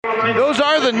Those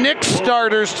are the Knicks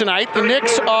starters tonight. The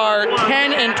Knicks are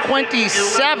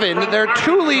 10-27. Their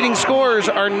two leading scorers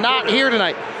are not here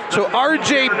tonight. So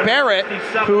R.J. Barrett,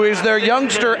 who is their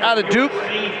youngster out of Duke,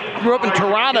 grew up in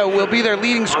Toronto, will be their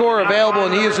leading scorer available,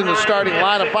 and he is in the starting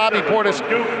lineup. Bobby Portis,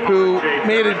 who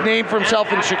made a name for himself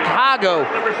in Chicago,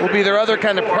 will be their other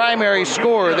kind of primary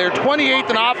scorer. They're 28th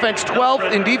in offense,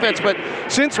 12th in defense, but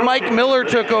since Mike Miller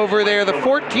took over, they're the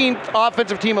 14th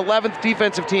offensive team, 11th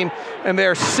defensive team, and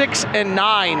they're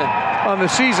 6-9 on the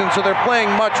season, so they're playing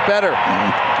much better.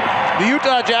 The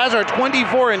Utah Jazz are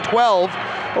 24-12.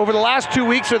 Over the last 2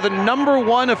 weeks, are the number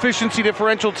one efficiency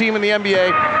differential team in the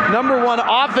NBA, number one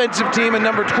offensive team, and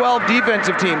number 12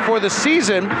 defensive team. For the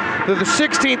season, they're the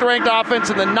 16th ranked offense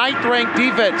and the 9th ranked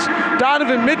defense.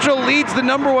 Donovan Mitchell leads the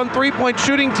number one three-point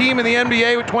shooting team in the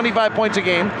NBA with 25 points a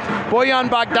game. Bojan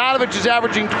Bogdanovic is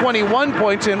averaging 21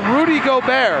 points, and Rudy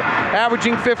Gobert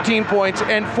averaging 15 points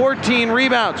and 14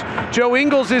 rebounds. Joe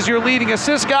Ingles is your leading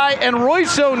assist guy, and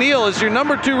Royce O'Neal is your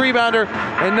number 2 rebounder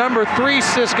and number 3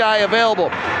 assist guy available.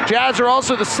 Jazz are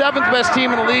also the 7th best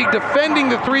team in the league defending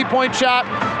the three-point shot,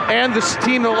 and the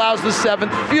team that allows the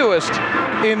 7th fewest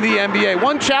in the NBA.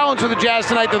 One challenge for the Jazz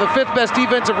tonight: they're the 5th best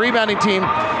defensive rebounding team,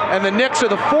 and the Knicks are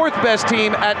the 4th best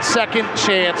team at second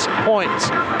chance points.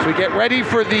 So we get ready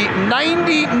for the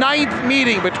 99th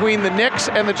meeting between the Knicks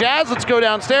and the Jazz. Let's go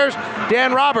downstairs.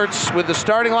 Dan Roberts with the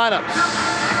starting lineups.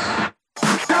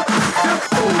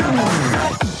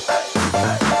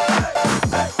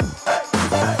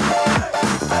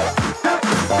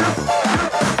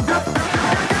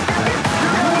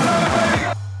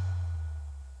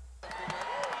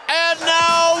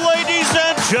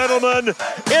 Gentlemen,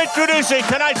 introducing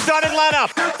tonight's starting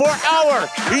lineup for our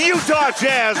Utah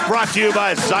Jazz, brought to you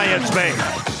by Zions Bank.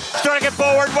 Starting at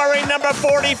forward, wearing number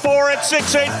 44 at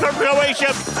 6'8" from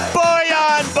Croatia,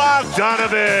 Bojan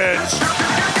Bogdanovic.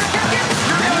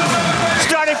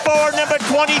 Starting forward, number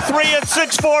 23 at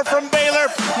 6'4" from Baylor,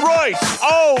 Royce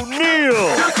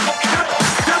O'Neal.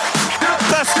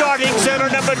 The starting center,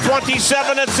 number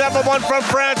 27 at 7'1" from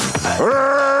France,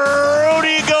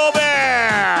 Rudy Gobert.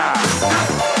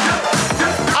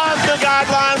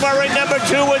 Guideline wearing number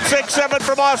 2 at 6'7"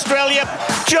 from Australia,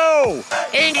 Joe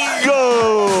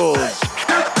Ingles.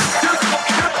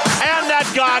 And that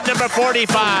guard number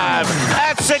 45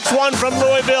 at 6'1" from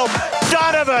Louisville,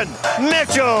 Donovan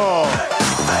Mitchell.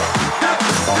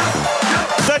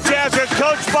 The Jazz are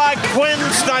coached by Quinn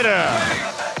Snyder.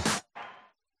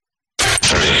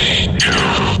 3, 2,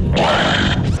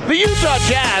 1. The Utah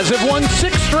Jazz have won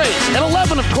 6 straight and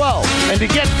 11 of 12. And to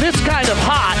get this kind of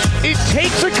hot, it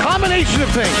takes a combination of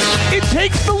things. It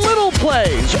takes the little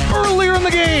plays earlier in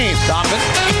the game. Donovan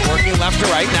working left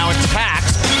to right. Now it's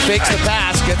Pax. Fakes the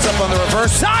pass, gets up on the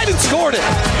reverse side and scored it.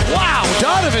 Wow,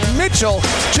 Donovan Mitchell,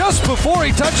 just before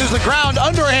he touches the ground,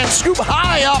 underhand scoop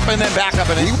high up and then back up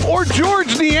and in. Or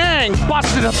George Niang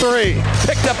busted a 3.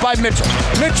 Picked up by Mitchell.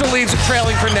 Mitchell leaves it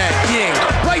trailing for Niang.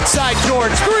 Right side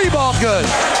George, 3 ball good.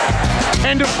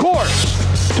 And of course,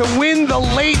 to win the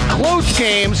late close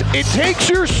games, it takes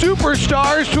your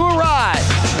superstars to arrive.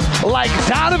 Like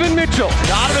Donovan Mitchell.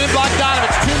 Donovan and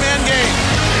Bogdanovic, 2-man game.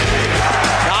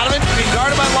 Donovan being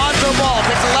guarded by Lonzo Ball,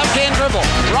 takes a left-hand dribble,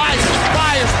 rises,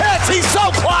 fires, hits, he's so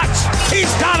clutch! He's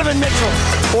Donovan Mitchell.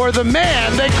 Or the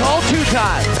man they call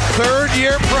 2-time.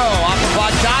 Third-year pro off the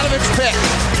Bogdanovic pick.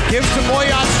 Gives to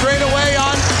Bojan straight away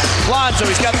on Lonzo.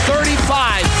 He's got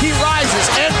 35. He rises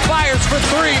and fires for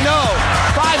 3. No.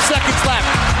 5 seconds left.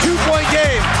 2-point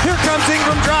game. Here comes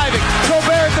Ingram driving.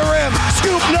 Gobert at the rim.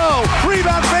 Scoop, no.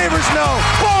 Rebound favors, no.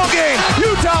 Ball game.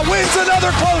 Utah wins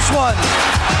another close one.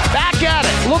 Back at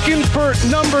it. Looking for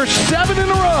number 7 in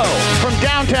a row from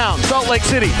downtown Salt Lake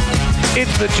City.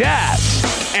 It's the Jazz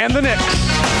and the Knicks.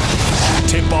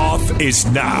 Tip-off is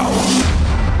now.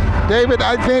 David,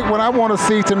 I think what I want to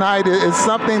see tonight is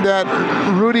something that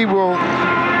Rudy will,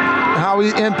 how he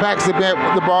impacts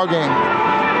the ball game.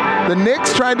 The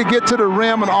Knicks tried to get to the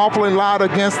rim an awfully lot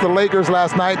against the Lakers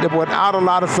last night, but without a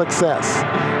lot of success.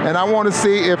 And I want to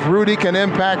see if Rudy can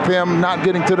impact them not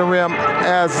getting to the rim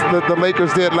as the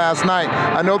Lakers did last night.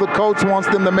 I know the coach wants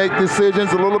them to make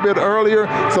decisions a little bit earlier,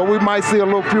 so we might see a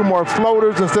few more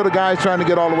floaters instead of guys trying to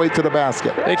get all the way to the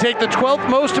basket. They take the 12th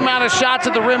most amount of shots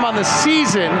at the rim on the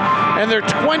season, and they're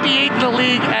 28th in the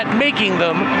league at making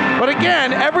them. But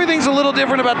again, everything's a little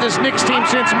different about this Knicks team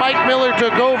since Mike Miller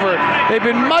took over. They've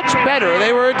been much better.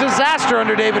 They were a disaster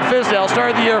under David Fizdale.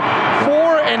 Started the year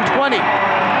 4-20.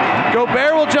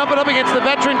 Gobert will jump it up against the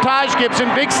veteran Taj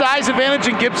Gibson. Big size advantage,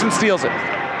 and Gibson steals it.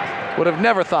 Would have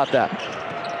never thought that.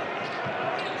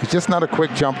 He's just not a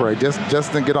quick jumper. He just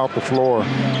didn't get off the floor.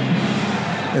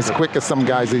 as quick as some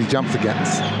guys that he jumps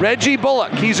against. Reggie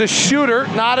Bullock, he's a shooter,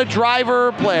 not a driver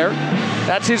or player.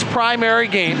 That's his primary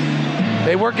game.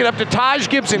 They work it up to Taj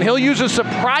Gibson. He'll use a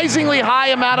surprisingly high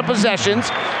amount of possessions,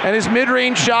 and his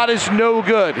mid-range shot is no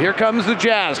good. Here comes the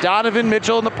Jazz. Donovan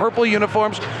Mitchell in the purple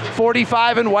uniforms,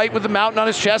 45 and white with the mountain on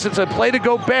his chest. It's a play to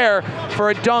Gobert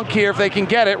for a dunk here if they can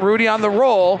get it. Rudy on the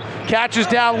roll, catches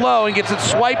down low and gets it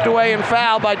swiped away and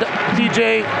fouled by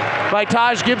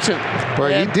Taj Gibson.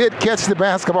 Well, he did catch the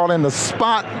basketball in the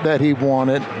spot that he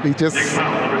wanted. He just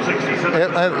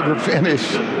at the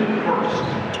finish.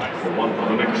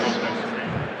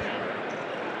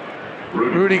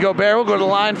 Rudy Gobert will go to the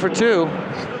line for 2.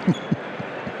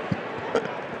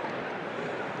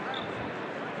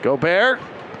 Gobert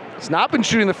has not been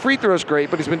shooting the free throws great,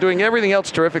 but he's been doing everything else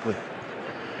terrifically.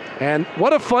 And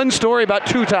what a fun story about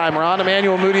two-time, Ron.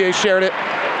 Emmanuel Mudiay shared it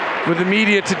with the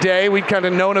media today. We'd kind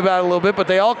of known about it a little bit, but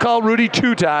they all call Rudy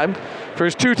two-time for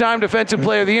his two-time Defensive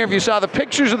Player of the Year. If you saw the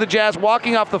pictures of the Jazz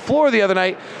walking off the floor the other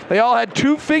night, they all had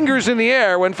 2 fingers in the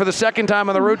air when, for the second time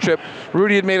on the road trip,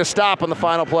 Rudy had made a stop on the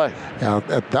final play. Yeah,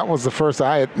 that was the first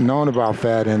I had known about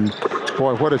that, and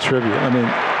boy, what a tribute. I mean,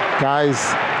 guys,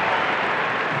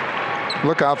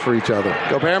 look out for each other.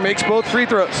 Gobert makes both free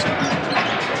throws.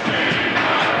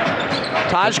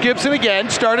 Taj Gibson again,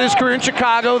 started his career in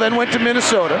Chicago, then went to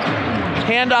Minnesota.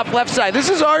 Handoff left side. This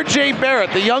is R.J.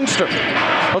 Barrett, the youngster.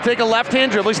 He'll take a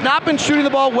left-hand dribble. He's not been shooting the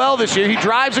ball well this year. He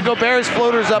drives at Gobert's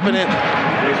floaters up and in.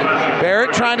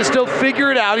 Barrett trying to still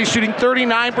figure it out. He's shooting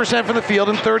 39% from the field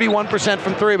and 31%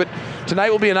 from 3, but tonight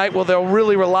will be a night where they'll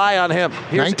really rely on him.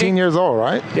 19 years old,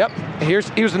 right? Yep. He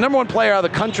was the #1 player out of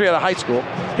the country out of high school.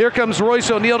 Here comes Royce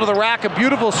O'Neal to the rack. A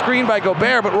beautiful screen by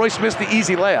Gobert, but Royce missed the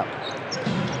easy layup.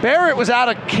 Barrett was out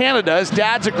of Canada. His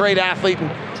dad's a great athlete,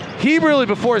 and he really,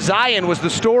 before Zion, was the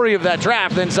story of that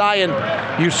draft. Then Zion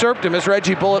usurped him as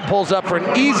Reggie Bullock pulls up for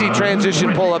an easy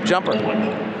transition pull-up jumper.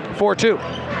 4-2.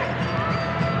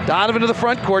 Donovan to the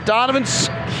front court.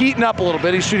 Donovan's heating up a little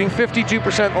bit. He's shooting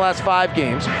 52% in the last 5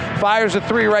 games. Fires a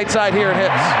 3 right side here and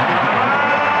hits.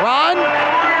 Ron,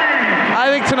 I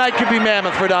think tonight could be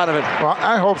mammoth for Donovan. Well,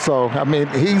 I hope so. I mean,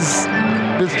 he's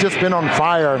just been on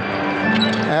fire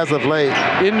as of late.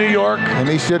 In New York. And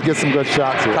he should get some good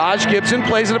shots here. Taj Gibson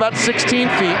plays it about 16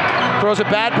 feet. Throws a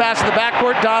bad pass to the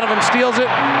backcourt. Donovan steals it.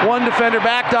 1 defender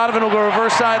back. Donovan will go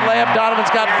reverse side layup. Donovan's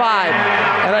got 5.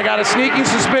 And I got a sneaking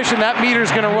suspicion that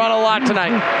meter's going to run a lot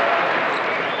tonight.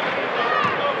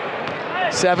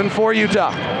 7-4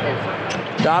 Utah.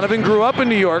 Donovan grew up in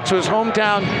New York, so his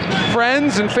hometown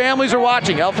friends and families are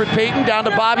watching. Elfrid Payton down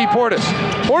to Bobby Portis.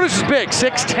 Portis is big,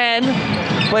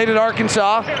 6'10", played at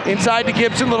Arkansas. Inside to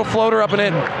Gibson, little floater up and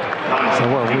in. So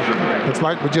looks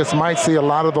like we just might see a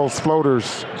lot of those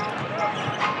floaters.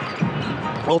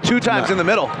 Well, 2 times in the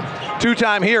middle.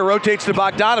 2-time here, rotates to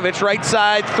Bogdanovich, right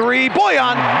side 3,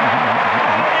 Boyan!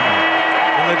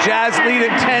 And the Jazz lead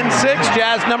at 10-6.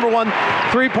 Jazz #1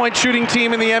 3-point shooting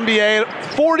team in the NBA,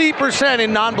 40%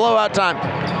 in non-blowout time.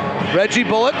 Reggie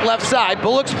Bullock, left side.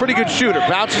 Bullock's a pretty good shooter.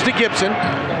 Bounces to Gibson.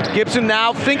 Gibson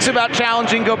now thinks about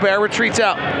challenging Gobert, retreats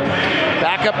out.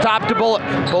 Back up top to Bullock.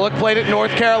 Bullock played at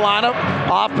North Carolina.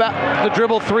 Off the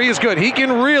dribble 3 is good. He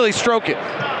can really stroke it.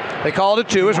 They call it a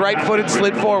 2. His right-footed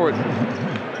slid forward.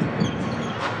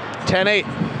 10-8.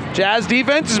 Jazz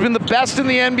defense has been the best in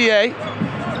the NBA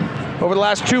over the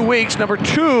last 2 weeks.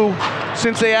 #2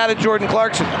 since they added Jordan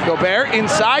Clarkson. Gobert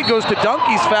inside, goes to dunk.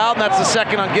 He's fouled, and that's the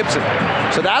second on Gibson.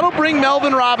 So that'll bring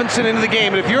Melvin Robinson into the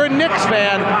game. And if you're a Knicks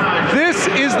fan, this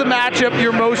is the matchup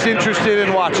you're most interested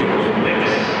in watching.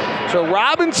 So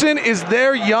Robinson is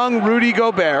their young Rudy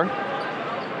Gobert.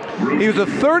 He was a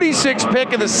 36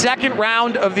 pick in the 2nd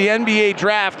round of the NBA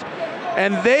draft,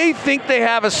 and they think they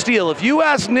have a steal. If you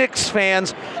ask Knicks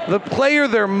fans, the player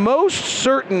they're most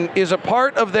certain is a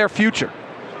part of their future,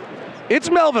 it's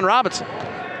Melvin Robinson.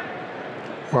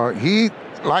 Well, he,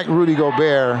 like Rudy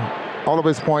Gobert, all of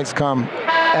his points come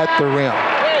at the rim.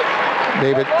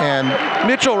 David, and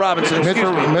Mitchell Robinson.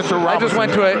 Mitchell Robinson. I just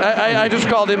went to I just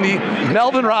called him the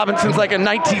Melvin Robinson's like a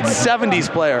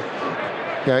 1970s player.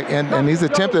 Yeah, and he's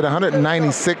attempted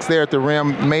 196 there at the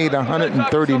rim, made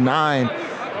 139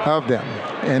 of them,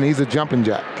 and he's a jumping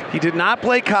jack. He did not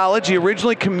play college. He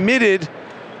originally committed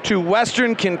to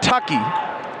Western Kentucky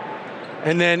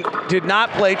and then did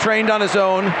not play, trained on his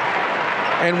own,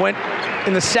 and went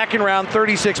in the 2nd round,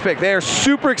 36 pick. They are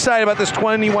super excited about this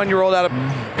 21-year-old out of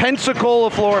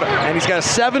Pensacola, Florida, and he's got a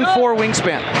 7'4"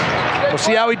 wingspan. We'll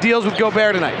see how he deals with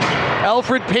Gobert tonight.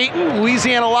 Elfrid Payton,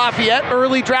 Louisiana Lafayette,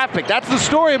 early draft pick. That's the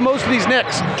story of most of these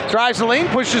Knicks. Drives the lane,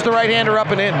 pushes the right-hander up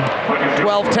and in.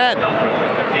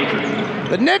 12-10.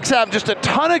 The Knicks have just a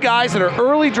ton of guys that are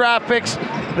early draft picks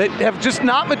that have just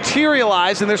not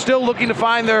materialized, and they're still looking to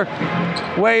find their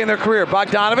way in their career.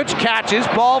 Bogdanovich catches,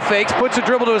 ball fakes, puts a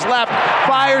dribble to his left,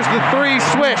 fires the three,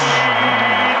 swish.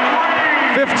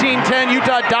 15-10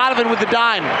 Utah. Donovan with the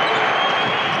dime.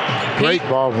 Great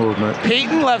ball movement.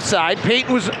 Payton left side.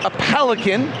 Payton was a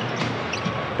Pelican.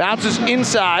 Bounces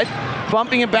inside.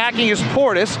 Bumping and backing is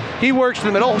Portis. He works in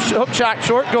the middle. Hook shot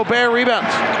short. Gobert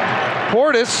rebounds.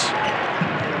 Portis,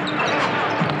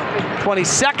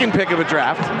 22nd pick of a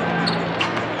draft.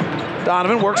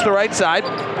 Donovan works the right side.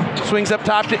 Swings up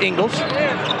top to Ingles.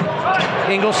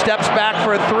 Ingles steps back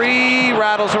for a three.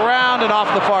 Rattles around and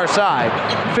off the far side.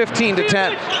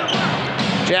 15-10.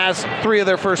 Jazz, 3 of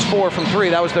their first 4 from 3.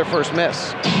 That was their first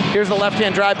miss. Here's the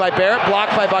left-hand drive by Barrett,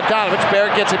 blocked by Bogdanovich.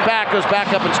 Barrett gets it back, goes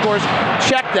back up and scores.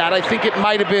 Check that. I think it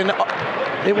might have been,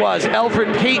 it was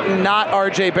Elfrid Payton, not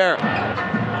R.J. Barrett.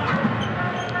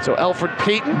 So Elfrid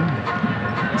Payton,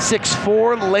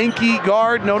 6'4", lanky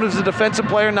guard, known as a defensive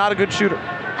player, not a good shooter.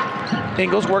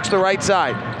 Ingles works the right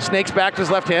side. Snakes back to his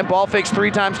left hand. Ball fakes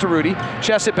 3 times to Rudy.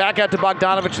 Chests it back out to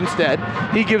Bogdanovich instead.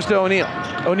 He gives to O'Neal.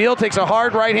 O'Neal takes a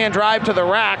hard right-hand drive to the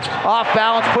rack. Off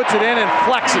balance, puts it in, and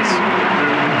flexes.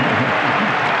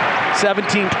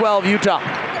 17-12 Utah.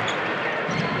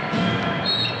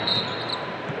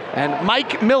 And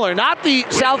Mike Miller, not the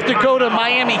South Dakota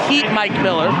Miami Heat Mike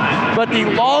Miller, but the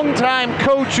longtime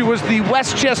coach who was the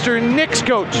Westchester Knicks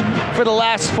coach for the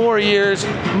last 4 years,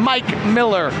 Mike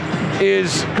Miller,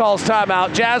 calls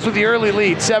timeout. Jazz with the early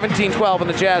lead, 17-12 on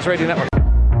the Jazz Radio Network.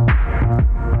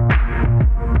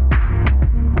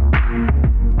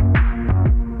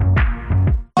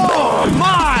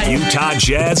 Utah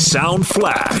Jazz Sound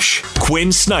Flash.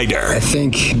 Quinn Snyder. I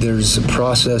think there's a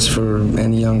process for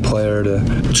any young player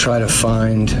to try to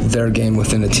find their game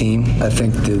within a team. I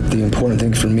think the important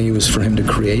thing for me was for him to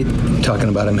create. Talking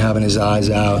about him having his eyes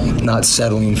out, not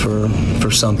settling for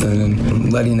something,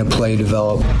 and letting a play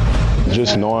develop.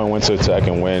 Just knowing when to attack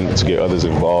and when to get others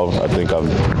involved. I think I'm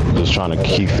just trying to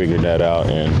keep figuring that out,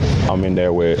 and I'm in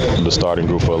there with the starting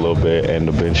group for a little bit and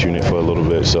the bench unit for a little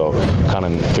bit, so kind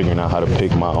of figuring out how to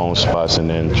pick my own spots and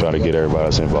then try to get everybody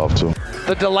else involved too.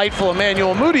 The delightful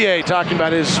Emmanuel Mudiay talking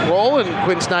about his role, and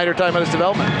Quinn Snyder talking about his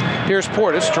development. Here's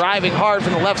Portis driving hard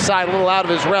from the left side, a little out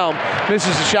of his realm.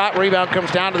 Misses the shot, rebound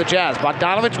comes down to the Jazz.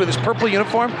 Bogdanovich with his purple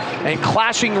uniform and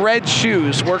clashing red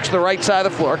shoes works the right side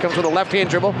of the floor, comes with a left-hand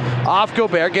dribble, off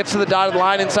Gobert, gets to the dotted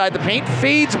line inside the paint,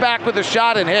 fades back with a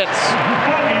shot and hits.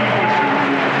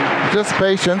 Just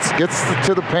patience, gets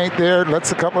to the paint there,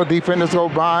 lets a couple of defenders go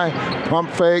by,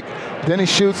 pump fake, then he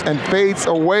shoots and fades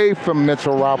away from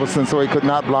Mitchell Robinson so he could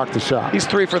not block the shot. He's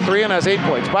 3 for 3 and has 8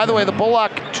 points. By the way, the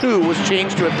Bullock 2 was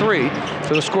changed to a 3,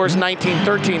 so the score's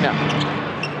 19-13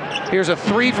 now. Here's a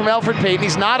 3 from Elfrid Payton.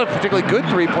 He's not a particularly good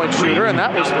three-point shooter, and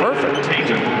that was perfect.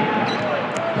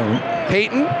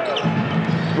 Payton,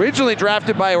 originally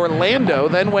drafted by Orlando,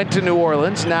 then went to New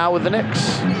Orleans, now with the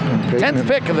Knicks. 10th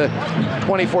pick of the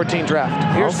 2014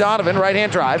 draft. Here's Donovan,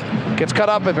 right-hand drive. Gets cut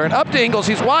up and up to Ingles.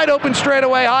 He's wide open straight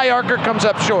away. High arcer comes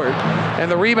up short.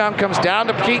 And the rebound comes down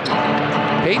to Payton.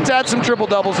 Payton's had some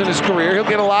triple-doubles in his career. He'll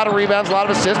get a lot of rebounds, a lot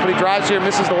of assists, but he drives here,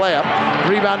 misses the layup.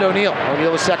 Rebound O'Neal.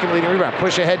 O'Neal is second leading rebound.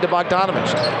 Push ahead to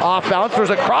Bogdanovich. Off balance. There's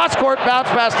a cross-court bounce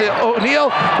pass to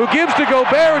O'Neal, who gives to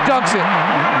Gobert, who dunks it.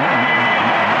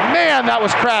 Man, that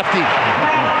was crafty.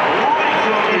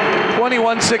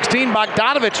 21-16,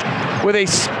 Bogdanovich with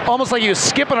almost like he was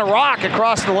skipping a rock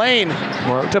across the lane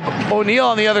to O'Neal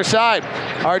on the other side.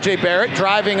 R.J. Barrett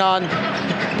driving on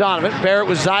Donovan. Barrett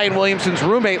was Zion Williamson's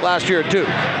roommate last year at Duke.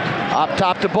 Up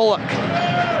top to Bullock.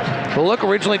 Bullock,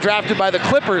 originally drafted by the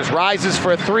Clippers, rises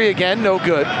for a 3 again, no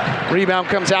good. Rebound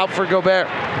comes out for Gobert.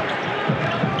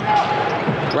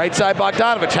 Right side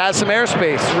Bogdanovich has some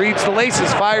airspace, reads the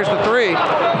laces, fires the 3,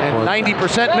 and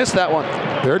 90% missed that one.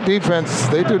 Their defense,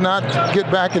 they do not get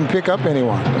back and pick up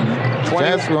anyone.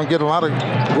 Jazz going to get a lot of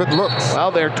good looks.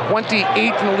 Well, they're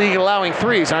 28th in the league allowing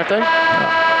threes, aren't they?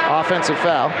 Offensive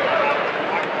foul.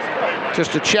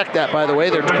 Just to check that, by the way,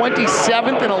 they're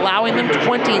 27th in allowing them,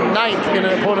 29th in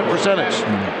an opponent percentage.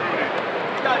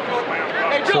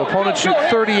 So opponents shoot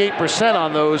 38%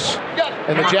 on those,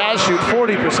 and the Jazz shoot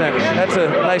 40%. That's a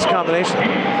nice combination.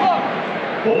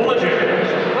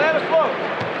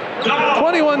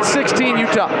 21-16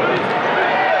 Utah.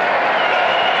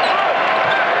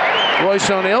 Royce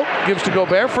O'Neal gives to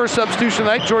Gobert. First substitution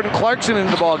tonight, Jordan Clarkson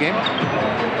into the ballgame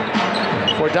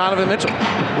for Donovan Mitchell.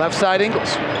 Left side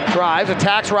Ingles. Drives,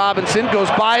 attacks Robinson, goes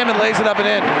by him and lays it up and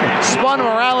in. Spun him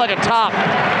around like a top.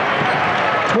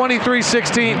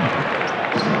 23-16.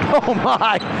 Oh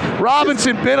my,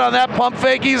 Robinson bit on that pump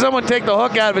fake. Someone take the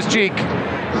hook out of his cheek.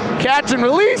 Catch and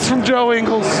release from Joe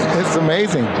Ingles. It's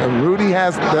amazing. Rudy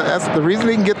that's the reason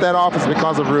he can get that off is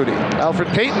because of Rudy.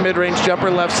 Elfrid Payton, mid-range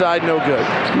jumper, left side, no good.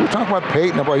 We were talking about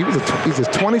Payton. Boy, he's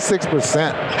just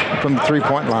 26% from the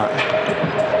three-point line.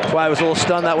 That's why I was a little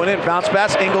stunned that went in. Bounce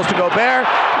pass, Ingles to Gobert.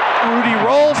 Rudy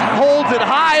rolls, holds it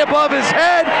high above his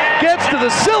head, gets to the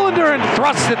cylinder and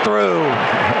thrusts it through.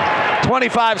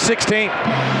 25-16.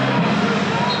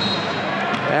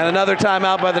 And another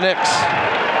timeout by the Knicks.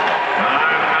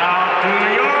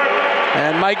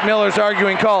 And Mike Miller's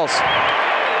arguing calls.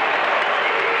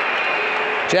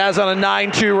 Jazz on a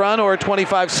 9-2 run or a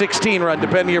 25-16 run,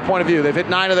 depending on your point of view. They've hit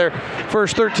 9 of their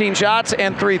first 13 shots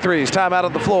and 3 threes. Timeout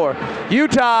on the floor.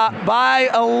 Utah by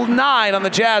 9 on the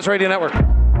Jazz Radio Network.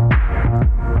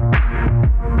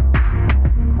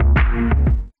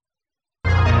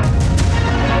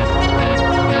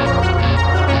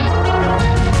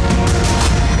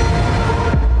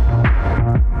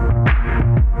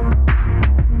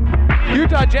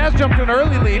 Utah Jazz jumped to an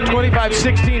early lead,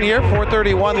 25-16 here,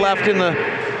 4:31 left in the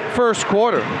first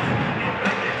quarter.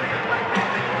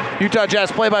 Utah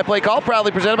Jazz play-by-play call,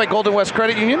 proudly presented by Golden West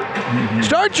Credit Union.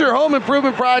 Start your home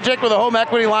improvement project with a home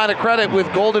equity line of credit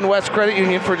with Golden West Credit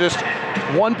Union for just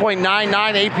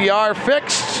 1.99 APR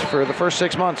fixed for the first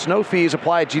 6 months. No fees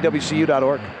apply at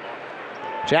gwcu.org.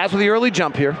 Jazz with the early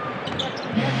jump here,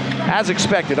 as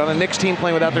expected, on a Knicks team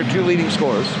playing without their 2 leading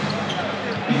scorers.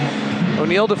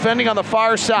 O'Neal defending on the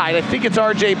far side. I think it's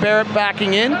R.J. Barrett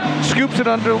backing in. Scoops it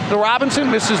under the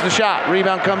Robinson, misses the shot.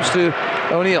 Rebound comes to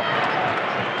O'Neal.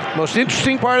 Most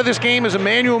interesting part of this game is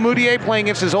Emmanuel Mudiay playing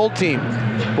against his old team.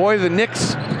 Boy, the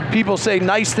Knicks people say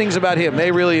nice things about him.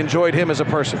 They really enjoyed him as a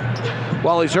person.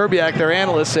 Wally Szczerbiak, their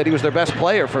analyst, said he was their best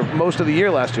player for most of the year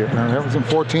last year. Averaging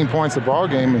 14 points a ball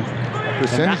game.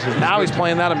 Now he's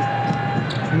playing that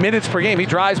minutes per game. He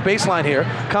drives baseline here,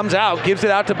 comes out, gives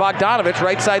it out to Bogdanovich.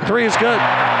 Right side 3 is good.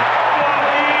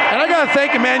 And I got to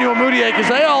thank Emmanuel Mudiay because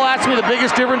they all asked me the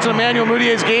biggest difference in Emmanuel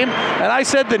Mudiay's game, and I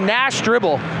said the Nash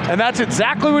dribble, and that's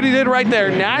exactly what he did right there.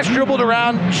 Nash dribbled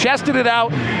around, chested it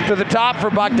out to the top for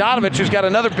Bogdanovich, who's got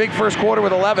another big first quarter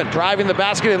with 11. Driving the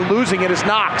basket and losing it is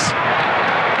Knox.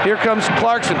 Here comes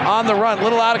Clarkson on the run,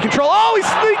 little out of control. Oh, he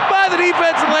sneaked by the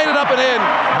defense and laid it up and in.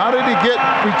 How did he get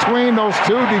between those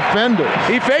 2 defenders?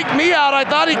 He faked me out. I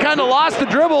thought he kind of lost the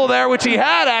dribble there, which he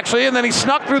had actually, and then he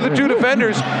snuck through the 2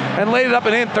 defenders and laid it up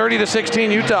and in.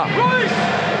 30-16 Utah.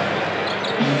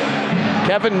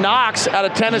 Kevin Knox out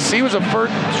of Tennessee was a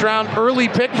first-round early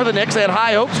pick for the Knicks. They had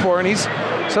high hopes for, and he's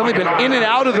suddenly been in and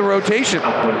out of the rotation.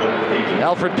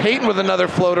 Elfrid Payton with another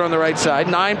floater on the right side.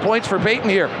 9 points for Payton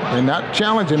here. They're not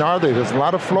challenging, are they? There's a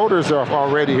lot of floaters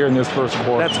already here in this first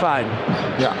quarter. That's fine.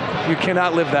 Yeah. You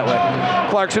cannot live that way.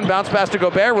 Clarkson bounce pass to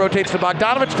Gobert, rotates to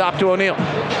Bogdanovich, top to O'Neal.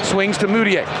 Swings to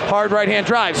Mudiay. Hard right-hand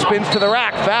drive, spins to the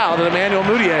rack. Foul to Emmanuel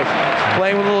Mudiay.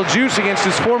 Playing with a little juice against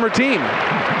his former team.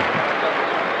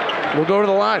 We'll go to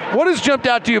the line. What has jumped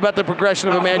out to you about the progression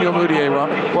of Emmanuel Mudiay, Rob?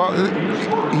 Well,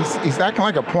 he's acting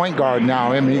like a point guard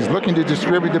now. I mean, he's looking to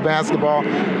distribute the basketball.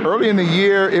 Early in the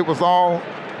year, it was all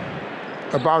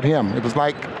about him. It was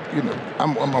like, you know,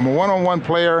 I'm a one-on-one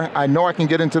player. I know I can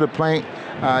get into the paint.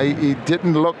 He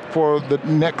didn't look for the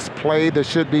next play that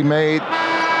should be made.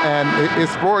 And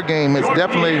his floor game has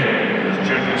definitely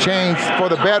changed for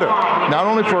the better. Not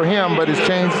only for him, but it's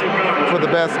changed for the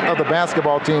best of the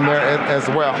basketball team there as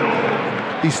well.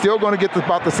 He's still going to get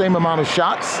about the same amount of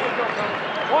shots,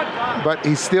 but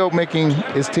he's still making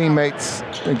his teammates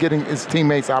and getting his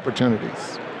teammates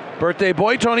opportunities. Birthday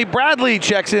boy Tony Bradley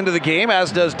checks into the game,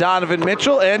 as does Donovan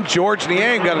Mitchell, and George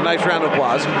Niang got a nice round of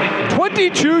applause.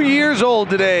 22 years old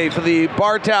today for the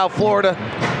Bartow, Florida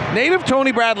native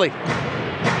Tony Bradley.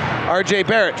 R.J.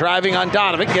 Barrett driving on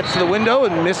Donovan, gets to the window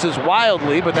and misses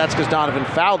wildly, but that's because Donovan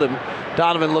fouled him.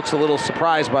 Donovan looks a little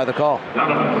surprised by the call.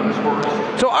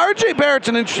 So R.J. Barrett's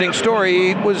an interesting story.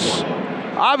 He was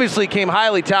obviously came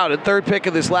highly touted, 3rd pick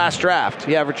of this last draft.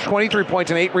 He averaged 23 points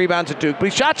and 8 rebounds at Duke, but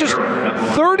he shot just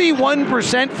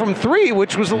 31% from 3,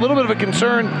 which was a little bit of a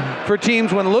concern for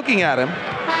teams when looking at him.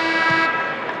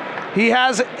 He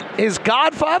has, his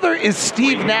godfather is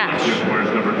Steve Nash.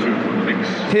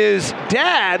 His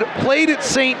dad played at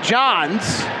St.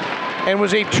 John's and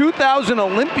was a 2000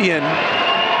 Olympian,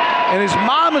 and his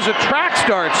mom is a track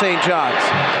star at St.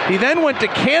 John's. He then went to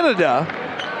Canada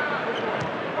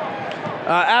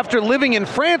after living in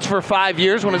France for 5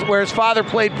 years, where his father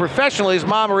played professionally. His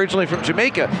mom originally from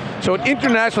Jamaica. So an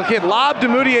international kid. Lob to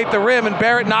Mudiay at the rim, and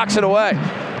Barrett knocks it away.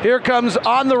 Here comes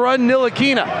on the run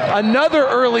Ntilikina, another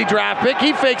early draft pick.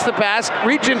 He fakes the pass,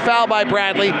 reach-in foul by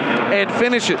Bradley, and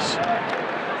finishes.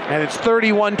 And it's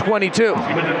 31-22.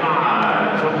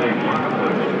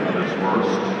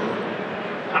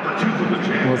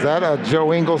 Was that a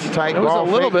Joe Ingles type It was ball a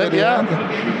little fake bit, at the yeah. end?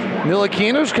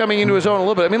 Ntilikina's coming into his own a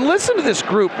little bit. I mean, listen to this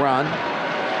group, Ron.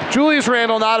 Julius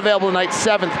Randle not available tonight,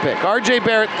 7th pick. RJ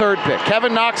Barrett, 3rd pick.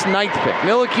 Kevin Knox, 9th pick.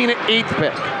 Ntilikina, 8th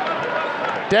pick.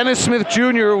 Dennis Smith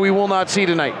Jr., we will not see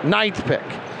tonight, 9th pick.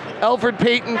 Elfrid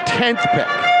Payton, 10th pick.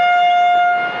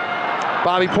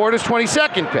 Bobby Portis,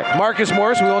 22nd pick. Marcus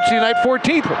Morris, we won't see tonight,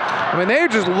 14th pick. I mean, they're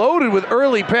just loaded with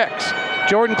early picks.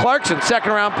 Jordan Clarkson, 2nd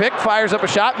round pick, fires up a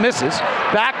shot, misses.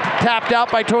 Back tapped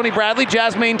out by Tony Bradley.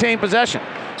 Jazz maintain possession.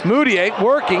 Moutier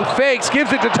working, fakes,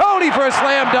 gives it to Tony for a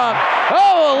slam dunk.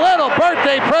 Oh, a little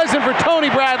birthday present for Tony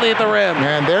Bradley at the rim.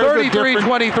 Man, there's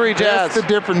 33-23 Jazz. That's the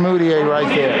different Moutier right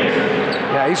there.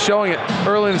 Yeah, he's showing it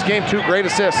early in his game. 2 great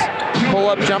assists.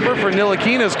 Pull-up jumper for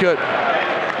Ntilikina is good.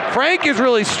 Frank has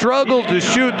really struggled to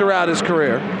shoot throughout his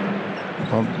career.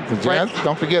 Well, the Jazz,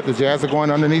 don't forget, the Jazz are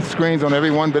going underneath screens on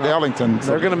everyone but Ellington. So.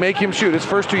 They're going to make him shoot. His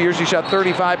first 2 years, he shot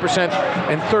 35%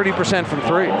 and 30% from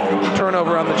 3.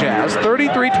 Turnover on the Jazz.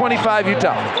 33-25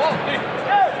 Utah.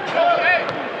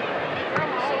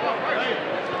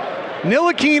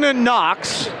 Ntilikina,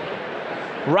 Knox,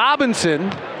 Robinson,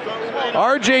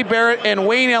 RJ Barrett, and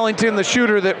Wayne Ellington, the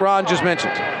shooter that Ron just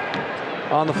mentioned,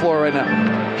 on the floor right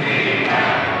now.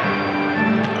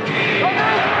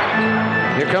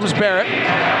 Here comes Barrett.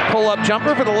 Pull-up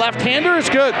jumper for the left-hander is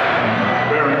good.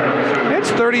 It's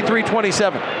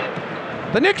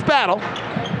 33-27. The Knicks battle.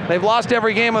 They've lost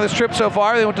every game on this trip so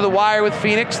far. They went to the wire with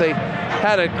Phoenix. They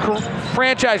had a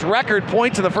franchise record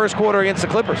points in the first quarter against the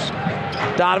Clippers.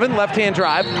 Donovan, left-hand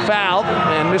drive, fouled,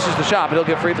 and misses the shot, but he'll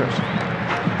get free throws.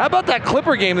 How about that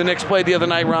Clipper game the Knicks played the other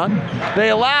night, Ron?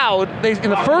 In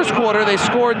the first quarter, they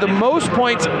scored the most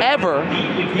points ever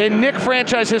in Knick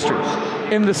franchise history.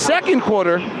 In the second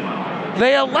quarter,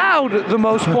 they allowed the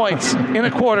most points in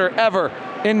a quarter ever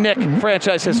in Knick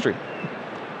franchise history.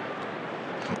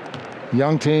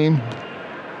 Young team.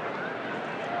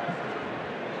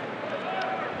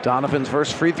 Donovan's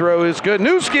first free throw is good.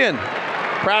 Nu Skin,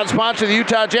 proud sponsor of the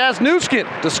Utah Jazz. Nu Skin,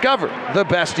 discover the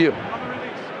best you.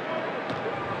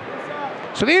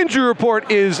 So the injury report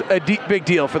is a big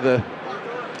deal for the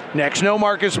Knicks. No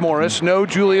Marcus Morris, no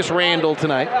Julius Randle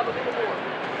tonight,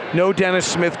 no Dennis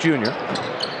Smith Jr.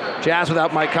 Jazz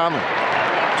without Mike Conley.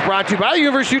 It's brought to you by the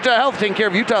University of Utah Health, taking care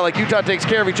of Utah like Utah takes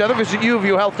care of each other. Visit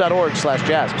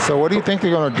uofuhealth.org/Jazz. So what do you think they're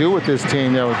going to do with this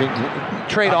team?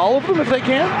 Trade all of them if they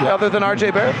can, other than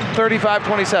RJ Barrett.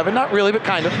 35-27, not really, but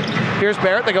kind of. Here's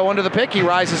Barrett, they go under the pick, he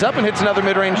rises up and hits another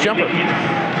mid-range jumper.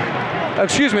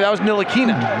 Excuse me, that was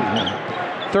Ntilikina.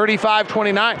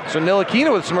 35-29. So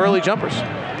Ntilikina with some early jumpers.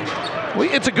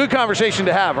 It's a good conversation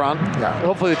to have, Ron. Yeah.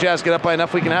 Hopefully the Jazz get up by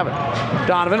enough we can have it.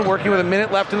 Donovan working with a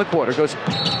minute left in the quarter. Goes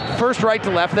first right to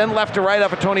left, then left to right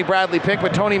off a Tony Bradley pick,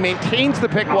 but Tony maintains the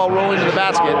pick while rolling to the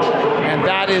basket. And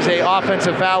that is an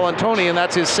offensive foul on Tony, and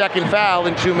that's his second foul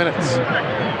in 2 minutes.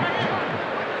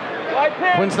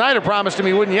 Quinn Snyder promised him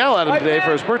he wouldn't yell at him today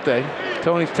for his birthday.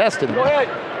 Tony's tested him. Go ahead.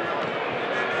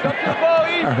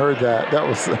 I heard that. That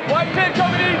was. White pin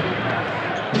coming in.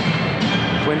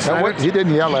 Quinn Snyder. He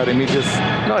didn't yell at him. He just.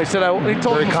 No, he said. He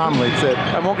told very him calmly said.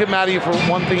 I won't get mad at you for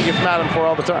one thing he gets mad at him for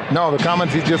all the time. No, the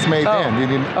comments he just made then. He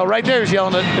didn't. Oh, right there he's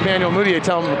yelling at Emmanuel Moutier,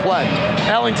 telling him to play.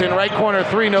 Ellington, right corner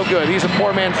 3, no good. He's a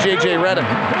poor man's J.J. Redick.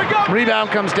 Rebound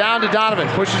comes down to Donovan,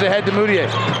 pushes ahead to Moutier.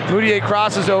 Moutier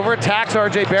crosses over, attacks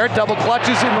R.J. Barrett, double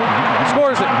clutches and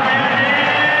scores it.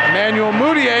 Emmanuel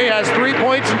Moutier has 3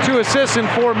 points and 2 assists in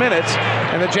 4 minutes,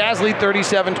 and the Jazz lead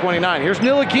 37-29. Here's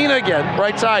Ntilikina again,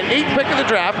 right side. 8th pick of the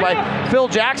draft by Phil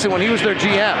Jackson when he was their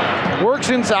GM. Works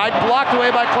inside, blocked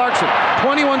away by Clarkson.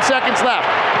 21 seconds left.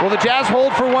 Will the Jazz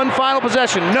hold for one final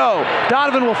possession? No.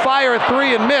 Donovan will fire a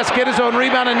 3 and miss, get his own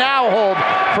rebound, and now hold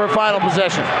for a final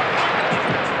possession.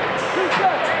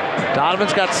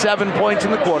 Donovan's got 7 points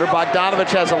in the quarter. Bogdanovich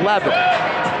has 11.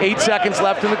 8 seconds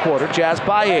left in the quarter. Jazz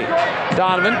by 8.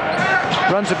 Donovan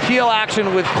runs a peel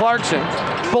action with Clarkson.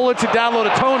 Bullets it down low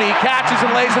to Tony. Catches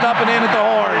and lays it up and in at the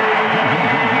horn.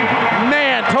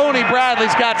 Man, Tony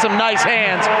Bradley's got some nice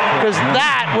hands, because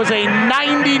that was a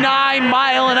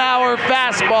 99-mile-an-hour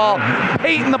fastball,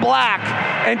 painting the black,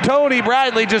 and Tony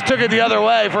Bradley just took it the other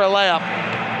way for a layup.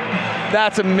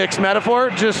 That's a mixed metaphor.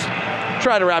 Just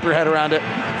try to wrap your head around it.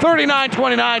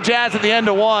 39-29, Jazz at the end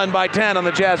of 1 by 10 on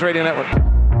the Jazz Radio Network.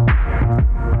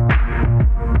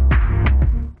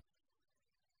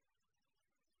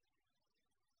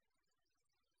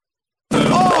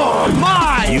 Oh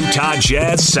my! Utah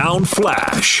Jazz Sound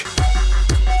Flash.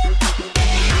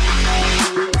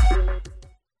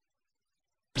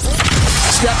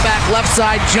 Step back, left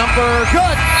side jumper,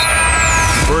 good.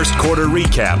 First quarter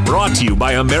recap brought to you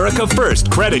by America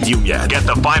First Credit Union. Get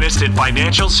the finest in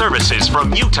financial services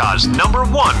from Utah's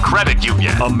 #1 credit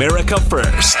union. America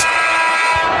First.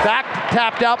 Back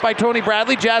tapped out by Tony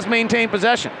Bradley. Jazz maintain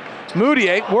possession.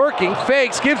 Mudiay working,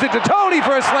 fakes, gives it to Tony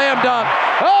for a slam dunk.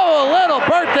 Oh, a little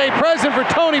birthday present for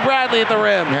Tony Bradley at the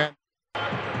rim.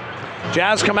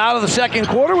 Jazz come out of the second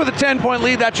quarter with a 10-point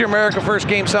lead. That's your America First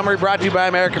game summary brought to you by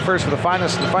America First. For the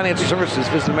finest in financial services,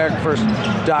 visit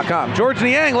AmericaFirst.com. George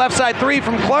Niang, left side three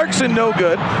from Clarkson, no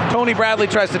good. Tony Bradley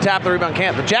tries to tap the rebound,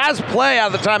 can't. The Jazz play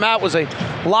out of the timeout was a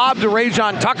lob to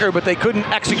Rajon Tucker, but they couldn't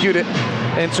execute it,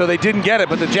 and so they didn't get it.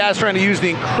 But the Jazz trying to use the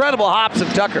incredible hops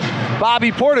of Tucker.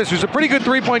 Bobby Portis, who's a pretty good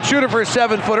three-point shooter for a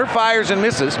 7-footer, fires and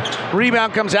misses.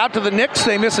 Rebound comes out to the Knicks.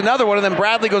 They miss another one, and then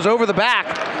Bradley goes over the back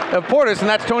of Portis, and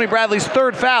that's Tony Bradley's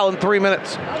third foul in 3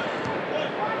 minutes.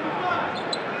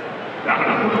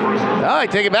 Oh, I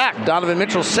take it back. Donovan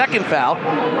Mitchell's second foul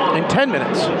in 10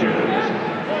 minutes.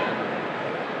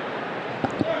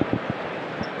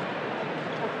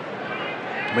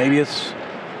 Maybe it's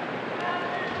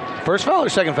first foul or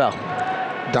second foul?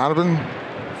 Donovan?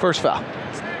 First foul.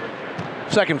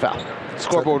 Second foul.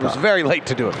 Scoreboard was very late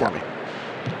to do it for me.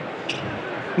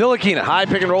 Ntilikina, high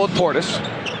pick and roll with Portis.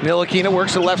 Ntilikina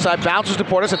works to the left side, bounces to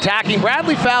Portis, attacking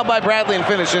Bradley, fouled by Bradley and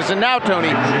finishes. And now Tony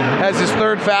has his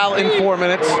third foul in 4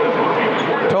 minutes.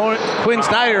 Quinn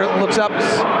Snyder looks up.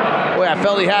 Boy, I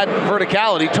felt he had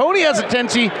verticality. Tony has a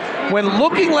tendency, when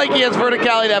looking like he has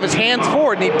verticality, to have his hands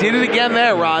forward, and he did it again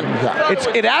there, Ron.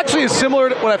 It actually is similar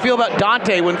to what I feel about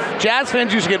Dante, when Jazz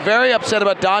fans used to get very upset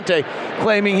about Dante,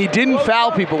 claiming he didn't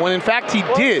foul people, when in fact he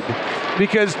did,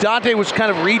 because Dante was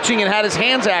kind of reaching and had his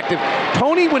hands active.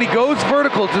 Tony, when he goes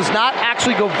vertical, does not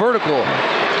actually go vertical.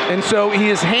 And so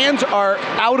his hands are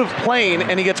out of plane,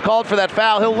 and he gets called for that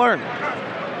foul. He'll learn.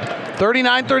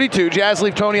 39-32, Jazz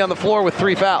leave Tony on the floor with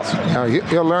 3 fouls.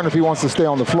 He'll learn if he wants to stay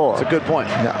on the floor. That's a good point.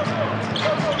 Yeah.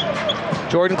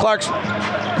 Jordan Clarkson.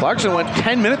 Clarkson went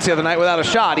 10 minutes the other night without a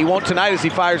shot. He won't tonight as he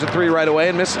fires a 3 right away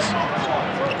and misses.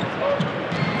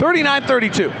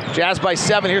 39-32, Jazz by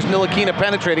 7. Here's Ntilikina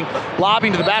penetrating,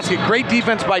 lobbing to the basket. Great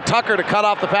defense by Tucker to cut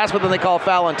off the pass, but then they call a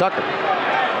foul on Tucker.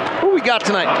 Who we got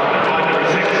tonight?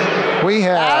 We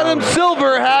have Adam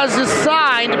Silver has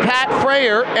assigned Pat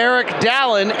Frayer, Eric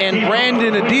Dallin, and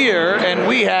Brandon Adair, and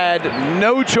we had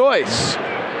no choice.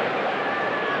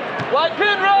 White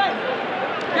pin, right?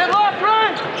 Get locked,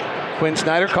 right? Quinn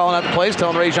Snyder calling out the plays,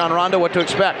 telling Rajon Rondo what to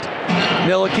expect.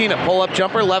 Ntilikina, pull-up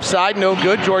jumper, left side, no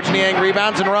good. George Niang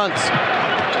rebounds and runs.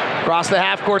 Across the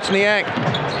half court's Niang.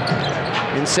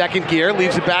 In second gear,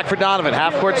 leaves it back for Donovan.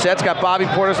 Half-court sets, got Bobby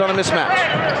Portis on a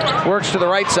mismatch. Works to the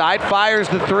right side, fires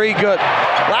the 3, good.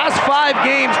 Last 5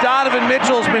 games, Donovan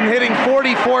Mitchell's been hitting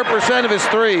 44% of his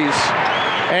threes.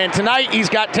 And tonight, he's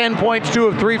got 10 points, 2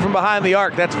 of 3 from behind the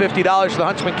arc. That's $50 to the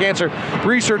Huntsman Cancer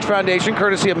Research Foundation,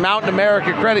 courtesy of Mountain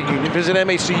America Credit Union. Visit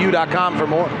MACU.com for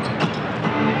more.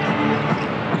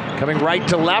 Coming right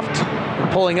to left,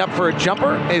 pulling up for a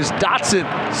jumper is Dotson,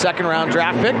 second-round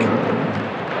draft pick.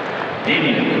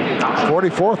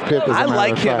 44th pick. I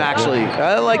like him, actually.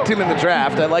 I liked him in the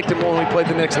draft. I liked him when we played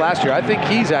the Knicks last year. I think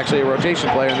he's actually a rotation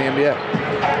player in the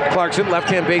NBA. Clarkson,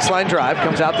 left-hand baseline drive,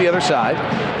 comes out the other side,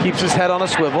 keeps his head on a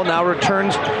swivel, now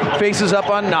returns, faces up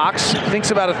on Knox, thinks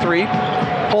about a 3,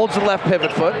 holds the left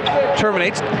pivot foot,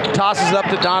 terminates, tosses it up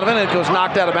to Donovan, and it goes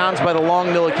knocked out of bounds by the long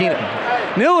Ntilikina.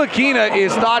 Ntilikina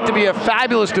is thought to be a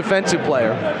fabulous defensive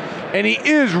player, and he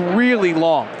is really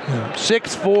long.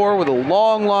 6'4", with a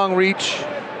long, long reach.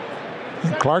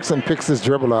 And Clarkson picks his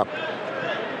dribble up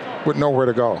with nowhere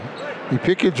to go. You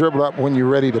pick your dribble up when you're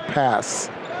ready to pass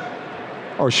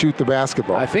or shoot the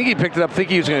basketball. I think he picked it up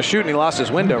thinking he was going to shoot, and he lost his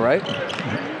window, right?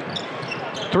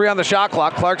 3 on the shot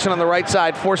clock. Clarkson on the right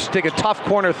side, forced to take a tough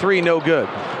corner 3, no good.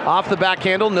 Off the back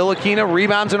handle, Ntilikina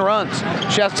rebounds and runs.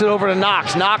 Chests it over to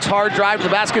Knox. Knox hard drive to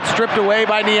the basket, stripped away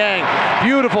by Niang.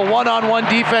 Beautiful one-on-one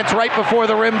defense right before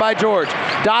the rim by George.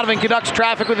 Donovan conducts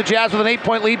traffic with the Jazz with an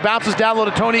 8-point lead, bounces down low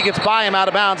to Tony, gets by him out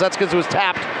of bounds. That's because it was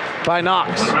tapped by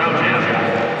Knox.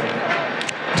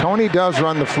 Tony does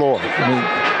run the floor. I mean,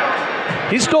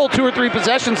 he stole 2 or 3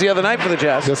 possessions the other night for the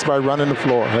Jazz. Just by running the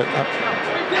floor.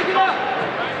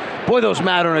 Boy, those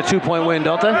matter in a 2-point win,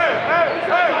 don't they?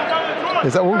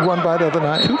 Is that what we won by the other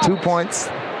night? 2 points.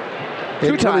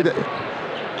 2 times.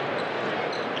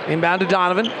 Inbound to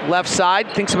Donovan, left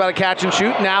side, thinks about a catch and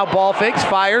shoot. Now ball fakes,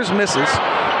 fires, misses.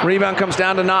 Rebound comes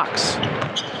down to Knox.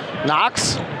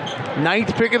 Knox,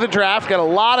 9th pick of the draft, got a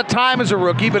lot of time as a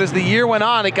rookie, but as the year went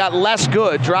on, it got less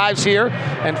good. Drives here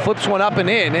and flips one up and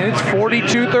in, and it's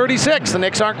 42-36. The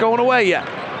Knicks aren't going away yet.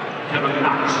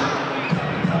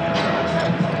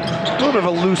 A little bit of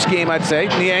a loose game, I'd say.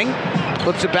 Niang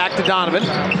puts it back to Donovan.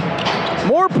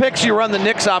 More picks you run the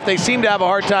Knicks off. They seem to have a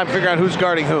hard time figuring out who's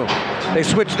guarding whom. They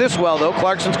switch this well, though.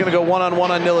 Clarkson's going to go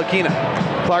one-on-one on Ntilikina.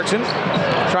 Clarkson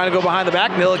trying to go behind the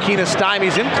back. Ntilikina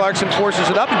stymies him. Clarkson forces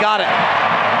it up and got it.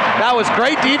 That was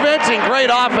great defense and great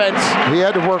offense. He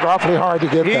had to work awfully hard to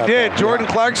get that. He did. Jordan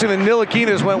Clarkson and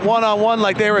Ntilikina went one-on-one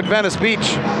like they were at Venice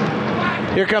Beach.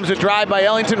 Here comes a drive by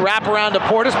Ellington, wrap around to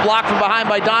Portis, blocked from behind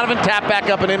by Donovan, tap back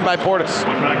up and in by Portis.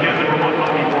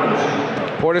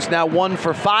 Portis now 1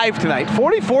 for 5 tonight,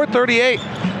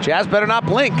 44-38. Jazz better not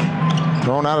blink.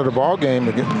 Thrown out of the ball game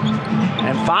again.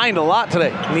 And fined a lot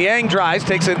today. Niang drives,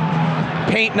 takes a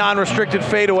paint non-restricted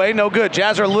fadeaway, no good.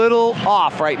 Jazz are a little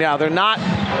off right now. They're not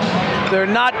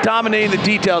dominating the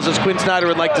details, as Quinn Snyder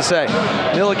would like to say.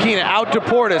 Ntilikina out to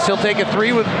Portis. He'll take a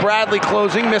 3 with Bradley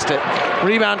closing, missed it.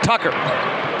 Rebound Tucker.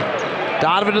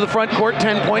 Donovan to the front court,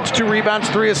 10 points, 2 rebounds,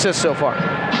 3 assists so far.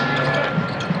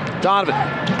 Donovan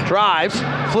drives,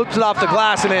 flips it off the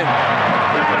glass and in.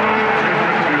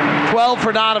 12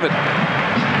 for Donovan.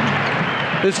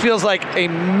 This feels like a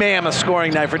mammoth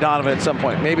scoring night for Donovan at some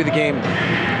point. Maybe the game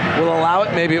will allow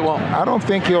it, maybe it won't. I don't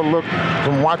think he'll look,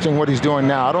 from watching what he's doing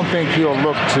now, I don't think he'll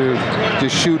look to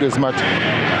shoot as much.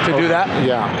 To do that?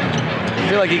 Yeah. I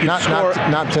feel like he can score.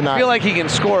 Not tonight. I feel like he can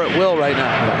score at will right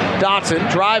now.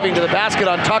 Dotson driving to the basket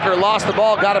on Tucker, lost the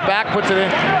ball, got it back, puts it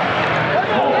in.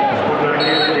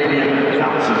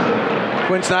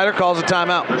 Quinn Snyder calls a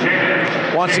timeout.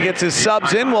 Once he gets his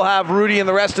subs in, we'll have Rudy and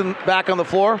the rest back on the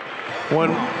floor.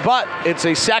 But it's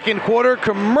a second quarter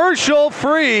commercial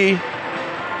free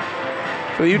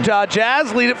for the Utah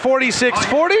Jazz. Lead at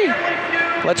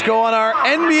 46-40. Let's go on our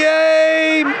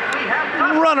NBA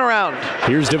runaround.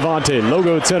 Here's Devontae,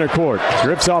 logo at center court.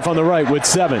 Drips off on the right with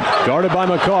 7. Guarded by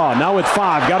McCaw. Now with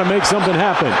 5. Got to make something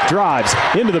happen. Drives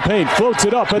into the paint. Floats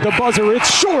it up at the buzzer.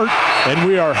 It's short. And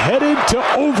we are headed to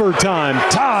overtime.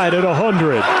 Tied at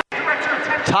 100.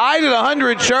 Tied at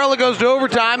 100. Charlotte goes to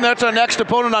overtime. That's our next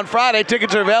opponent on Friday.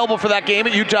 Tickets are available for that game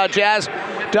at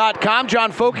UtahJazz.com.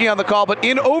 John Foky on the call. But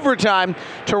in overtime,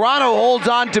 Toronto holds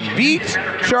on to beat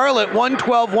Charlotte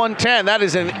 112-110. That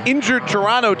is an injured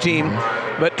Toronto team.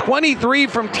 But 23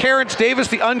 from Terrence Davis,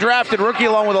 the undrafted rookie,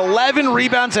 along with 11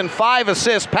 rebounds and 5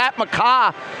 assists. Pat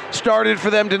McCaw started for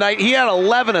them tonight. He had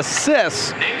 11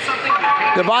 assists.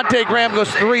 Devontae Graham goes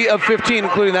 3 of 15,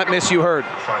 including that miss you heard.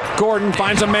 Gordon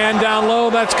finds a man down low.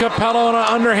 That's Capella on an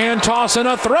underhand toss and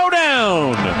a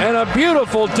throwdown. And a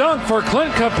beautiful dunk for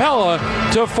Clint Capella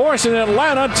to force an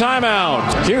Atlanta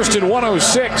timeout. Houston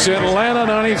 106, Atlanta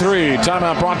 93.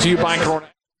 Timeout brought to you by Cornell.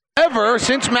 Ever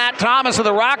since Matt Thomas of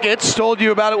the Rockets told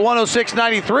you about it,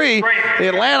 106-93, the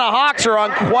Atlanta Hawks are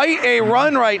on quite a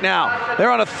run right now.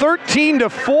 They're on a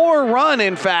 13-4 run,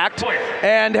 in fact,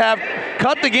 and have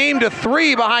cut the game to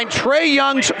 3 behind Trae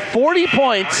Young's 40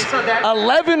 points,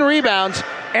 11 rebounds,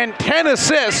 and 10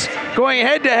 assists, going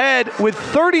head-to-head with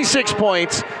 36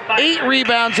 points, 8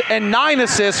 rebounds, and 9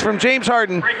 assists from James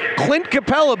Harden. Clint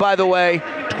Capella, by the way,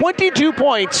 22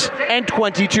 points and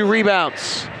 22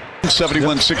 rebounds.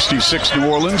 71-66 New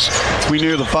Orleans. We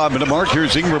near the 5-minute mark.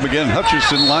 Here's Ingram again.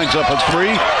 Hutchison lines up a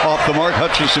 3. Off the mark.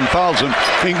 Hutchison fouls him.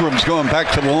 Ingram's going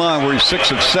back to the line where he's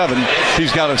 6 of 7.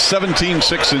 He's got a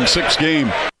 17-6-6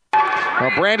 game.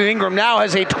 Well, Brandon Ingram now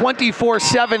has a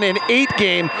 24-7-8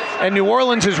 game, and New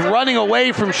Orleans is running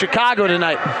away from Chicago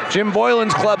tonight. Jim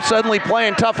Boylan's club suddenly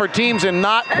playing tougher teams and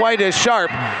not quite as sharp.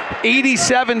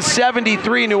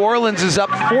 87-73, New Orleans is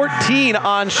up 14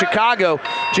 on Chicago.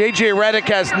 J.J. Redick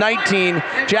has 19.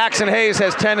 Jackson Hayes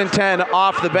has 10 and 10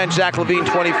 off the bench. Zach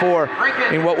LaVine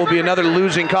 24 in what will be another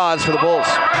losing cause for the Bulls.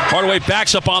 Hardaway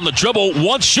backs up on the dribble.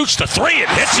 Once shoots the 3 and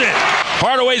hits it.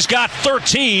 Hardaway's got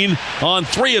 13 on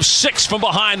 3 of 6 from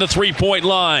behind the three-point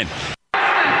line.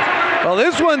 Well,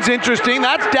 this one's interesting.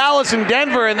 That's Dallas and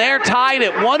Denver, and they're tied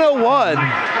at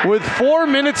 101 with 4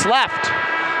 minutes left.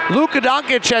 Luka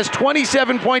Doncic has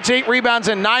 27 points, 8 rebounds,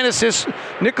 and 9 assists.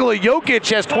 Nikola Jokic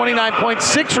has 29 points,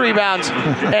 6 rebounds,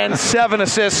 and 7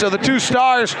 assists. So the two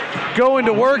stars go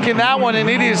into work in that one, and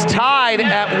it is tied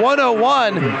at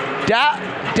 101.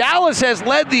 Dallas has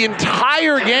led the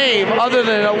entire game, other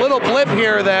than a little blip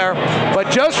here or there. But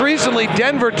just recently,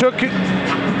 Denver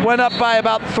went up by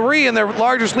about 3 in their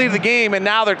largest lead of the game, and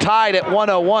now they're tied at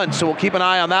 101. So we'll keep an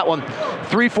eye on that one.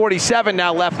 3:47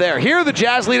 now left there. Here the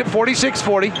Jazz lead at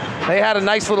 46-40. They had a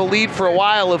nice little lead for a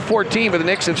while of 14, but the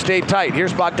Knicks have stayed tight.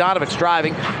 Here's Bogdanović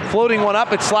driving, floating one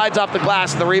up. It slides off the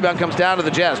glass, and the rebound comes down to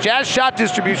the Jazz. Jazz shot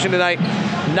distribution tonight,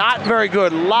 not very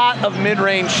good. Lot of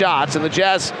mid-range shots, and the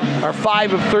Jazz are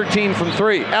 5 of 13 from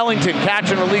 3. Ellington,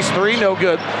 catch and release 3, no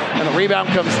good. And the rebound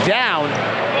comes down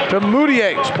to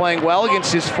Mudiay, who's playing well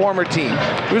against his former team.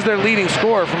 Who's their leading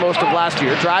scorer for most of last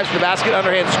year. Drives to the basket,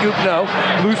 underhand scoop, no.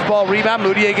 Loose ball rebound,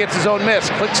 Mudiay gets his own miss.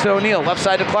 Clicks to O'Neal, left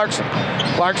side to Clarkson.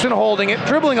 Clarkson holding it,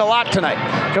 dribbling a lot tonight.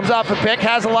 Comes off a pick,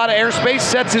 has a lot of airspace,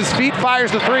 sets his feet,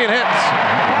 fires the three and hits.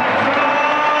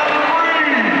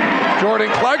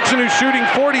 Jordan Clarkson, who's shooting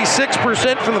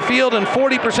 46% from the field and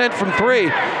 40% from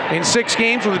three in 6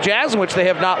 games with the Jazz, in which they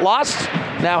have not lost,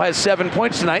 now has 7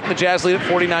 points tonight, and the Jazz lead at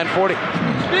 49-40.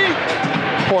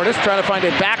 Portis trying to find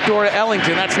a backdoor to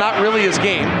Ellington. That's not really his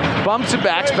game. Bumps it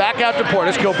back out to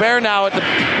Portis. Gobert now at the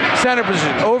center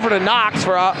position. Over to Knox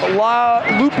for a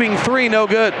looping three, no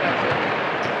good.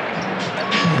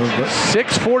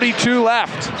 6:42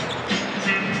 left.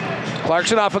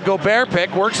 Clarkson off a Gobert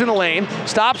pick, works in the lane,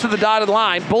 stops at the dotted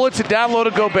line, bullets it down low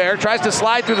to Gobert, tries to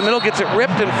slide through the middle, gets it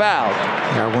ripped and fouled.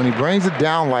 Yeah, when he brings it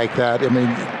down like that, I mean,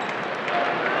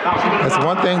 that's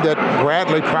one thing that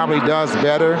Bradley probably does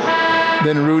better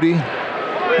than Rudy,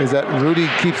 is that Bradley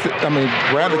keeps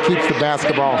the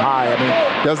basketball high. I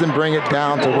mean, doesn't bring it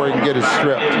down to where he can get it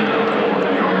stripped.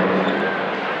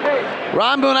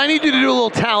 Ron Boone, I need you to do a little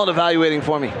talent evaluating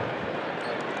for me.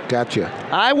 Gotcha.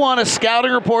 I want a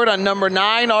scouting report on number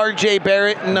 9, R.J.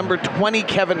 Barrett, and number 20,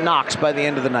 Kevin Knox, by the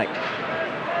end of the night.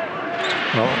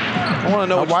 Well, I want to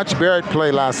know. I watched Barrett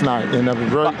play last night, and I'm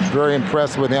very, very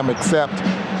impressed with him, except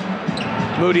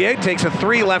Mudiay takes a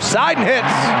 3 left side and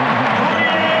hits.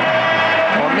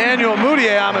 Well, Emmanuel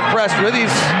Mudiay, I'm impressed with.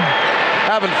 He's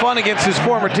having fun against his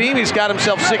former team. He's got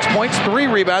himself 6 points, 3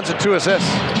 rebounds, and 2 assists.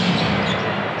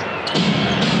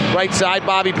 Right side,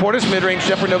 Bobby Portis, mid-range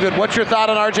jumper, no good. What's your thought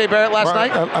on R.J. Barrett last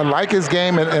night? I like his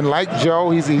game, and like Joe,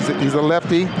 he's a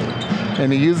lefty,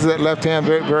 and he uses that left hand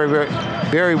very, very, very,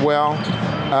 very well.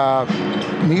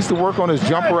 Needs to work on his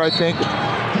jumper, I think.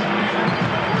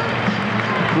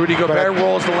 Rudy Gobert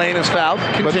rolls the lane as fouled.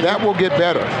 But that will get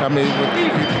better. I mean,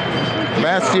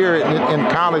 last year in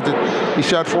college, he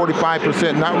shot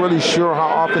 45%. Not really sure how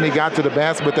often he got to the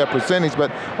basket with that percentage,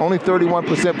 but only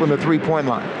 31% from the three-point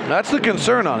line. That's the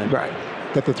concern on him. Right,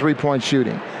 at the three-point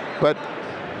shooting. But,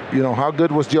 you know, how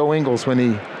good was Joe Ingles when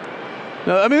he...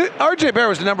 No, I mean, R.J. Barrett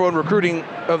was the number 1 recruiting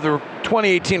of the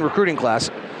 2018 recruiting class.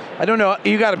 I don't know,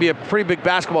 you got to be a pretty big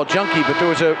basketball junkie, but there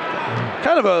was a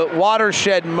kind of a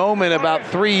watershed moment about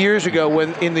 3 years ago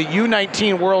when in the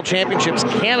U19 World Championships,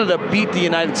 Canada beat the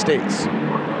United States,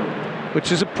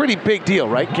 which is a pretty big deal,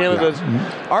 right? Canada's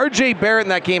R.J. Barrett in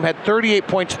that game had 38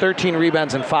 points, 13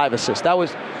 rebounds, and 5 assists. That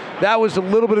was a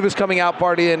little bit of his coming out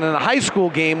party. And in a high school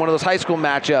game, one of those high school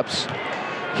matchups,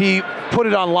 he put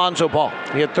it on Lonzo Ball.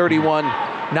 He had 31,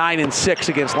 9, and 6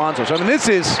 against Lonzo. So I mean,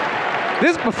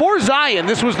 this before Zion,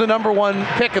 this was the number 1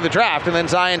 pick of the draft, and then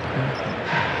Zion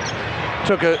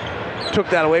took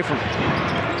that away from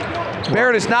him.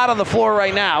 Barrett is not on the floor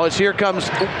right now, as here comes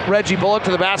Reggie Bullock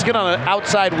to the basket on an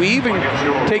outside weave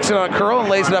and takes it on a curl and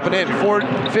lays it up and in.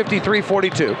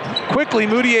 53-42. Quickly,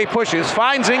 Mudiay pushes,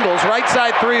 finds Ingles, right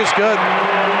side 3 is good.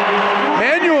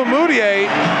 Emmanuel Mudiay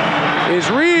is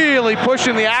really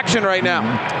pushing the action right now.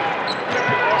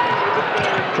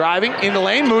 Driving in the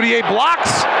lane, Mudiay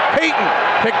blocks. Payton,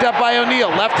 picked up by O'Neal,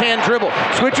 left-hand dribble,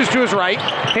 switches to his right,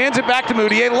 hands it back to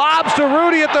Mudiay, lobs to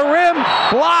Rudy at the rim,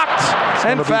 blocked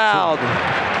and fouled.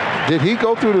 Did he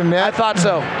go through the net? I thought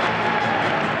so.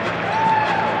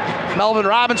 Melvin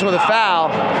Robinson with a foul.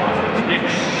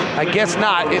 I guess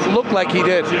not. It looked like he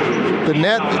did. The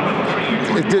net,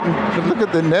 it didn't. Look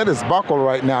at the net is buckled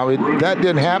right now. That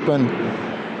didn't happen.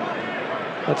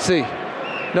 Let's see.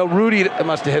 No, Rudy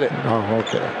must have hit it. Oh,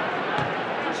 okay.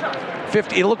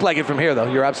 50. It looked like it from here,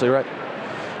 though. You're absolutely right.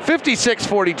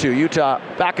 56-42. Utah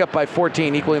back up by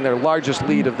 14, equaling their largest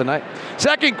lead of the night.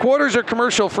 Second quarters are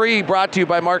commercial free, brought to you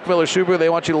by Mark Miller Subaru. They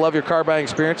want you to love your car buying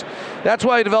experience. That's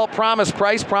why I developed Promise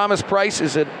Price. Promise Price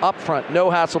is an upfront,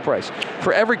 no hassle price.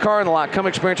 For every car in the lot, come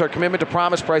experience our commitment to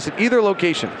Promise Price at either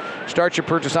location. Start your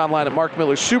purchase online at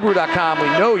markmillersubaru.com. We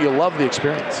know you'll love the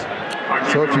experience.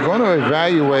 So if you're going to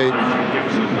evaluate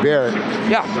Barrett,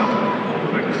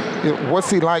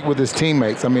 what's he like with his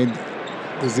teammates? I mean,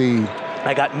 is he...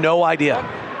 I got no idea.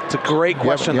 It's a great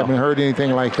question. You haven't heard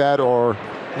anything like that, or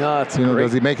no, it's great.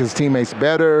 Does he make his teammates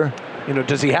better? You know,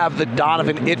 does he have the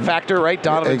Donovan it factor? Right,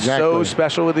 Donovan's so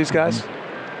special with these guys.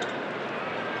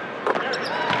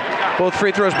 Both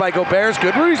free throws by Gobert is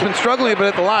good. Rudy's been struggling a bit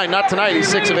at the line. Not tonight. He's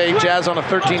 6 of 8. Jazz on a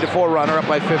 13-4 runner, up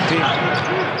by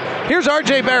 15. Here's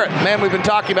R.J. Barrett, man we've been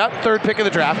talking about, 3rd pick of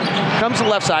the draft. Comes to the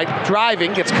left side,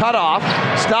 driving, gets cut off,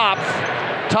 stops.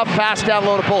 Tough pass down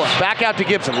low to Bullock. Back out to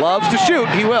Gibson. Loves to shoot.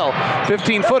 He will.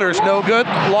 15-footers, no good.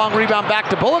 Long rebound back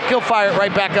to Bullock. He'll fire it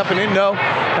right back up and in. No.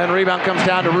 And the rebound comes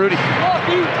down to Rudy.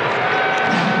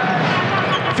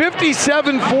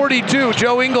 57-42.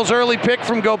 Joe Ingles' early pick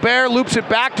from Gobert loops it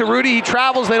back to Rudy. He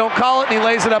travels, they don't call it, and he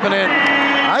lays it up and in.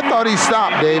 I thought he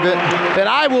stopped, David. Then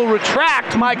I will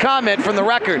retract my comment from the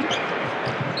record.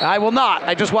 I will not.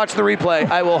 I just watched the replay.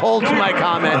 I will hold to my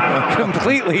comment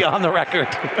completely on the record.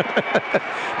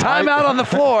 Timeout on the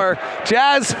floor.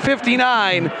 Jazz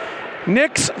 59.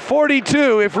 Knicks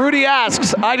 42. If Rudy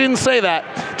asks, I didn't say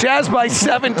that. Jazz by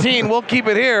 17. We'll keep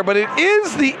it here, but it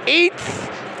is the 8th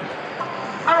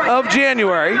of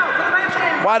January.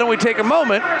 Why don't we take a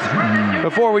moment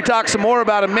before we talk some more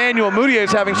about Emmanuel Mudiay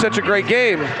having such a great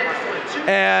game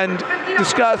and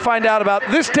find out about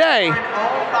this day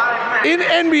in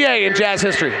NBA and Jazz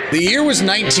history. The year was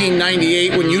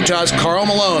 1998 when Utah's Karl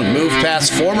Malone moved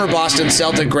past former Boston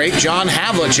Celtic great John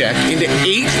Havlicek into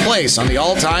 8th place on the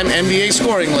all-time NBA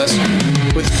scoring list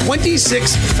with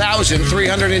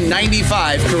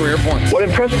 26,395 career points. What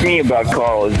impressed me about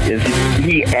Karl is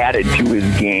he added to his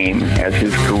game as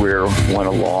his career went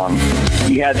along.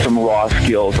 He had some raw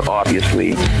skills,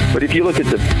 obviously, but if you look at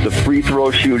the free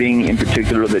throw shooting in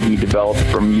particular that he developed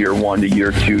from year 1 to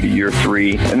year 2 to year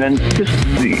 3, and then just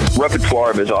the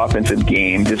repertoire of his offensive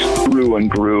game just grew and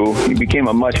grew. He became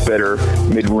a much better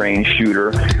mid-range shooter.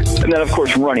 And then, of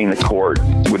course, running the court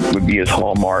would be his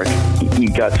hallmark. He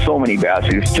got so many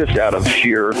baskets just out of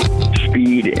sheer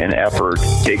speed and effort,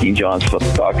 taking John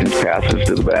Stockton's passes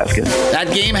to the basket.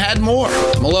 That game had more.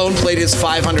 Malone played his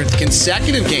 500th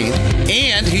consecutive game,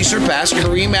 and he surpassed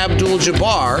Kareem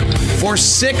Abdul-Jabbar for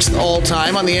 6th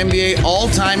all-time on the NBA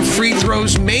all-time free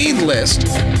throws made list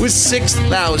with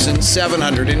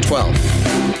 6,712.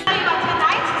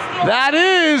 That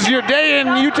is your day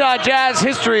in Utah Jazz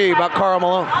history about Karl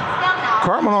Malone.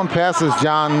 Karl Malone passes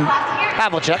John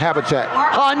Havlicek.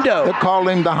 Hondo. They call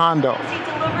him the Hondo.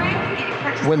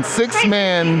 When 6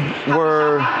 men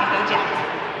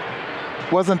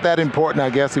wasn't that important, I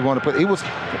guess we'll put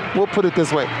it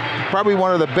this way, probably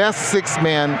one of the best 6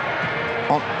 men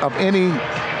of any,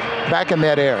 back in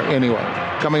that era anyway,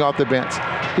 coming off the bench.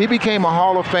 He became a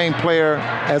Hall of Fame player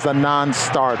as a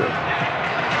non-starter.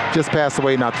 Just passed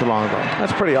away not too long ago.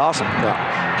 That's pretty awesome. Yeah.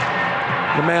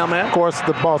 The mailman. Of course,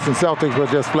 the Boston Celtics were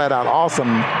just flat out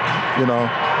awesome, with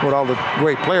all the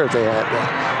great players they had there.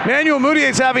 Emmanuel Mudiay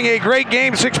is having a great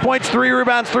game. 6 points, 3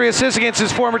 rebounds, 3 assists against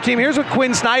his former team. Here's what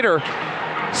Quinn Snyder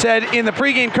said in the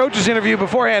pregame coaches interview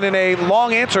beforehand in a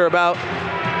long answer about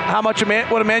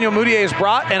what Emmanuel Mudiay has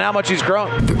brought and how much he's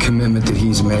grown. The commitment that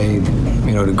he's made,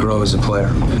 to grow as a player.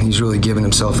 He's really given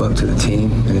himself up to the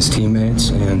team and his teammates,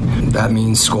 and that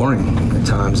means scoring at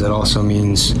times. That also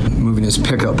means moving his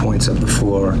pickup points up the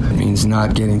floor. It means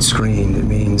not getting screened. It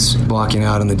means blocking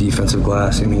out on the defensive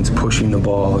glass. It means pushing the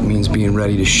ball. It means being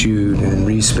ready to shoot and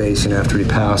respacing after he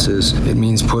passes. It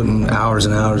means putting hours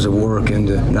and hours of work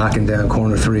into knocking down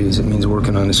corner threes. It means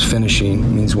working on his finishing.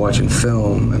 It means watching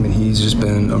film. He's just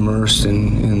been immersed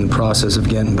in the process of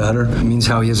getting better. It means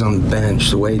how he is on the bench,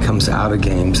 the way he comes out of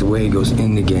games, the way he goes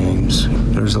into games.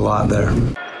 There's a lot there.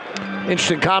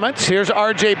 Interesting comments. Here's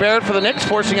R.J. Barrett for the Knicks,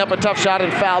 forcing up a tough shot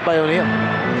and fouled by O'Neal.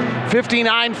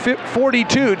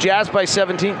 59-42, Jazz by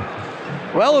 17.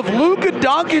 Well, if Luka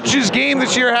Doncic's game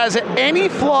this year has any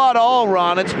flaw at all,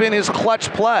 Ron, it's been his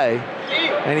clutch play.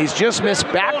 And he's just missed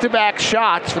back-to-back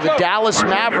shots for the Dallas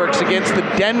Mavericks against the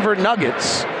Denver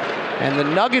Nuggets. And the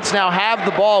Nuggets now have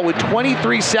the ball with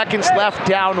 23 seconds left,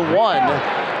 down 1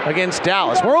 against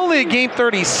Dallas. We're only at game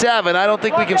 37. I don't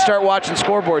think we can start watching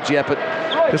scoreboards yet, but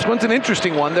this one's an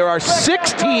interesting one. There are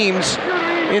 6 teams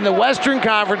in the Western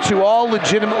Conference who all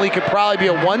legitimately could probably be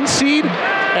a 1 seed,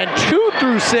 and 2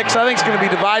 through 6 I think is going to be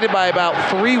divided by about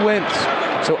 3 wins.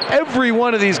 So every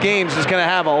one of these games is going to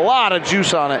have a lot of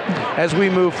juice on it as we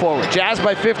move forward. Jazz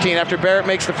by 15 after Barrett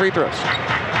makes the free throws.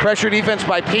 Pressure defense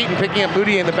by Payton, picking up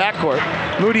Mudiay in the backcourt.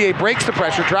 Mudiay breaks the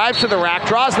pressure, drives to the rack,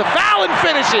 draws the foul, and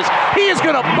finishes. He is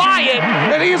going to buy it,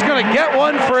 and he is going to get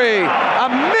one free.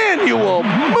 Emmanuel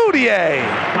Mudiay.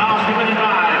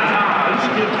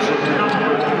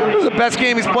 This is the best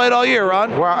game he's played all year,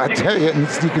 Ron. Well, I tell you, you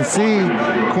can see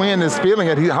Quinn is feeling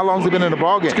it. How long has he been in the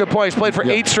ballgame? That's a good point. He's played for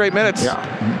 8 straight minutes. Yeah.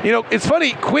 It's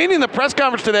funny. Quinn in the press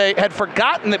conference today had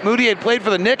forgotten that Mudiay had played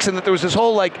for the Knicks and that there was this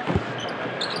whole,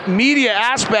 media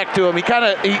aspect to him. He kind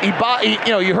of,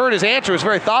 you heard his answer. It was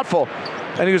very thoughtful.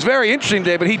 And he was very interesting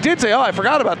today. But he did say, I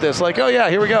forgot about this. Oh, yeah,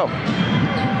 here we go.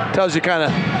 Tells you kind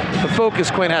of the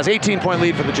focus Quinn has. 18-point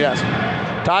lead for the Jazz.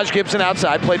 Taj Gibson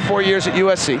outside. Played 4 years at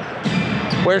USC.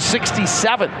 Wears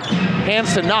 67.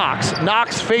 Hands to Knox.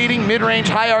 Knox fading, mid-range,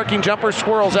 high-arcing jumper,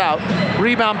 swirls out.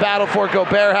 Rebound battle for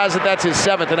Gobert has it. That's his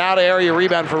 7th. An out-of-area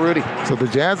rebound for Rudy. So the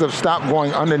Jazz have stopped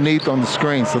going underneath on the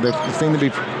screen. So they seem to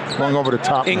be going over the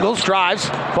top. Ingles drives.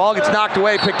 Ball gets knocked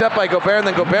away, picked up by Gobert, and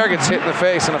then Gobert gets hit in the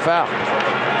face and a foul.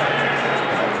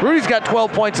 Rudy's got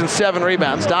 12 points and 7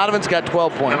 rebounds. Donovan's got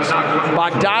 12 points.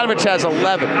 Bogdanovich has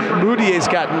 11. Moutier's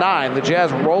got 9. The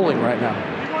Jazz rolling right now.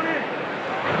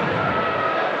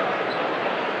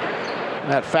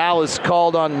 That foul is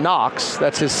called on Knox.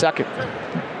 That's his second.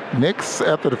 Knicks,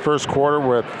 after the first quarter,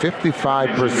 were at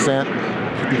 55%,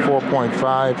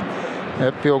 54.5.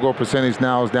 That field goal percentage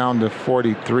now is down to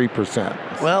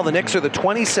 43%. Well, the Knicks are the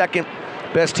 22nd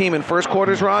best team in first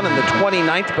quarters run and the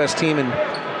 29th best team in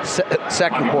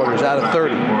second quarters out of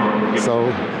 30. So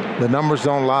the numbers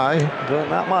don't lie. But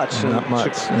not much. Not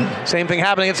much. Same thing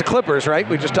happening against the Clippers, right?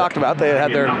 We just talked about. They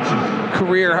had their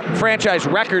career franchise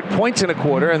record points in a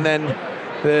quarter, and then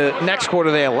the next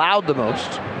quarter they allowed the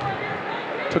most.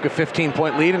 Took a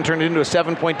 15-point lead and turned it into a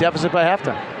 7-point deficit by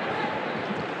halftime.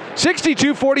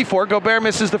 62-44. Gobert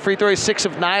misses the free throw. He's 6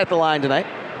 of 9 at the line tonight.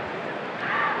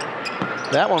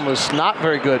 That one was not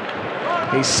very good.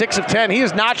 He's 6 of 10. He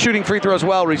is not shooting free throws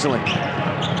well recently.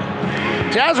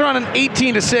 Jazz are on an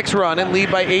 18-6 run and lead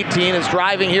by 18. Is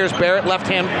driving here is Barrett. Left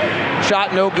hand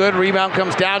shot no good. Rebound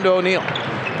comes down to O'Neal.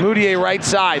 Moutier right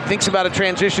side. Thinks about a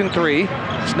transition three.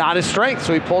 It's not his strength,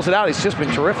 so he pulls it out. He's just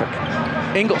been terrific.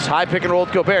 Ingles, high pick and roll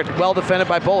with Gobert. Well defended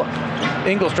by Bullock.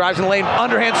 Ingles drives in the lane.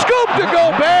 Underhand scoop to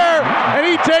Gobert. And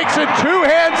he takes a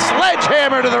two-hand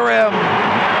sledgehammer to the rim.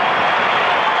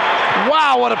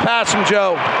 Wow, what a pass from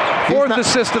Joe. Fourth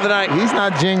assist of the night. He's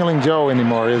not jingling Joe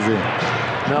anymore, is he?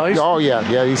 No, he's... Oh, yeah,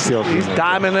 he's still... He's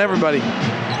diming everybody.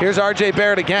 Here's R.J.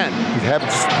 Barrett again. You have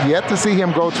yet to see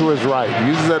him go to his right.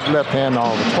 He uses that left hand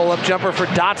all the time. Pull-up jumper for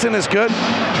Dotson is good.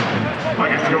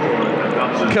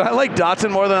 Can I like Dotson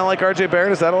more than I like R.J.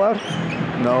 Barrett? Is that allowed?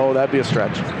 No, that'd be a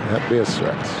stretch. That'd be a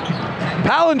stretch.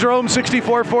 Palindrome,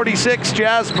 64-46,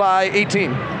 Jazz by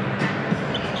 18.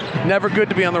 Never good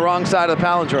to be on the wrong side of the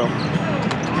palindrome.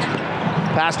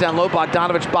 Pass down low,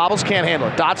 Bogdanovich bobbles, can't handle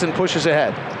it. Dotson pushes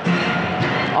ahead.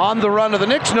 On the run of the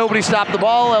Knicks, nobody stopped the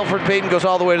ball. Elfrid Payton goes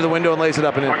all the way to the window and lays it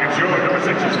up and in.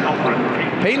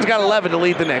 Payton's got 11 to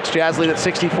lead the Knicks. Jazz lead at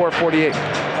 64-48.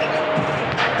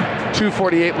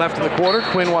 2:48 left in the quarter.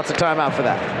 Quinn wants a timeout for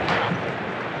that.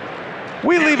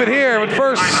 We leave it here, but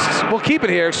first, we'll keep it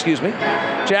here, excuse me.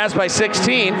 Jazz by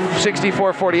 16,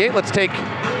 64-48. Let's take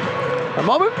a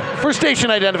moment for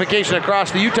station identification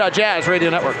across the Utah Jazz Radio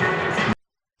Network.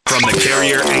 From the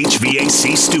Carrier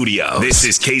HVAC studio, this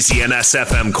is KCNS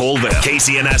FM Colville,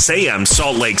 KCNS AM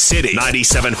Salt Lake City,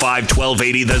 97.5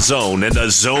 1280 The Zone, and the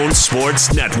Zone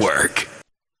Sports Network.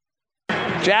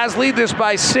 Jazz lead this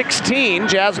by 16.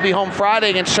 Jazz will be home Friday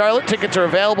against Charlotte. Tickets are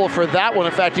available for that one.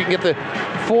 In fact, you can get the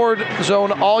Ford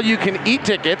Zone all-you-can-eat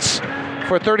tickets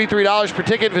for $33 per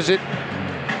ticket. Visit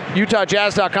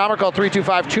UtahJazz.com or call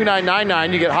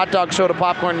 325-2999. You get hot dog, soda,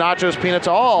 popcorn, nachos, peanuts,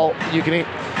 all you can eat.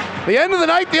 The end of the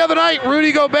night, the other night,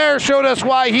 Rudy Gobert showed us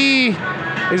why he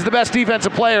is the best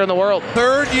defensive player in the world.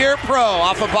 Third-year pro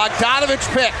off a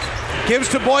Bogdanovich pick. Gives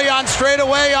to Bojan straight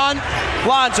away on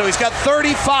Lonzo. He's got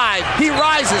 35. He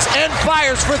rises and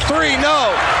fires for three.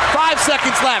 No. 5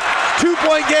 seconds left.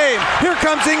 2-point game. Here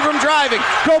comes Ingram driving.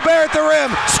 Gobert at the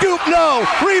rim. Scoop, no.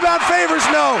 Rebound favors,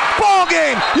 no. Ball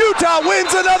game. Utah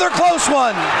wins another close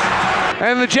one.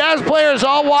 And the Jazz players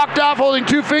all walked off holding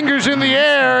 2 fingers in the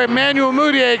air. Emmanuel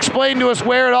Mudiay explained to us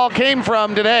where it all came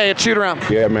from today at shoot-around.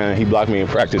 Yeah, man, he blocked me in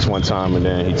practice one time, and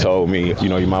then he told me,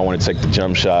 you might want to take the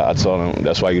jump shot. I told him,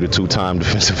 that's why you're the 2-time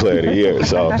defensive player of the year.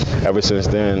 So ever since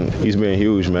then, he's been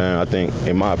huge, man. I think,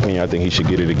 in my opinion, he should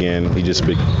get it again. He just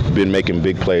been making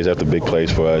big plays after big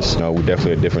plays for us. We're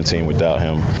definitely a different team without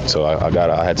him. So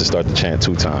I had to start the chant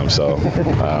 2 times. So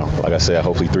like I said,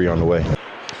 hopefully 3 on the way.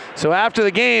 So after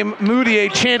the game, Moutier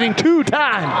chanting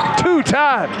 2-time,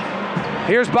 2-time.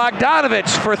 Here's Bogdanovich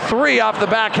for 3 off the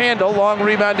back handle. Long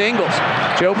rebound to Ingles.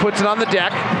 Joe puts it on the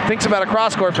deck, thinks about a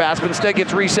cross-court pass, but instead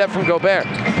gets reset from Gobert.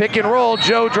 Pick and roll,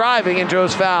 Joe driving, and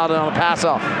Joe's fouled on a pass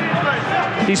off.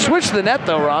 He switched the net,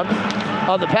 though, Ron,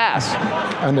 on the pass.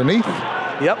 Underneath?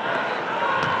 Yep.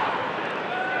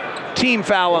 Team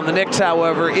foul on the Knicks,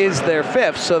 however, is their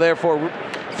 5th, so therefore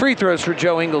free throws for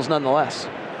Joe Ingles nonetheless.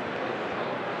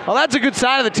 Well, that's a good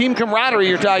sign of the team camaraderie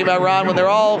you're talking about, Ron, when they're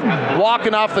all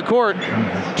walking off the court.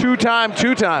 2-time,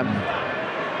 2-time.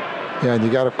 Yeah, and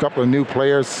you got a couple of new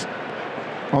players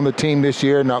on the team this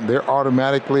year. Now they're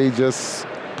automatically just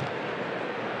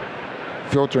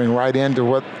filtering right into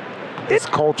what this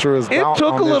culture is about. It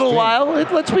took a little while.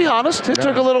 Let's be honest. It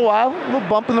took a little while. A little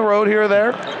bump in the road here or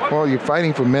there. Well, you're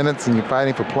fighting for minutes and you're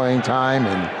fighting for playing time,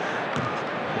 and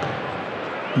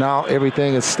now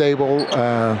everything is stable.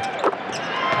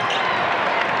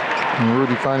 And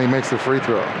Rudy finally makes the free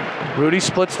throw. Rudy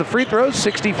splits the free throws,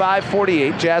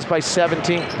 65-48, Jazz by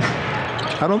 17.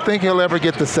 I don't think he'll ever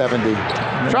get to 70.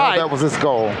 Try. That was his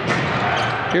goal.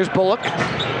 Here's Bullock,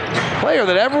 player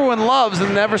that everyone loves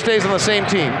and never stays on the same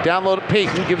team. Down low to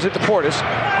Payton, gives it to Portis.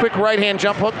 Quick right-hand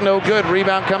jump hook, no good.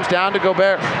 Rebound comes down to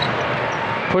Gobert.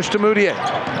 Push to Moutier.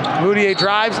 Moutier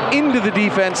drives into the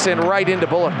defense and right into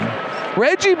Bullock.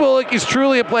 Reggie Bullock is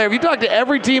truly a player. If you talk to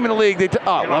every team in the league,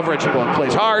 I love Reggie Bullock.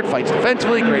 Plays hard, fights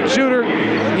defensively, great shooter.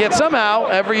 Yet somehow,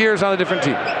 every year is on a different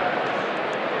team.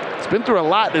 He's been through a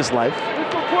lot in his life.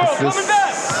 This is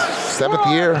 7th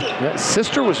year. Yeah, his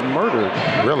sister was murdered.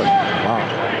 Really? Wow.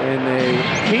 In a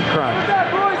hate crime.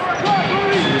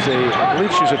 I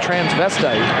believe she was a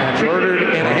transvestite and murdered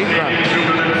in a hate crime.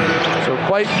 So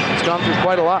he's gone through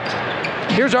quite a lot.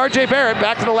 Here's R.J. Barrett,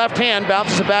 back to the left hand,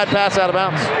 bounces a bad pass out of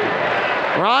bounds.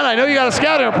 Ron, I know you got a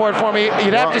scouting report for me.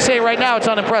 You'd have to say right now it's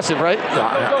unimpressive, right?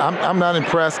 I'm not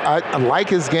impressed. I like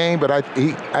his game, but I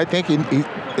think he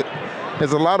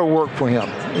there's a lot of work for him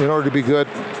in order to be good,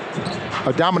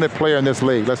 a dominant player in this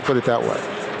league. Let's put it that way.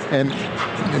 And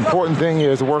the important thing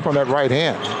here is to work on that right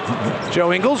hand.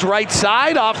 Joe Ingles, right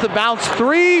side, off the bounce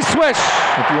three, swish.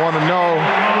 If you want to know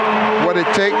what it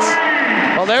takes.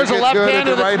 Well, there's a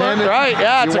left-hander that's right-handed. Right,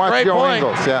 yeah, it's a great point.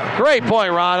 Ingles, yeah. Great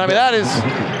point, Ron. I mean,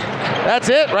 that's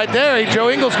it right there. Joe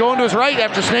Ingles going to his right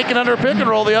after snaking under a pick and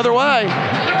roll the other way.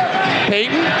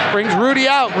 Payton brings Rudy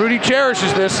out. Rudy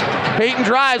cherishes this. Payton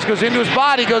drives, goes into his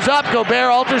body, goes up.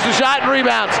 Gobert alters the shot and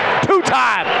rebounds.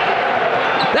 Two-time.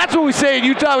 That's what we say in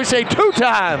Utah. We say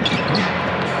two-time.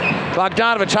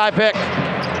 Bogdanovich, high pick.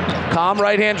 Calm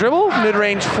right-hand dribble,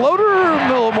 mid-range floater, a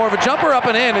little more of a jumper up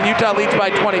and in, and Utah leads by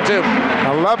 22.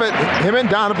 I love it. Him and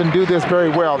Donovan do this very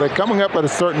well. They're coming up at a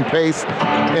certain pace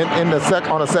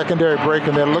on a secondary break,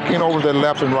 and they're looking over their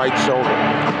left and right shoulder.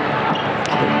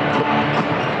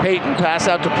 Payton, pass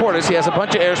out to Portis. He has a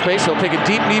bunch of airspace. He'll take a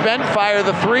deep knee bend, fire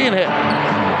the three, and hit.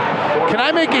 Can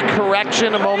I make a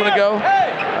correction a moment ago?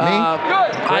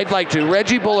 I'd like to.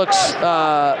 Reggie Bullock's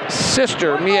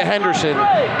sister, Mia Henderson,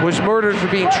 was murdered for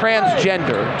being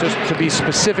transgender, just to be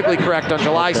specifically correct, on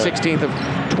July 16th of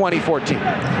 2014.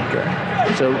 Okay.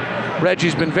 So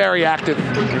Reggie's been very active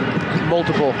in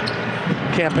multiple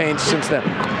campaigns since then.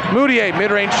 Moutier,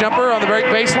 mid-range jumper on the break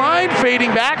baseline,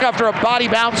 fading back after a body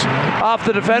bounce off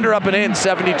the defender, up and in,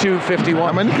 72-51.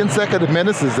 How many consecutive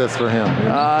minutes is this for him?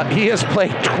 He has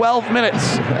played 12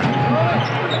 minutes.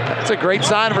 That's a great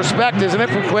sign of respect, isn't it,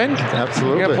 from Quinn?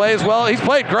 Absolutely. He's going to play as well. He's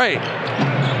played great.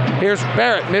 Here's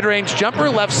Barrett, mid-range jumper,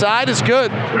 left side is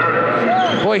good.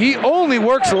 Boy, he only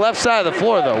works the left side of the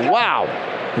floor, though. Wow.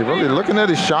 You're really looking at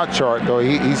his shot chart, though.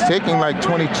 He's taking like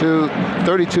 32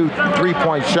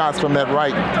 three-point shots from that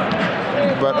right.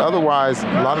 But otherwise,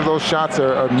 a lot of those shots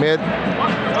are mid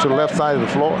to the left side of the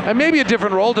floor. And maybe a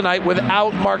different role tonight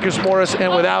without Marcus Morris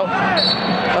and without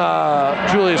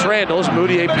Julius Randle. As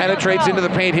Moutier penetrates into the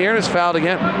paint here and is fouled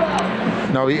again.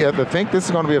 No, I think this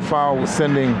is going to be a foul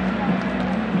sending.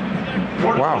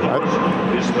 Wow,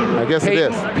 I guess it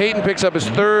is. Payton picks up his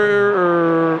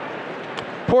third.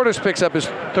 Portis picks up his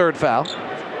third foul.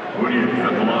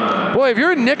 Boy, if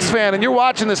you're a Knicks fan and you're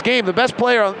watching this game, the best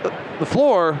player on the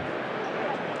floor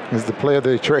is the player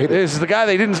they traded. Is the guy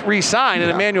they didn't re-sign,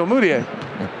 and Emmanuel Mudiay.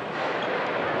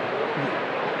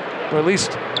 Or at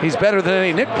least he's better than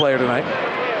any Knick player tonight.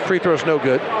 Free throw's no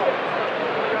good.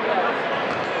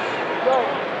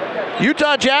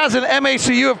 Utah Jazz and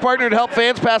MACU have partnered to help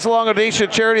fans pass along a donation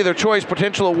to charity of their choice.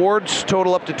 Potential awards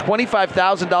total up to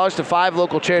 $25,000 to 5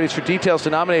 local charities. For details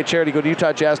to nominate a charity, go to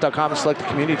utahjazz.com and select the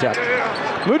community tab.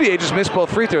 Moutier just missed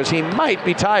both free throws. He might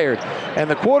be tired. And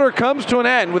the quarter comes to an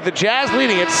end with the Jazz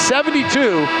leading at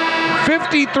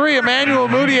 72-53. Emmanuel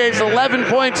Moutier's 11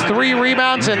 points, 3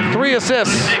 rebounds, and 3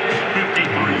 assists.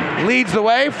 Leads the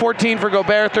way, 14 for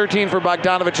Gobert, 13 for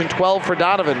Bogdanovich, and 12 for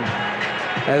Donovan.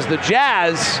 As the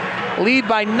Jazz lead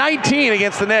by 19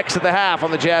 against the Knicks at the half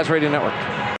on the Jazz Radio Network.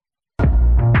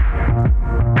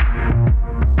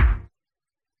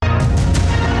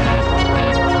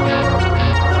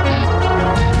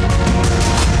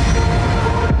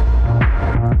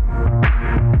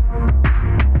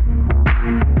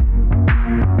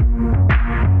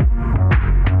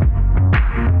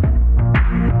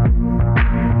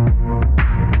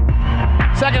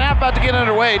 Second half about to get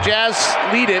underway. Jazz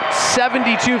lead it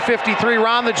 72-53.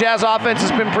 Ron, the Jazz offense has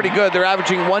been pretty good. They're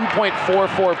averaging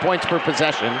 1.44 points per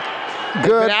possession. Good.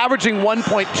 They've been averaging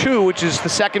 1.2, which is the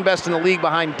second best in the league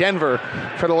behind Denver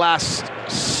for the last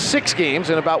 6 games,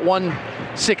 and about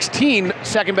 116,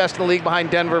 second best in the league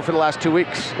behind Denver for the last 2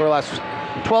 weeks, or last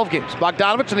 12 games.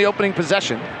 Bogdanovich in the opening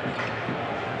possession.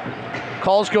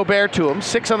 calls Gobert to him,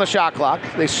 6 on the shot clock.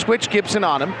 They switch Gibson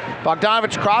on him.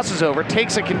 Bogdanovich crosses over,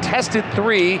 takes a contested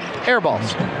 3,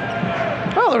 airballs.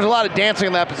 Well, there was a lot of dancing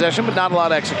in that possession, but not a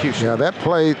lot of execution. Yeah, that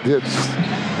play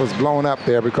was blown up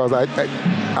there because I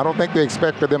don't think they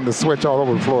expected them to switch all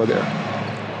over the floor there.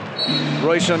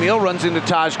 Royce O'Neal runs into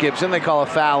Taj Gibson. They call a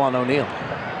foul on O'Neal.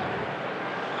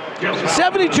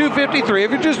 72-53.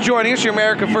 If you're just joining us, your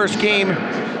America First game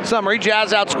summary.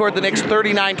 Jazz outscored the Knicks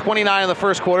 39-29 in the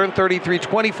first quarter and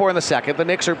 33-24 in the second. The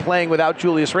Knicks are playing without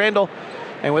Julius Randle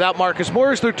and without Marcus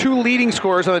Morris. They're 2 leading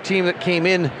scorers on the team that came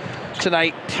in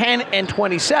tonight, 10 and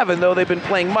 27, though they've been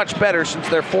playing much better since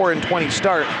their 4-20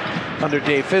 start under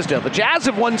Dave Fizdale. The Jazz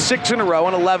have won 6 in a row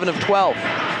and 11 of 12.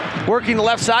 Working the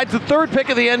left side, the 3rd pick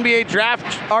of the NBA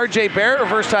draft, R.J. Barrett,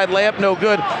 reverse side layup, no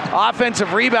good.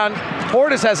 Offensive rebound.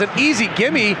 Portis has an easy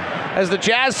gimme as the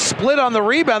Jazz split on the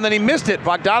rebound, then he missed it.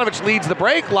 Bogdanovich leads the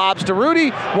break, lobs to Rudy.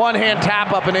 One-hand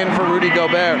tap up and in for Rudy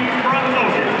Gobert.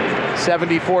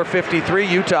 74-53,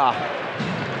 Utah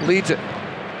leads it.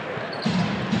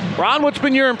 Ron, what's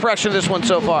been your impression of this one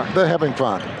so far? They're having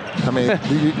fun. I mean,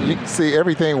 you can see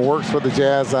everything works for the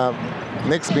Jazz.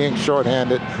 Knicks being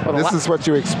shorthanded. Well, this is what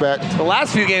you expect. The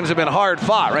last few games have been hard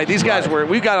fought, right? These guys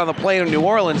we got on the plane in New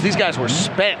Orleans, these guys were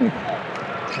spent.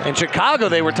 In Chicago,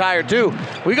 they were tired too.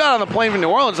 We got on the plane from New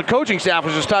Orleans, the coaching staff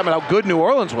was just talking about how good New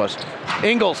Orleans was.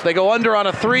 Ingles, they go under on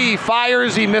a 3,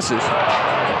 fires, he misses.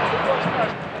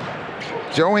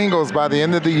 Joe Ingles, by the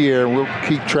end of the year, we'll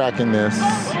keep tracking this.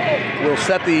 Will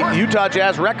set the Utah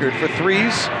Jazz record for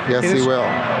threes. Yes, he will.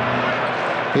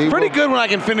 Pretty good when I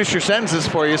can finish your sentences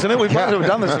for you, isn't it? We've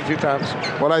done this a few times.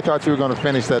 Well, I thought you were going to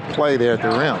finish that play there at the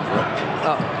rim.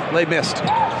 Oh, they missed.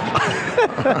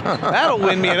 That'll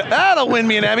win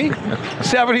me an Emmy.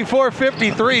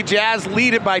 74-53, Jazz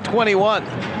lead it by 21.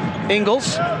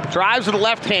 Ingles drives with the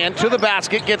left hand to the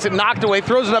basket, gets it knocked away,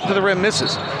 throws it up to the rim,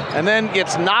 misses. And then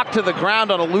gets knocked to the ground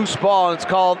on a loose ball, and it's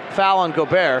called foul on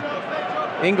Gobert.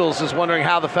 Ingles is wondering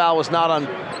how the foul was not on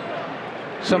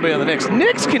somebody on the Knicks.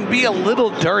 Knicks can be a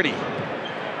little dirty.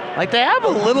 Like, they have a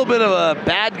little bit of a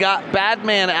bad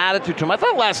man attitude to them. I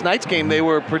thought last night's game they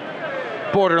were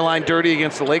borderline dirty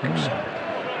against the Lakers.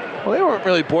 Well, they weren't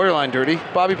really borderline dirty.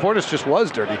 Bobby Portis just was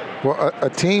dirty. Well, a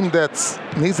team that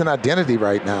needs an identity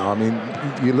right now. I mean,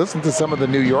 you listen to some of the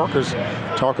New Yorkers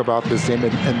talk about this team,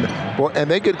 and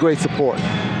they get great support.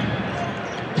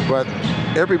 But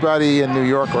everybody in New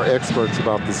York are experts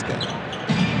about this game.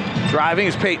 Driving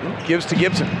is Payton, gives to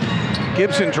Gibson.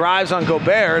 Gibson drives on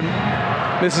Gobert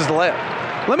and misses the layup.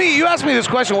 You asked me this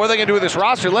question, what are they going to do with this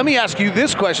roster? Let me ask you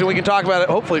this question. We can talk about it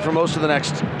hopefully for most of the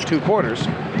next 2 quarters.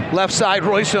 Left side,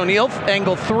 Royce O'Neal,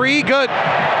 angle 3, good.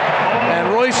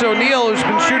 And Royce O'Neal, who's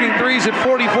been shooting threes at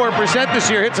 44% this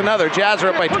year, hits another. Jazz are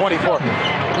up by 24.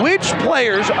 Which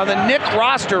players on the Knick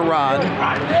roster, Ron,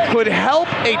 could help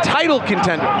a title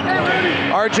contender?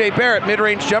 R.J. Barrett,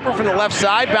 mid-range jumper from the left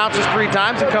side, bounces 3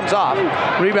 times and comes off.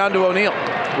 Rebound to O'Neal.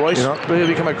 Royce will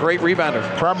become a great rebounder.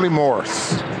 Probably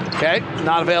Morris. Okay,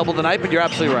 not available tonight, but you're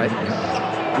absolutely right.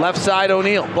 Left side,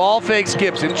 O'Neal. Ball fakes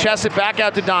Gibson. Chests it back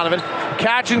out to Donovan.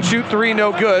 Catch and shoot 3,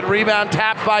 no good. Rebound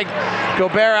tapped by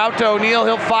Gobert out to O'Neal.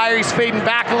 He'll fire. He's fading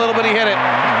back a little bit. He hit it.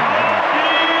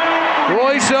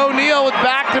 Royce O'Neal with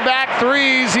back-to-back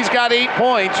threes. He's got 8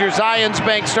 points. Your Zions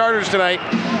Bank starters tonight.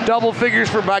 Double figures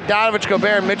for Bogdanovich,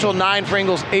 Gobert, and Mitchell. 9 for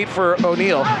Ingles, 8 for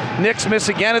O'Neal. Knicks miss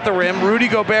again at the rim. Rudy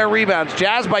Gobert rebounds.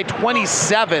 Jazz by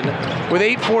 27 with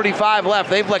 8:45 left.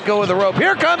 They've let go of the rope.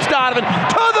 Here comes Donovan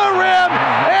to the rim,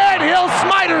 and he'll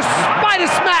smite a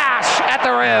smash at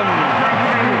the rim.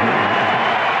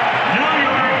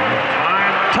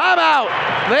 Timeout.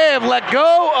 They have let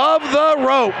go of the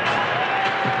rope.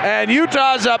 And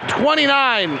Utah's up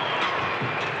 29.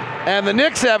 And the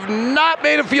Knicks have not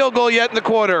made a field goal yet in the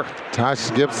quarter.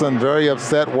 Taj Gibson, very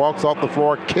upset, walks off the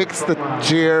floor, kicks the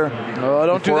chair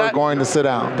before going to sit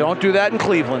down. Don't do that in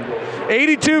Cleveland.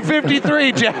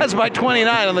 82-53, Jazz by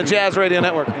 29 on the Jazz Radio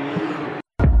Network.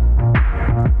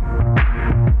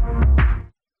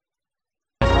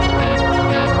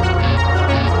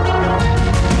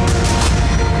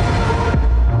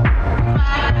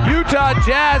 Utah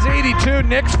Jazz 82,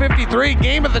 Knicks 53.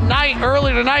 Game of the night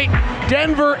early tonight,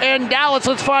 Denver and Dallas.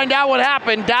 Let's find out what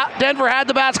happened. Denver had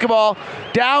the basketball,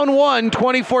 down 1,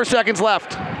 24 seconds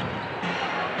left.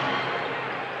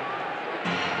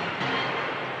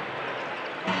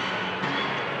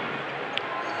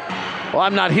 Well,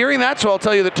 I'm not hearing that, so I'll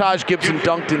tell you that Taj Gibson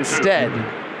dunked instead.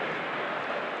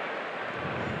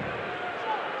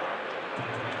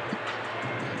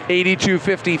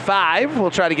 $82-55.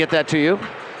 We'll try to get that to you.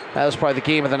 That was probably the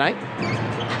game of the night.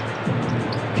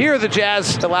 Here, the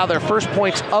Jazz allow their first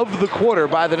points of the quarter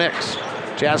by the Knicks.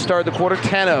 Jazz started the quarter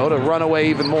 10-0 to run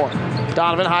away even more.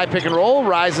 Donovan, high pick and roll,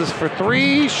 rises for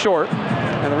three, short.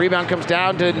 And the rebound comes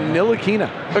down to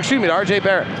R.J.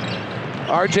 Barrett.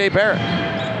 R.J.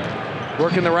 Barrett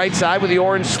working the right side with the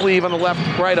orange sleeve on the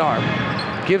right arm.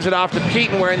 Gives it off to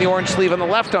Payton wearing the orange sleeve on the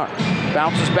left arm.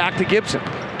 Bounces back to Gibson.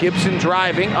 Gibson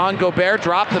driving on Gobert,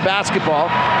 dropped the basketball.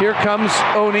 Here comes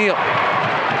O'Neal.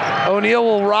 O'Neal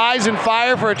will rise and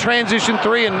fire for a transition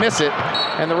three and miss it.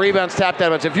 And the rebound's tapped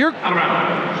out.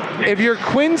 If you're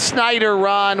Quinn Snyder,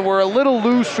 Ron, we're a little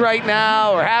loose right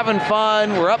now, we're having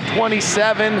fun, we're up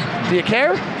 27. Do you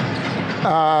care?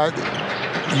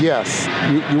 Yes.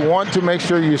 You want to make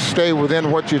sure you stay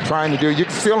within what you're trying to do. You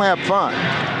can still have fun,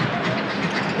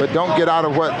 but don't get out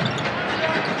of what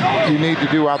you need to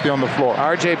do out there on the floor.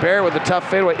 R.J. Barrett with a tough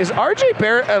fadeaway. Is R.J.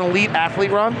 Barrett an elite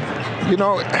athlete, Ron? You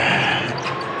know,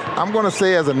 I'm going to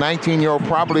say as a 19-year-old,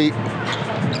 probably.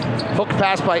 Hook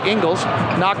pass by Ingles,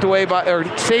 knocked away by, or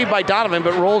saved by Donovan,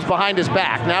 but rolls behind his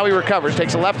back. Now he recovers,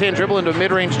 takes a left-hand dribble into a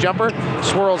mid-range jumper,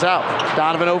 swirls out.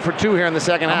 Donovan 0 for 2 here in the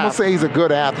second half. I'm going to say he's a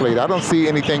good athlete. I don't see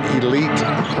anything elite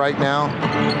right now.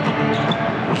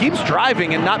 Keeps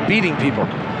driving and not beating people.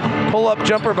 Pull-up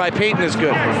jumper by Payton is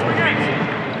good.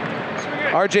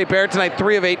 R.J. Barrett tonight,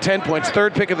 3 of 8, 10 points,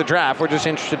 third pick of the draft. We're just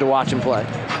interested to watch him play.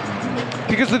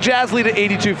 Because the Jazz lead at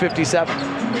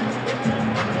 82-57.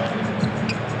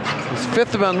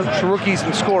 Fifth among rookies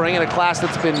in scoring in a class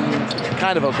that's been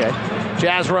kind of okay.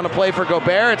 Jazz run a play for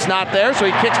Gobert. It's not there, so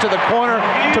he kicks to the corner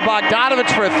to Bogdanovich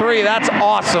for a three. That's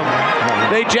awesome.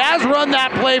 They Jazz run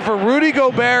that play for Rudy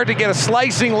Gobert to get a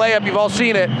slicing layup. You've all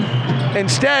seen it.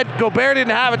 Instead, Gobert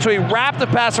didn't have it, so he wrapped the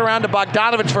pass around to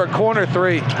Bogdanovich for a corner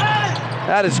three.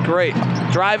 That is great.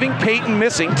 Driving, Payton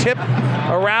missing. Tip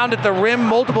around at the rim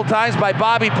multiple times by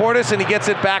Bobby Portis, and he gets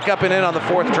it back up and in on the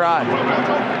fourth try.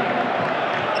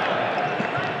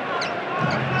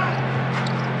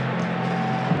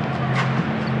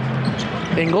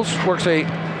 Ingles works a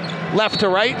left to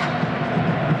right,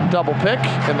 double pick,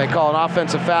 and they call an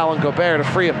offensive foul on Gobert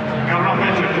to free him.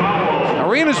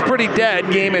 Arena's pretty dead.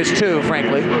 Game is too,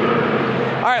 frankly.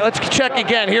 All right, let's check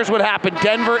again. Here's what happened.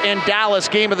 Denver and Dallas,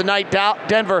 game of the night.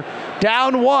 Denver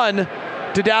down 1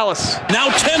 to Dallas. Now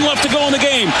 10 left to go in the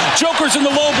game. Joker's in the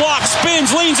low block,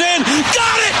 spins, leans in,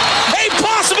 got it! A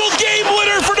possible game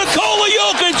winner for Nikola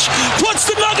Jokic. Puts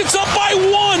the Nuggets up by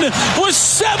 1 with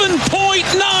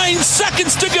 7.9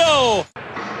 seconds to go.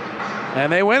 And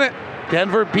they win it.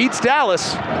 Denver beats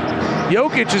Dallas.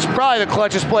 Jokic is probably the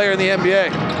clutchest player in the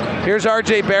NBA. Here's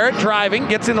R.J. Barrett driving,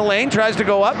 gets in the lane, tries to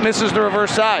go up, misses the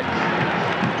reverse side.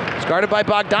 It's guarded by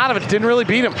Bogdanovich, didn't really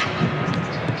beat him.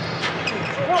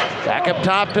 Back up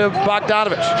top to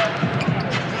Bogdanovich.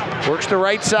 Works the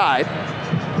right side.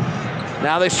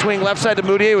 Now they swing left side to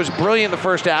Mudiay, who was brilliant in the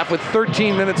first half with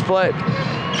 13 minutes played.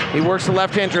 He works the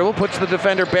left-hand dribble, puts the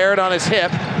defender Barrett on his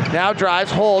hip. Now drives,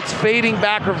 holds, fading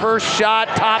back, reverse shot,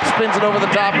 top spins it over the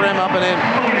top rim, up and in.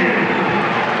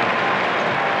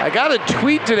 I got a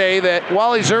tweet today that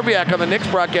Wally Zerbiak on the Knicks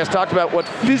broadcast talked about what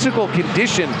physical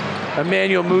condition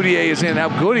Emmanuel Mudiay is in, how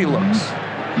good he looks.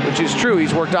 Which is true.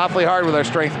 He's worked awfully hard with our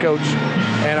strength coach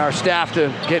and our staff to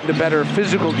get into better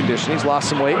physical condition. He's lost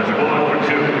some weight.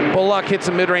 Bullock hits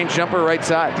a mid-range jumper right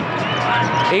side.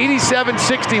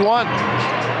 87-61.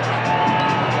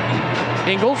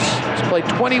 Ingles has played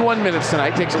 21 minutes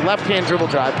tonight, takes a left-hand dribble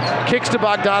drive, kicks to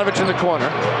Bogdanovich in the corner.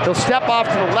 He'll step off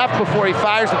to the left before he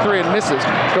fires the three and misses.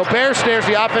 Gobert snares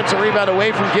the offensive rebound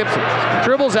away from Gibson.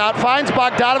 Dribbles out, finds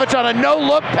Bogdanovich on a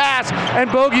no-look pass,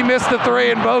 and Bogey missed the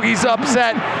three, and Bogey's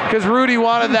upset because Rudy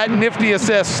wanted that nifty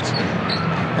assist.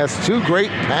 That's 2 great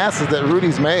passes that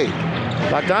Rudy's made.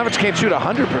 Bogdanovich can't shoot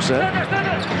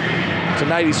 100%.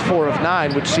 Tonight he's 4 of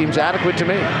 9, which seems adequate to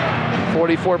me.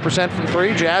 44% from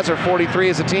 3. Jazz are 43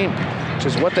 as a team, which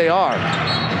is what they are.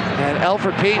 And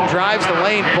Elfrid Payton drives the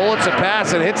lane, bullets a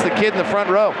pass, and hits the kid in the front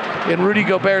row in Rudy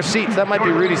Gobert's seats. That might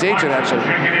be Rudy's agent, actually.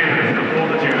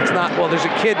 It's not. Well, there's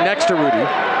a kid next to Rudy.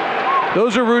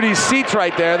 Those are Rudy's seats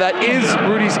right there. That is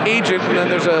Rudy's agent, and then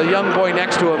there's a young boy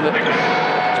next to him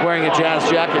that is wearing a Jazz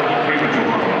jacket.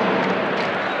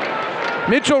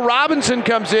 Mitchell Robinson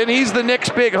comes in. He's the Knicks'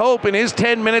 big hope. In his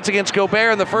 10 minutes against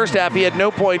Gobert in the first half, he had no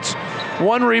points,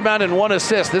 1 rebound, and 1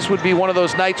 assist. This would be one of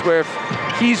those nights where if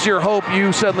he's your hope,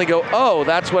 you suddenly go, oh,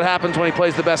 that's what happens when he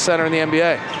plays the best center in the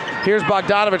NBA. Here's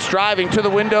Bogdanovich driving to the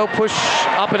window, push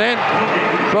up and in.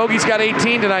 Bogey's got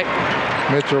 18 tonight.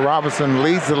 Mitchell Robinson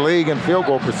leads the league in field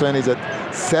goal percentage at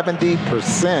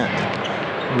 70%.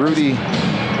 Rudy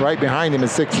right behind him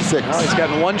is 66. Oh, he's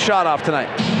gotten 1 shot off tonight.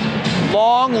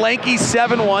 Long, lanky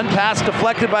 7-1, pass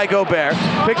deflected by Gobert.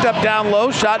 Picked up down low,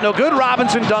 shot no good.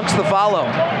 Robinson dunks the follow.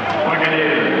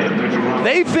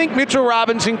 They think Mitchell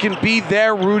Robinson can be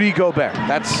their Rudy Gobert.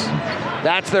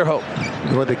 That's their hope.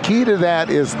 Well, the key to that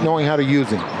is knowing how to use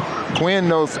him. Quinn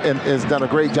knows and has done a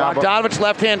great job. Bogdanovich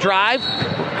left-hand drive.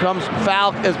 Comes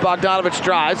foul as Bogdanovich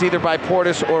drives, either by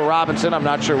Portis or Robinson. I'm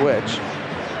not sure which.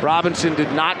 Robinson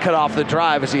did not cut off the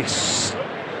drive as he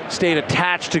stayed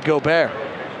attached to Gobert.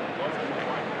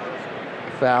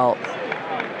 Foul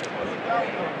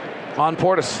on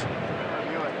Portis.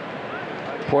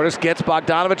 Portis gets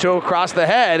Bogdanovich across the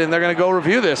head, and they're going to go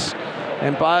review this.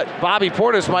 And Bobby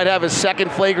Portis might have his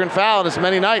second flagrant foul in as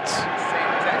many nights.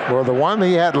 Well, the one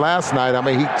he had last night, I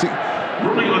mean,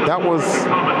 that was...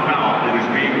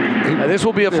 This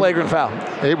will be a flagrant foul.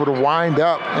 Able to wind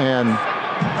up and...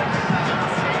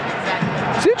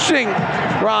 It's interesting,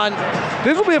 Ron.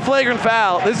 This will be a flagrant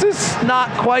foul. This is not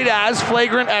quite as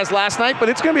flagrant as last night, but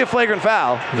it's going to be a flagrant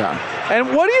foul. Yeah.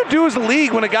 And what do you do as a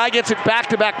league when a guy gets it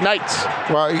back-to-back nights?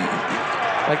 Well,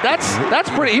 like that's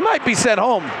pretty. He might be sent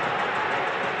home.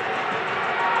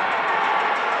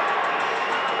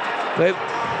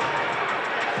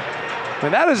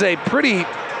 And that is a pretty.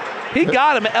 He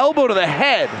got him elbow to the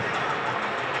head.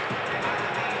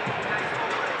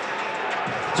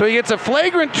 So he gets a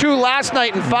flagrant 2 last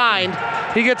night and fined.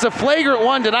 He gets a flagrant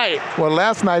 1 tonight. Well,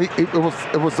 last night it was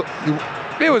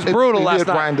brutal last night. He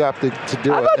did wind up to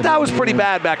do it. I thought that was pretty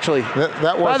bad, actually.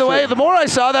 That was. By the way, the more I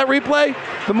saw that replay,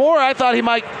 the more I thought he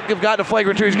might have gotten a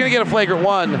flagrant 2. He's going to get a flagrant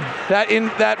 1.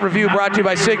 That review brought to you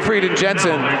by Siegfried and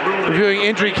Jensen, reviewing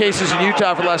injury cases in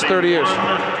Utah for the last 30 years.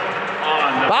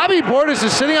 Bobby Portis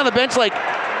is sitting on the bench like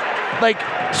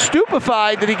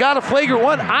stupefied that he got a flagrant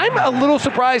 1. I'm a little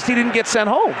surprised he didn't get sent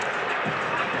home.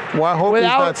 Well, I hope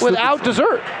without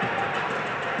dessert.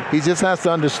 He just has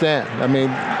to understand. I mean,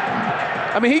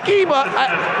 he came up.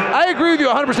 I agree with you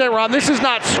 100%, Ron. This is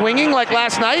not swinging like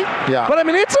last night. Yeah. But,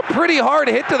 it's a pretty hard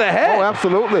hit to the head. Oh,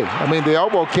 absolutely. The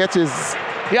elbow catches.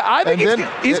 Yeah, I think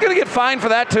he's going to get fined for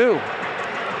that, too.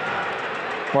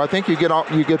 Well, I think you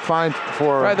get fined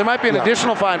for. Right, there might be an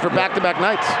additional fine for back-to-back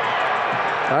nights.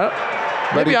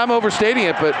 Maybe I'm overstating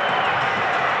it, but.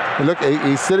 Look,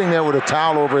 he's sitting there with a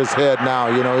towel over his head now.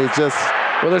 He's just.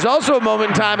 Well, there's also a moment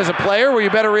in time as a player where you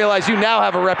better realize you now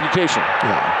have a reputation.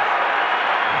 Yeah.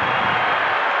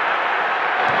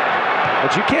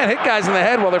 But you can't hit guys in the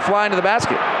head while they're flying to the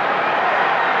basket.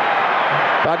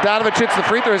 Bogdanovich hits the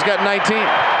free throw. He's got 19.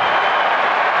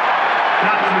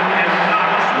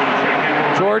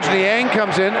 George Niang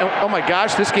comes in. Oh my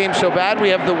gosh, this game's so bad. We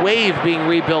have the Wave being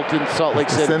rebuilt in Salt Lake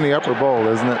City. It's in the upper bowl,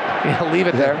 isn't it? Yeah, leave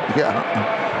it there.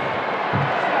 Yeah.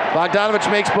 Bogdanovich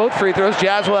makes both free throws.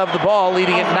 Jazz will have the ball,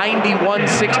 leading at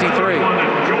 91-63.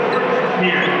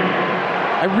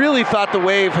 I really thought the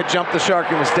Wave had jumped the shark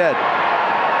and was dead.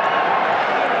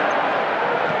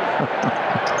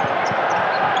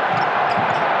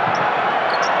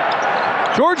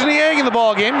 George Niang in the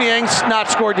ball game. Niang's not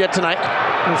scored yet tonight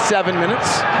in 7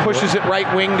 minutes. Pushes it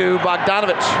right wing to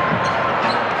Bogdanovich.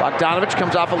 Bogdanovich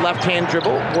comes off a left-hand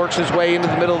dribble, works his way into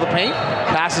the middle of the paint,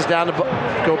 passes down to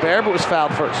Gobert, but was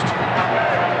fouled first.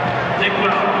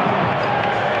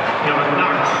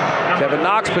 Kevin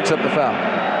Knox picks up the foul.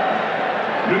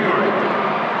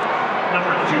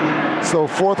 So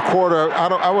fourth quarter,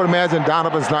 I would imagine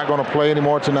Donovan's not going to play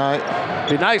anymore tonight.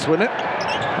 Be nice, wouldn't it?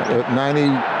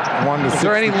 91-63. Is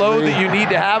there any load that you need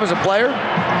to have as a player?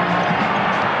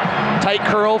 Tight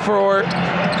curl for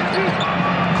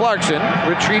Clarkson.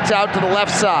 Retreats out to the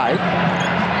left side.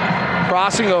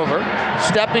 Crossing over.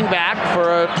 Stepping back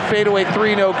for a fadeaway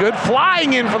 3, no good.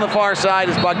 Flying in from the far side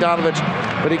is Bogdanovich,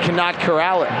 but he cannot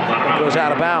corral it. It goes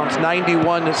out of bounds.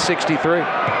 91-63.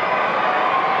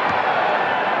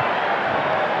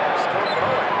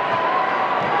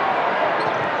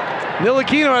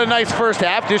 Ntilikina had a nice first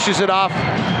half, dishes it off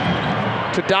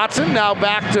to Dotson. Now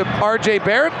back to R.J.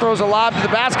 Barrett, throws a lob to the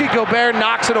basket. Gobert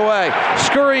knocks it away.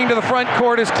 Scurrying to the front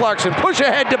court is Clarkson. Push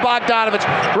ahead to Bogdanovich.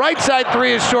 Right side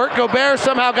 3 is short. Gobert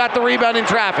somehow got the rebound in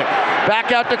traffic.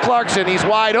 Back out to Clarkson. He's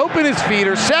wide open. His feet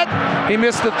are set. He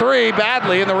missed the 3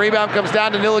 badly, and the rebound comes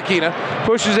down to Ntilikina.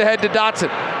 Pushes ahead to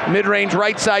Dotson. Mid-range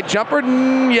right side jumper.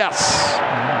 Yes.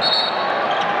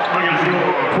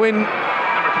 Quinn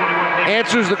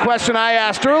answers the question I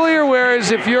asked earlier,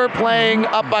 whereas if you're playing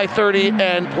up by 30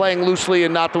 and playing loosely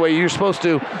and not the way you're supposed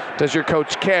to, does your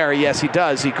coach care? Yes, he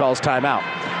does. He calls timeout.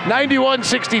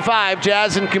 91-65,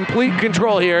 Jazz in complete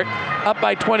control here, up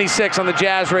by 26 on the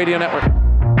Jazz Radio Network.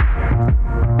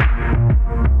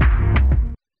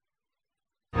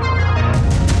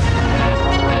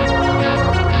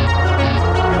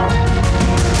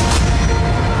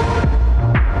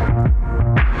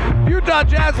 Utah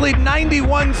Jazz lead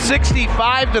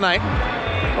 91-65 tonight.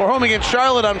 We're home against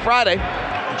Charlotte on Friday.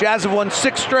 Jazz have won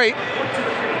 6 straight.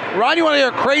 Ron, you want to hear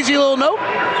a crazy little note?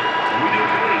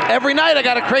 Every night I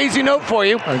got a crazy note for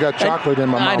you. I got chocolate in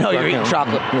my mouth. I know you're eating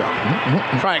chocolate.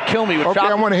 Yeah. Trying to kill me with chocolate.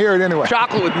 Okay, I want to hear it anyway.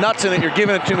 Chocolate with nuts in it. You're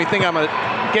giving it to me. Think I'm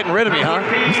getting rid of me, huh?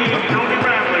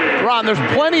 Ron, there's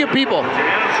plenty of people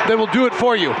that will do it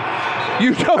for you.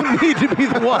 You don't need to be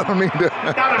the one. I don't need to.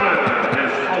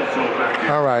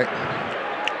 All right.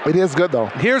 It is good, though.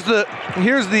 Here's the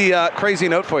crazy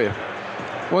note for you.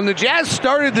 When the Jazz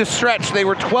started this stretch, they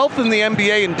were 12th in the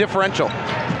NBA in differential.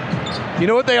 You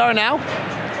know what they are now?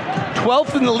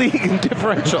 12th in the league in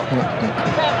differential.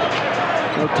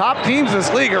 The top teams in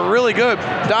this league are really good.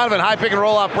 Donovan, high pick and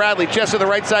roll off Bradley. Chest to the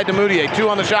right side to Moutier. 2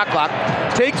 on the shot clock.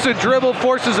 Takes a dribble,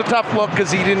 forces a tough look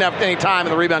because he didn't have any time,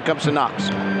 and the rebound comes to Knox.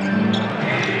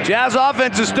 Jazz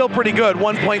offense is still pretty good.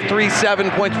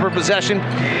 1.37 points per possession.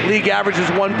 League average is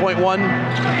 1.1.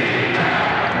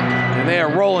 And they are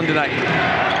rolling tonight.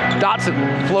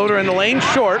 Dotson, floater in the lane,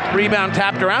 short. Rebound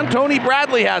tapped around. Tony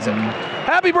Bradley has it.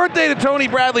 Happy birthday to Tony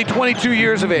Bradley, 22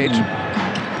 years of age.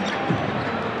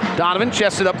 Donovan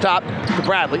chested up top to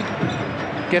Bradley.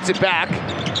 Gets it back.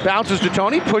 Bounces to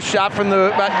Tony. Push shot from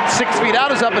about 6 feet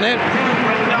out is up and in.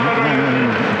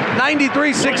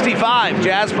 93-65.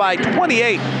 Jazz by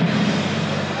 28.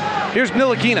 Here's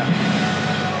Ntilikina.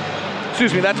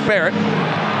 Excuse me, that's Barrett.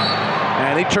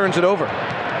 And he turns it over.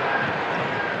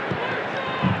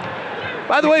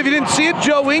 By the way, if you didn't see it,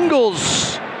 Joe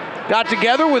Ingles got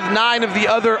together with 9 of the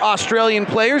other Australian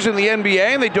players in the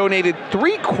NBA, and they donated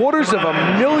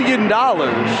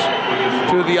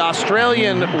 $750,000 to the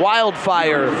Australian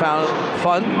Wildfire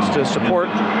Funds to support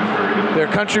their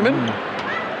countrymen.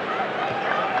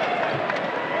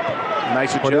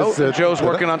 Nice of Joe. Joe's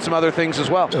working on some other things as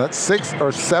well. That's 6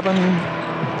 or 7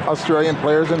 Australian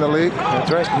players in the league. That's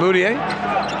right. Moutier.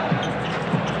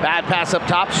 Bad pass up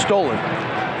top, stolen.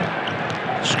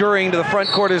 Scurrying to the front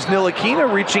court is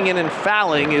Ntilikina. Reaching in and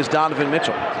fouling is Donovan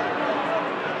Mitchell.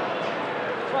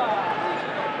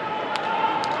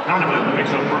 Donovan picks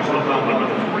up personal foul number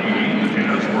 3. The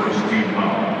Jazz first team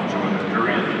foul to the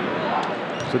period.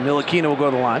 So Ntilikina will go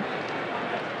to the line.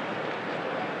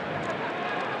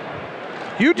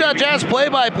 Utah Jazz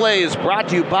play-by-play is brought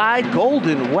to you by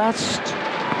Golden West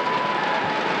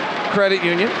Credit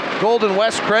Union. Golden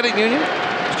West Credit Union.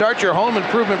 Start your home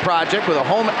improvement project with a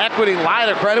home equity line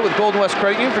of credit with Golden West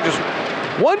Credit Union for just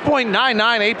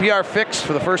 1.99 APR fixed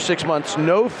for the first 6 months.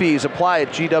 No fees apply at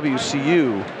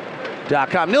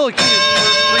GWCU.com. Ntilikina's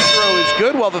first free throw is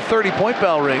good while the 30-point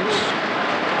bell rings.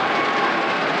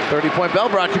 30-point bell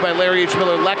brought to you by Larry H.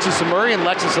 Miller, Lexus and Murray, and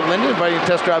Lexus and Linden, inviting you to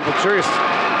test drive luxurious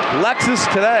Lexus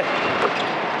today.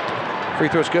 Free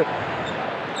throw's good.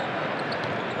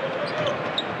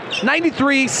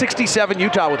 93-67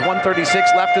 Utah with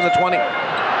 1:36 left in the 20.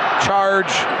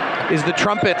 Charge is the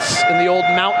Trumpets in the old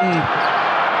Mountain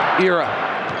era.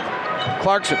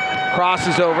 Clarkson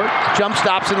crosses over, jump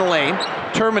stops in the lane,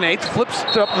 terminates, flips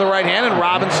up to the right hand, and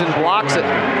Robinson blocks it.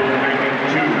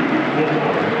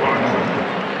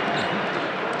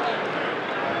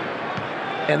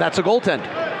 And that's a goaltend.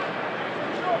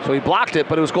 So he blocked it,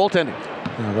 but it was goaltending.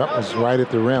 Yeah, that was right at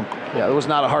the rim. Yeah, that was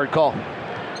not a hard call.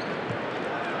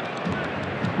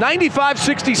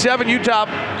 95-67, Utah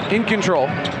in control.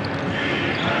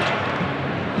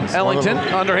 Ellington,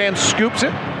 underhand scoops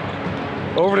it.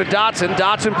 Over to Dotson.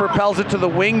 Dotson propels it to the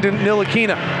wing to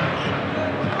Ntilikina.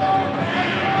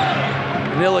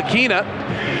 Ntilikina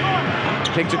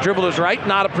takes a dribble to his right.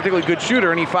 Not a particularly good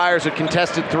shooter, and he fires a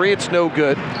contested 3. It's no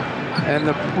good. And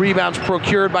the rebound's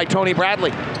procured by Tony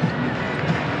Bradley.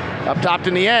 Up top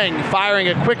to Niang, firing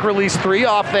a quick release 3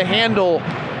 off the handle.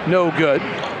 No good.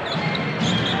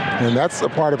 And that's a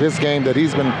part of his game that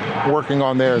he's been working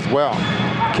on there as well.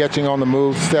 Catching on the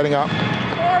move, setting up.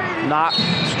 Not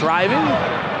striving.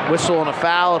 Whistle and a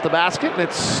foul at the basket, and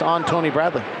it's on Tony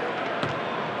Bradley.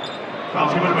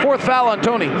 4th foul on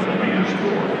Tony.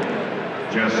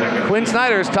 Quinn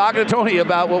Snyder is talking to Tony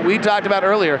about what we talked about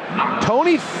earlier.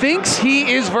 Tony thinks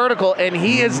he is vertical, and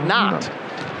he is not.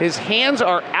 His hands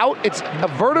are out. It's a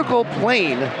vertical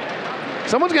plane.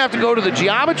 Someone's going to have to go to the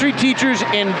geometry teachers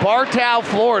in Bartow,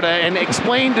 Florida, and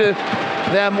explain to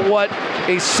them what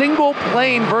a single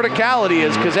plane verticality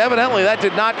is, because evidently that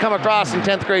did not come across in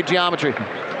 10th grade geometry.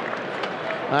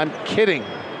 I'm kidding.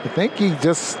 I think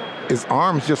his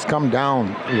arms just come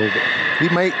down a little bit. He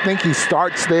may think he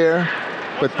starts there,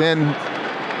 but then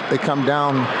they come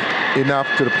down enough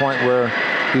to the point where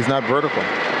he's not vertical.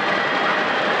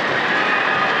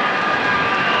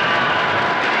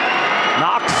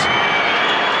 Knox.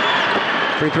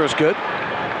 Free throw's good.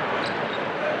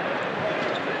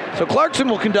 So Clarkson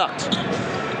will conduct.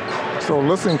 So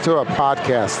listening to a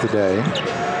podcast today.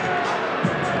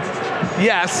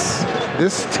 Yes.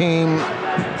 This team.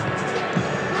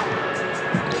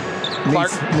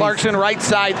 Clarkson right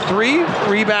side 3,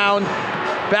 rebound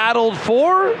battled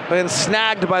for, and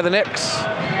snagged by the Knicks.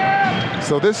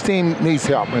 So this team needs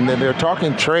help, and then they're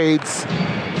talking trades,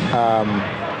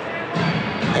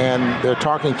 and they're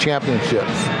talking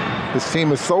championships. This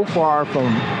team is so far from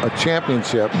a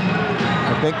championship.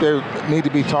 I think they need to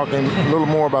be talking a little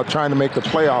more about trying to make the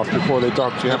playoffs before they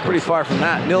talk championship. Pretty far from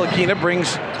that. Ntilikina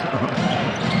brings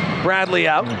Bradley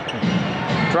out,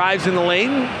 drives in the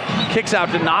lane, kicks out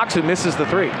to Knox, who misses the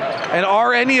 3. And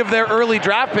are any of their early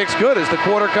draft picks good as the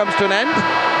quarter comes to an end?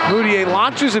 Mudiay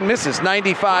launches and misses.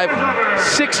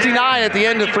 95-69 at the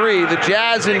end of 3. The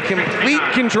Jazz in complete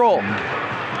control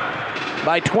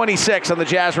by 26 on the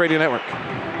Jazz Radio Network.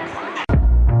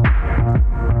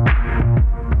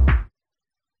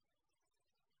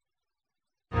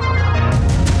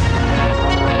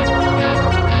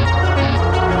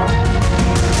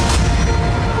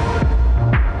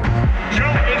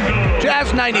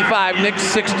 Jazz 95, Knicks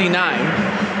 69.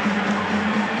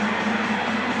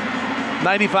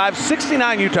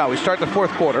 95-69 Utah. We start the fourth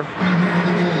quarter.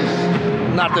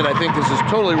 Not that I think this is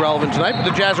totally relevant tonight, but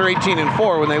the Jazz are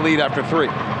 18-4 when they lead after 3.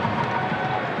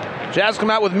 Jazz come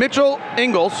out with Mitchell,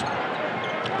 Ingles,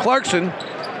 Clarkson,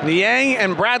 Niang,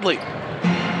 and Bradley.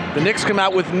 The Knicks come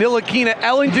out with Ntilikina.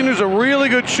 Ellington, who's a really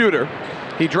good shooter.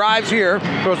 He drives here,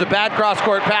 throws a bad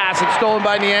cross-court pass. It's stolen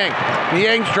by Niang.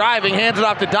 Niang's driving, hands it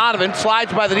off to Donovan,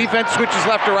 slides by the defense, switches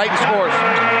left to right, and scores.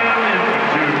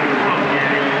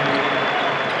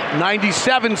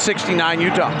 97-69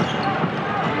 Utah.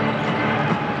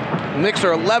 Knicks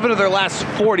are 11 of their last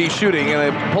 40 shooting,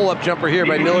 and a pull-up jumper here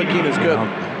by Ntilikina is good.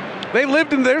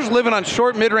 They're just living on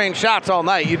short mid-range shots all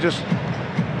night. You just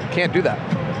can't do that.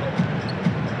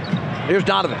 Here's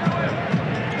Donovan.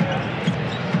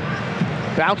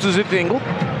 Bounces it to Ingle.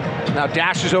 Now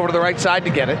dashes over to the right side to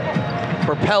get it.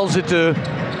 Propels it to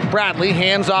Bradley.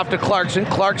 Hands off to Clarkson.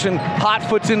 Clarkson hot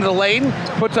foots into the lane.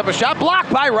 Puts up a shot.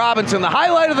 Blocked by Robinson. The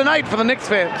highlight of the night for the Knicks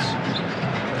fans.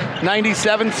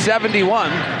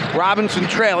 97-71. Robinson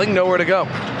trailing. Nowhere to go.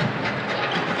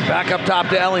 Back up top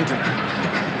to Ellington.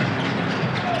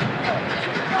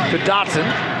 To Dotson.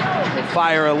 He'll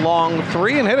fire a long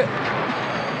 3 and hit it.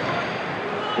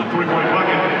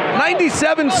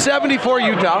 97-74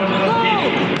 Utah.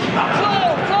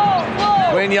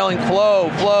 Wayne yelling, flow,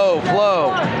 flow,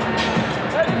 flow.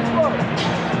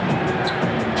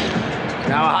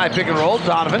 Now a high pick and roll.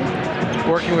 Donovan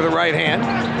working with the right hand.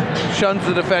 Shuns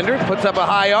the defender, puts up a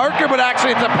high arcer, but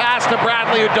actually it's a pass to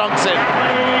Bradley who dunks it.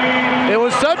 It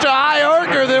was such a high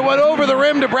arcer that it went over the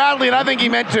rim to Bradley, and I think he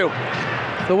meant to.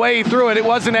 The way he threw it, it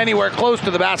wasn't anywhere close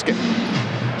to the basket.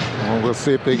 Well, we'll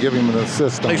see if they give him an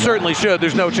assist. They certainly should.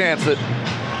 There's no chance that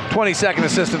 22nd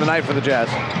assist of the night for the Jazz.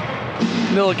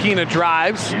 Ntilikina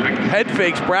drives, head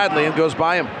fakes Bradley, and goes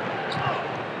by him.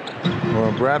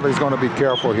 Well, Bradley's going to be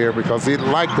careful here because he'd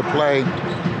like to play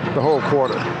the whole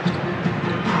quarter.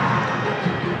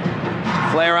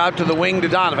 Flare out to the wing to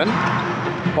Donovan.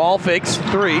 Ball fakes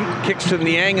 3, kicks to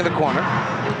Niang in the corner.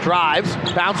 Drives,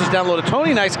 bounces down low to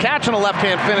Tony. Nice catch on a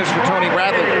left-hand finish for Tony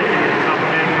Bradley.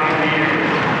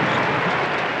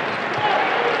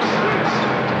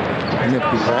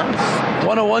 Nifty pass.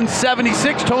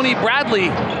 101-76. Tony Bradley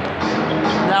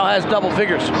now has double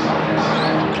figures.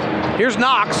 Here's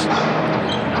Knox.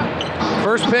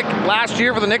 First pick last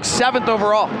year for the Knicks, 7th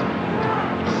overall.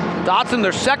 Dotson,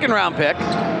 their 2nd round pick.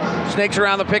 Snakes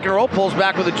around the pick and roll, pulls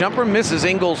back with a jumper, misses.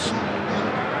 Ingles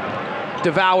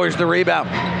devours the rebound.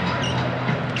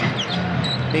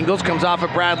 Ingles comes off a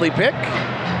Bradley pick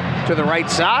to the right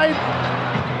side.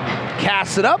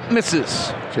 Casts it up,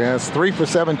 misses. Jazz 3 for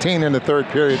 17 in the third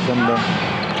period from the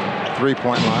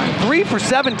three-point line. 3 for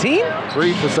 17?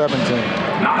 3 for 17.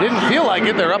 Didn't feel like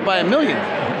it. They're up by a million.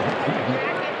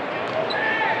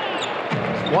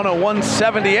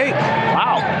 101-78.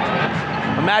 Wow.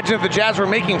 Imagine if the Jazz were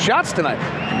making shots tonight.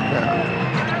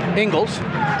 Yeah. Ingles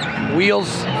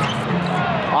wheels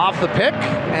off the pick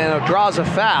and draws a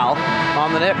foul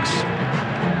on the Knicks.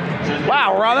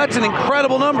 Wow, Ron, that's an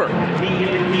incredible number.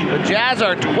 The Jazz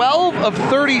are 12 of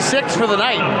 36 for the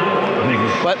night,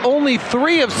 but only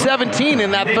 3 of 17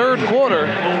 in that third quarter.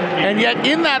 And yet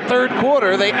in that third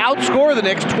quarter, they outscore the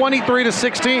Knicks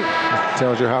 23-16.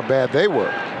 Tells you how bad they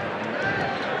were.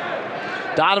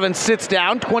 Donovan sits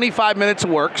down, 25 minutes of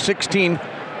work, 16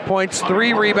 points,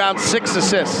 3 rebounds, 6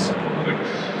 assists.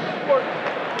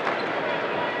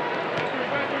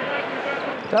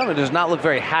 Donovan does not look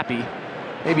very happy.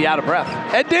 Maybe out of breath.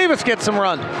 Ed Davis gets some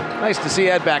run. Nice to see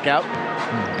Ed back out.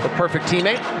 The perfect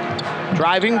teammate.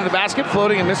 Driving to the basket,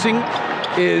 floating and missing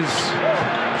is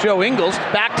Joe Ingles.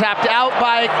 Back tapped out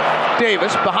by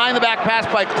Davis. Behind the back pass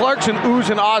by Clarkson. Oohs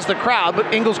and ahs the crowd,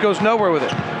 but Ingles goes nowhere with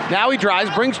it. Now he drives,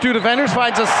 brings two defenders,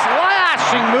 finds a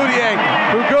slashing Mudiay,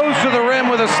 who goes to the rim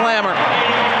with a slammer.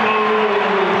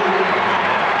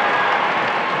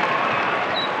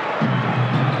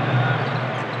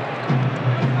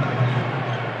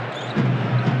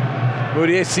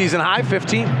 Mudiay season high,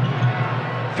 15.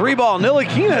 Three ball,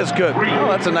 Ntilikina is good. Oh,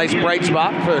 that's a nice bright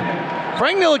spot for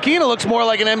Frank Ntilikina. Looks more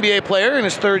like an NBA player in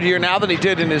his third year now than he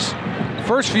did in his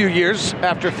first few years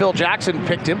after Phil Jackson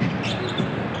picked him.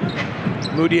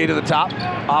 Mudiay to the top,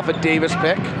 off a Davis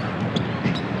pick.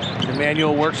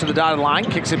 Emmanuel works to the dotted line,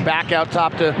 kicks it back out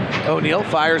top to O'Neal,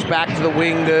 fires back to the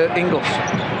wing to Ingles.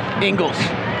 Ingles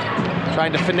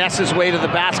trying to finesse his way to the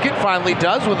basket, finally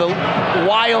does with a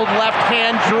wild left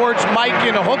hand George Mike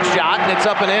in a hook shot, and it's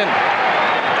up and in.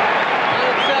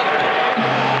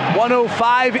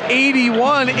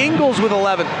 105-81, Ingles with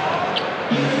 11.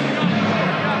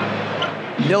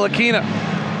 Ntilikina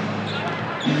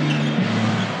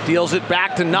deals it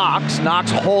back to Knox. Knox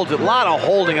holds it. A lot of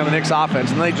holding on the Knicks offense,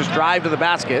 and then they just drive to the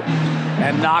basket,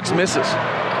 and Knox misses.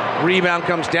 Rebound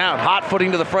comes down. Hot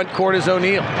footing to the front court is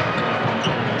O'Neal.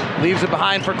 Leaves it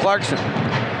behind for Clarkson.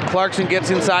 Clarkson gets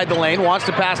inside the lane, wants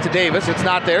to pass to Davis. It's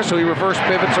not there, so he reverse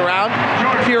pivots around,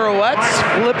 pirouettes,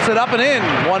 flips it up and in.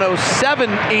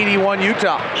 107-81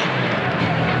 Utah.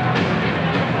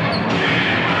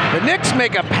 The Knicks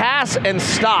make a pass and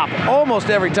stop almost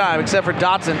every time, except for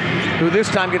Dotson, who this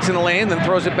time gets in the lane, then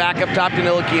throws it back up top to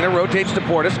Ntilikina, rotates to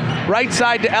Portis. Right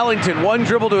side to Ellington. One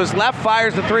dribble to his left,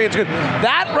 fires the three. It's good.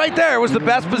 That right there was the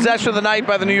best possession of the night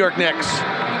by the New York Knicks.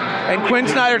 And Quinn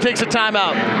Snyder takes a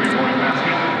timeout.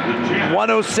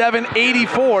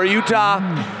 107-84, Utah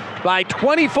by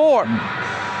 24. Is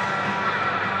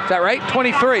that right?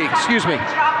 23, excuse me,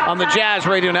 on the Jazz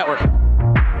Radio Network.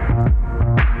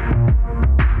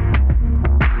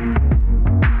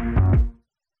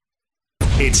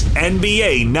 It's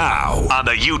NBA Now on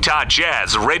the Utah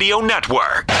Jazz Radio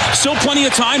Network. Still plenty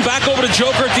of time. Back over to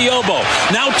Joker at the elbow.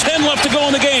 Now 10 left to go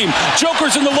in the game.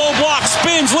 Joker's in the low block.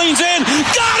 Spins, leans in.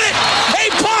 Got it!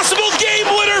 A possible game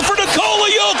winner for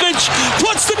Nikola Jokic.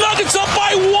 Puts the Nuggets up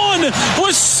by 1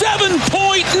 with 7.9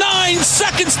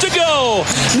 seconds to go.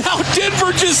 Now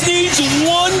Denver just needs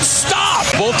one stop.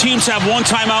 Both teams have one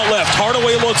timeout left.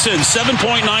 Hardaway looks in.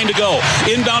 7.9 to go.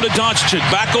 Inbound to Doncic.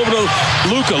 Back over to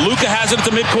Luka. Luka has it at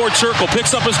the midcourt circle.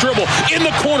 Picks up his dribble. In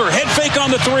the corner. Head fake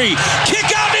on the three. Kick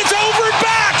out. It's over and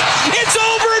back. It's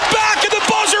over and back. And the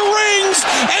buzzer rings.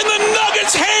 And the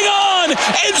Nuggets hang on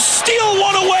and steal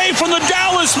one away from the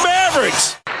Dallas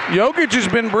Mavericks. Jokic has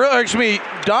been brilliant. Actually,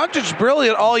 Doncic is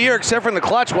brilliant all year except for in the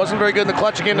clutch. Wasn't very good in the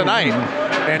clutch again tonight.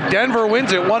 And Denver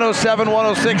wins it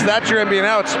 107-106. That's your NBA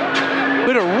Now. It's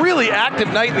been a really active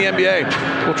night in the NBA.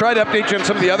 We'll try to update you on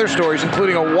some of the other stories,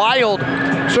 including a wild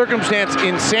circumstance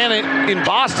in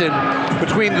Boston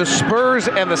between the Spurs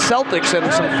and the Celtics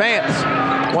and some fans.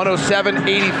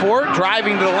 107-84.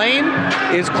 Driving to the lane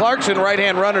is Clarkson.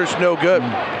 Right-hand runner's no good.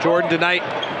 Jordan tonight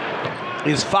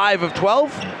is 5 of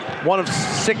 12. 1 of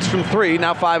 6 from 3,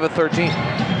 now 5 of 13.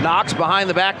 Knox behind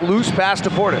the back, loose pass to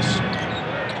Portis.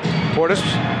 Portis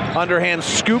underhand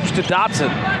scoops to Dotson.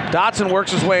 Dotson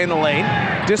works his way in the lane,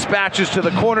 dispatches to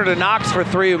the corner to Knox for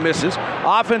 3, who misses.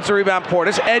 Offensive rebound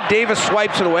Portis. Ed Davis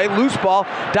swipes it away. Loose ball.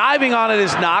 Diving on it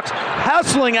is Knox.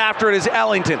 Hustling after it is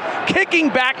Ellington. Kicking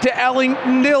back to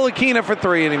Ntilikina for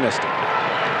 3, and he missed it.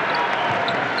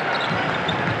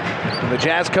 And the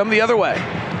Jazz come the other way.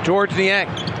 George Niang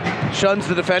shuns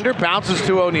the defender, bounces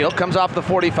to O'Neal, comes off the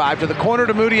 45 to the corner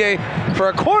to Mudiay for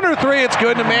a corner 3. It's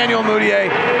good. Emmanuel Mudiay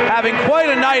having quite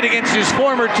a night against his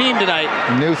former team tonight.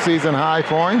 New season high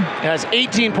for him. He has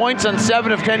 18 points on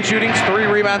 7 of 10 shootings, 3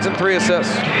 rebounds and 3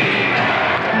 assists.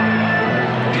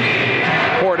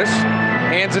 Portis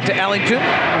hands it to Ellington,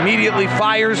 immediately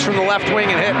fires from the left wing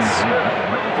and hits.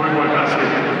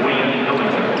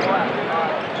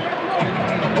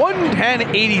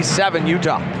 110-87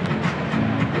 Utah.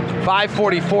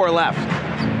 5:44 left.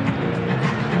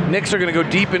 Knicks are going to go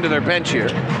deep into their bench here.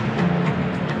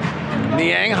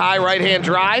 Niang, high right-hand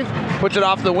drive, puts it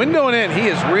off the window and in. He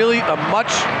is really a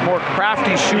much more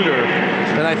crafty shooter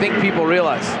than I think people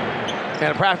realize,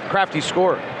 and a crafty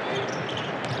scorer.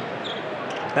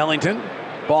 Ellington,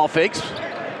 ball fakes,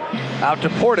 out to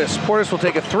Portis. Portis will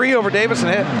take a 3 over Davis and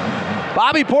hit.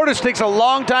 Bobby Portis takes a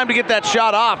long time to get that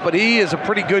shot off, but he is a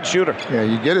pretty good shooter. Yeah,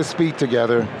 you get his feet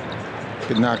together.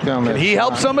 Could knock down that. Can he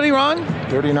help somebody, Ron?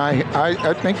 39.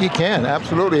 I think he can,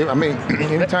 absolutely. I mean,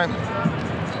 anytime.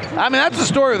 I mean, that's the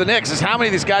story of the Knicks, is how many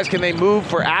of these guys can they move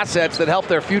for assets that help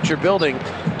their future building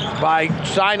by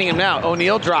signing him now.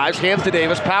 O'Neal drives, hands to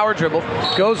Davis, power dribble,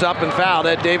 goes up and fouled.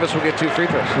 Ed Davis will get 2 free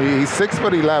throws. He's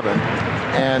 6'11",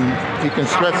 and he can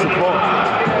stretch the floor.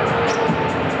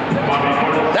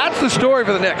 That's the story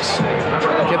for the Knicks.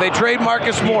 Can they trade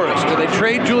Marcus Morris? Do they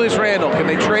trade Julius Randle? Can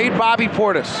they trade Bobby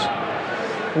Portis?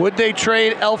 Would they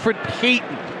trade Elfrid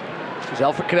Payton?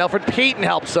 Can Elfrid Payton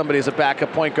help somebody as a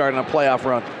backup point guard in a playoff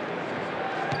run?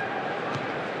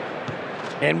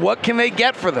 And what can they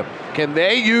get for them? Can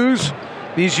they use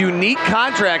these unique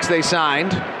contracts they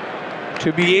signed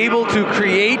to be able to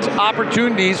create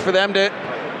opportunities for them to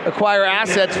acquire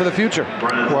assets for the future?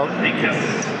 Well,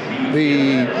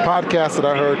 the podcast that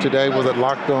I heard today was at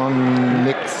Locked On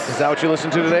Knicks. Is that what you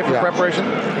listened to today for preparation?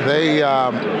 They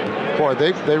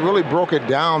really broke it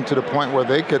down to the point where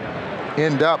they could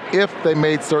end up, if they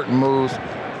made certain moves,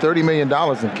 $30 million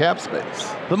in cap space.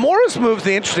 The Morris move's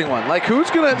the interesting one. Like, someone's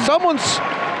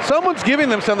giving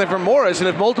them something from Morris, and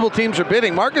if multiple teams are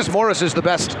bidding, Marcus Morris is the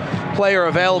best player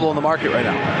available in the market right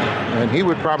now. And he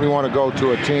would probably want to go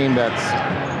to a team that's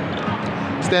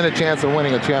stand a chance of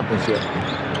winning a championship.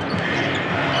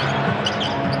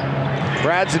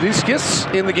 Brad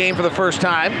Ziduskas in the game for the first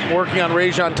time, working on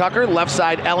Rajon Tucker. Left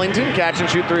side Ellington, catch and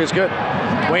shoot 3 is good.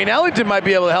 Wayne Ellington might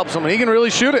be able to help someone. He can really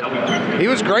shoot it. He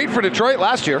was great for Detroit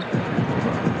last year.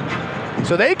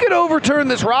 So they could overturn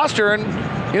this roster and,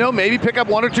 maybe pick up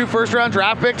 1 or 2 first-round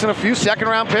draft picks and a few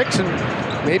second-round picks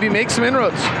and maybe make some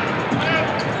inroads.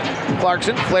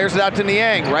 Clarkson flares it out to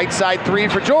Niang. Right side 3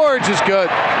 for George is good.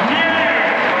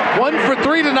 1 for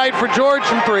 3 tonight for George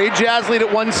from 3. Jazz lead at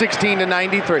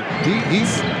 116-93.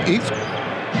 He's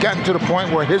gotten to the point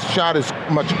where his shot is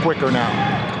much quicker now,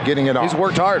 getting it off. He's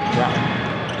worked hard. Yeah.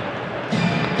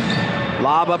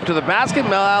 Lob up to the basket.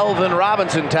 Melvin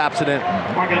Robinson taps it in.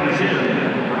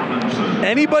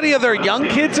 Anybody of their young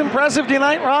kids impressive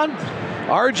tonight, Ron?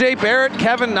 R.J. Barrett,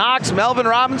 Kevin Knox, Melvin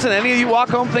Robinson. Any of you walk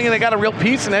home thinking they got a real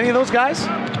piece in any of those guys?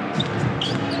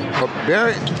 Well,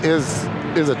 Barrett is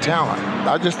a talent.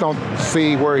 I just don't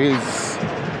see where he's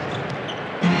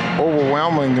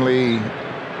overwhelmingly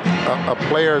a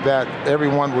player that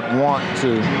everyone would want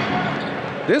to.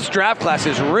 This draft class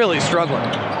is really struggling.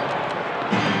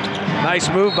 Nice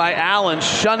move by Allen,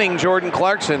 shunning Jordan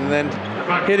Clarkson, and then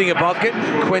hitting a bucket.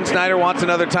 Quinn Snyder wants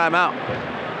another timeout.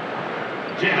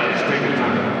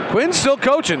 Quinn's still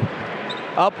coaching.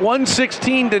 Up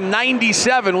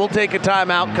 116-97. We'll take a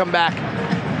timeout, come back.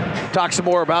 Talk some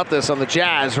more about this on the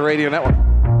Jazz Radio Network.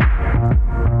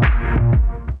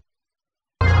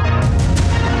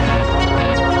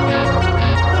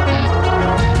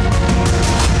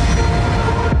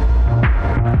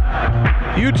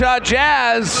 Utah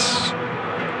Jazz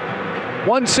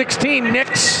 116,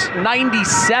 Knicks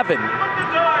 97.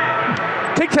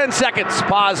 Take 10 seconds,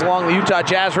 pause along the Utah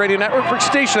Jazz Radio Network for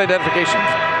station identification.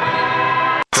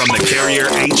 From the Carrier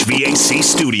HVAC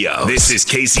studio, this is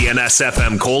KCNS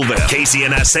FM Colville,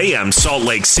 KCNS AM Salt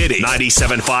Lake City,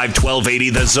 97.5 1280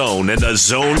 The Zone, and the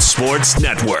Zone Sports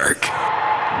Network.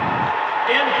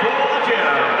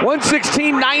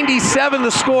 116-97 the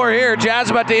score here.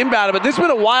 Jazz about to inbound it, but this has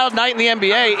been a wild night in the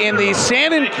NBA. In the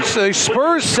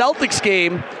Spurs-Celtics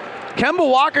game, Kemba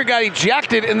Walker got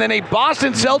ejected, and then a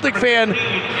Boston Celtic fan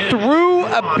threw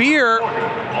a beer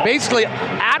basically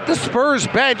at the Spurs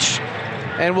bench.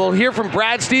 And we'll hear from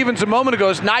Brad Stevens a moment ago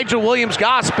as Nigel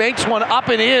Williams-Goss banks one up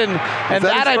and in, and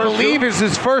that I believe is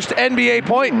his first NBA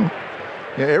point.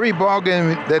 Yeah, every ball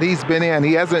game that he's been in,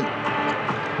 he hasn't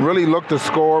really looked to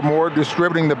score, more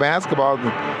distributing the basketball.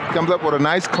 Comes up with a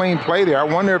nice clean play there. I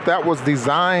wonder if that was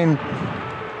designed,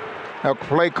 a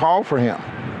play call for him.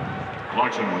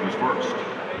 Clarkson with his first.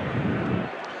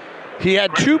 He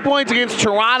had 2 points against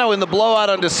Toronto in the blowout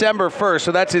on December 1st,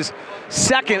 so that's his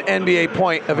second NBA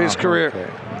point of his career. Okay.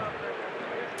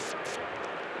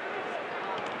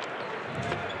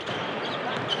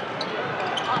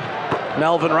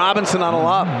 Melvin Robinson on a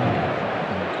lob.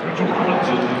 Mitchell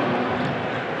Robinson.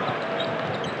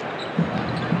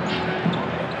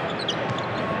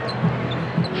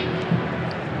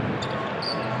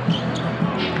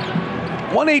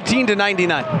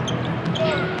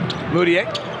 118-99. Moutier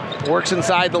works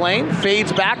inside the lane,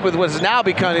 fades back with what has now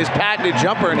become his patented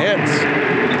jumper and hits.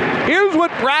 Here's what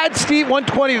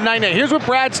 120-99. Here's what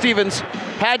Brad Stevens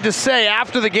had to say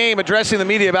after the game, addressing the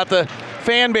media about the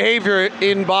fan behavior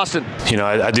in Boston.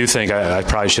 I do think I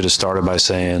probably should have started by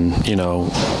saying,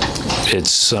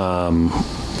 it's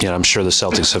I'm sure the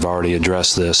Celtics have already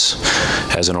addressed this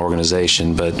as an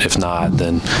organization, but if not,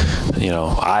 then,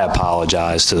 I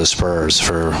apologize to the Spurs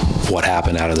for what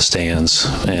happened out of the stands,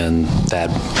 and that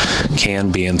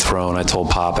can be enthroned. I told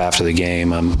Pop after the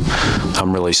game,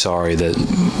 I'm really sorry that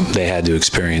they had to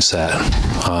experience that.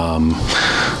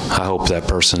 I hope that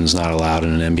person's not allowed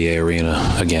in an NBA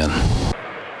arena again.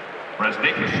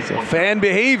 So fan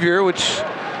behavior, which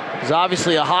is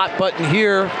obviously a hot button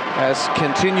here, has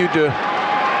continued to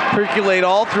percolate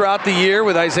all throughout the year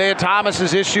with Isaiah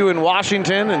Thomas's issue in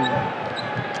Washington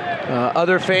and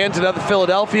other fans in other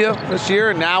Philadelphia this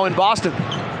year, and now in Boston.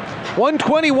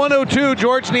 120-102,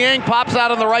 Georges Niang pops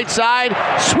out on the right side,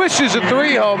 swishes a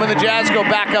three home, and the Jazz go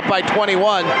back up by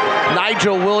 21.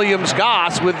 Nigel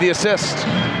Williams-Goss with the assist.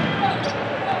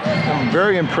 I'm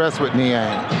very impressed with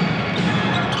Niang.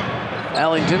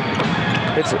 Ellington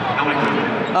hits it.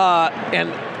 And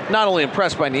not only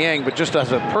impressed by Niang, but just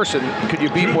as a person, could you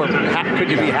be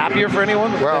happier for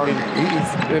anyone? Well,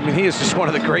 he is just one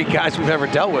of the great guys we've ever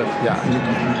dealt with.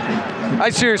 Yeah. I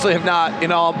seriously have not,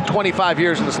 in all 25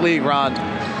 years in this league, Ron,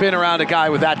 been around a guy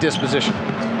with that disposition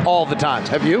all the time.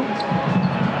 Have you?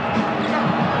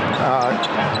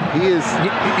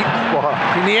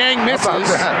 Niang misses.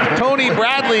 Tony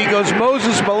Bradley goes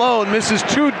Moses Malone, misses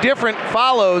two different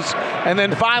follows, and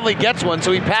then finally gets one.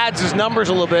 So he pads his numbers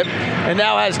a little bit and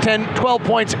now has 12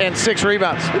 points and 6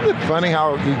 rebounds. Isn't it funny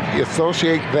how you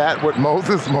associate that with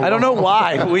Moses Malone? I don't know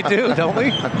why, but we do, don't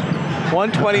we?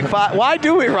 125. Why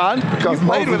do we, Ron? Because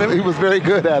Moses, with him. He was very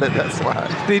good at it, that's why.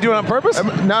 Did he do it on purpose?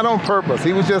 Not on purpose.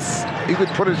 He could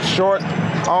put it short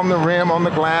on the rim, on the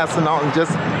glass, and all,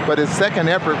 but his second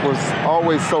effort was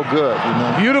always so good.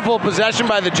 Beautiful possession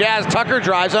by the Jazz. Tucker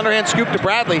drives, underhand scoop to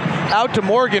Bradley, out to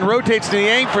Morgan, rotates to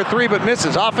Niang for 3, but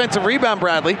misses. Offensive rebound,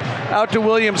 Bradley, out to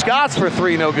Williams-Goss for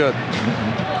 3, no good.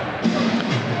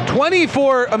 20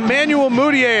 for Emmanuel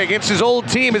Mudiay against his old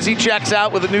team as he checks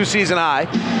out with a new season high.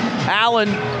 Allen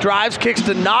drives, kicks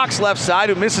to Knox left side,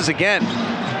 who misses again.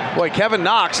 Boy, Kevin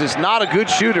Knox is not a good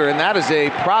shooter, and that is a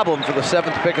problem for the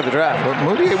 7th pick of the draft. But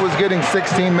Mudiay was getting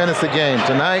 16 minutes a game.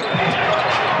 Tonight,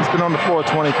 he's been on the floor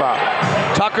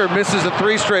 25. Tucker misses a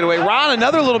 3 straight away. Ron,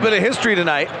 another little bit of history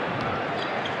tonight.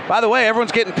 By the way,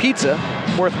 everyone's getting pizza,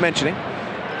 worth mentioning.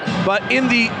 But in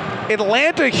the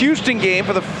Atlanta-Houston game,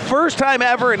 for the first time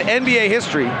ever in NBA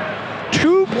history,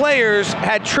 2 players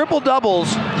had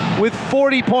triple-doubles with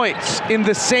 40 points in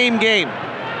the same game.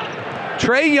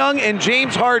 Trae Young and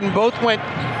James Harden both went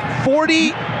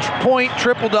 40-point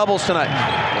triple-doubles tonight.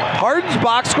 Harden's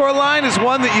box score line is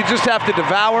one that you just have to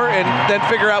devour and then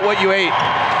figure out what you ate.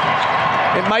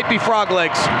 It might be frog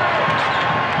legs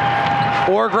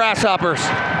or grasshoppers.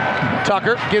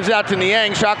 Tucker gives out to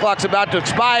Niang. Shot clock's about to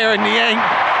expire, and Niang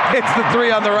hits the 3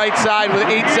 on the right side with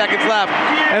 8 seconds left.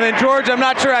 And then George, I'm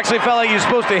not sure, actually felt like he was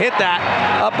supposed to hit that,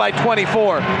 up by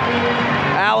 24.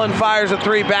 Allen fires a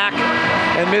 3 back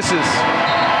and misses.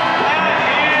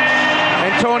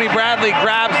 And Tony Bradley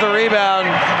grabs the rebound.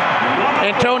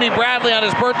 And Tony Bradley on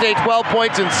his birthday, 12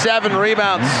 points and 7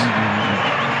 rebounds.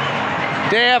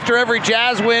 Day after every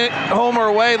Jazz win, home or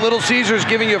away, Little Caesars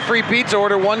giving you a free pizza.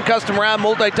 Order 1 custom round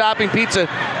multi-topping pizza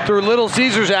through Little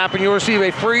Caesars app, and you'll receive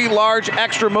a free large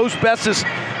extra most bestest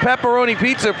pepperoni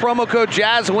pizza. Promo code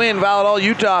JazzWin, valid all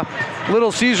Utah.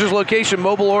 Little Caesars location,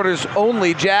 mobile orders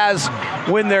only. Jazz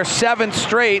win their 7th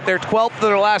straight, their 12th of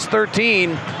their last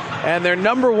 13, and their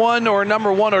number 1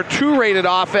 or 2 rated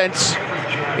offense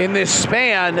in this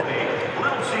span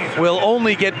will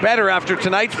only get better after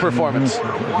tonight's performance.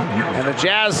 And the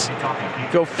Jazz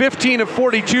go 15 of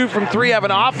 42 from 3, have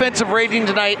an offensive rating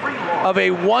tonight of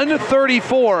a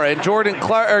 134, and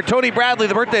Tony Bradley,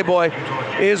 the birthday boy,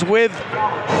 is with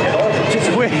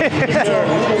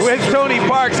Tony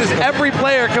Parks as every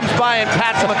player comes by and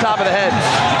pats him on top of the head.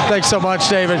 Thanks so much,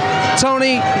 David.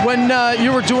 Tony, when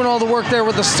you were doing all the work there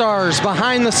with the Stars,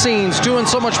 behind the scenes, doing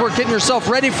so much work, getting yourself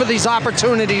ready for these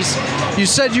opportunities, you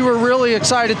said you were really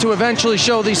excited to eventually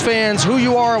show these fans who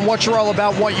you are and what you're all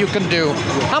about, what you can do.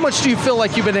 How much do you feel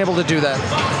like you've been able to do that?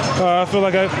 I feel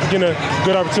like I've getting a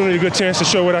good opportunity, a good chance to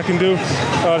show what I can do.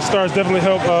 The Stars definitely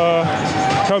help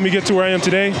me get to where I am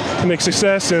today, and make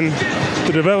success and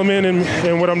the development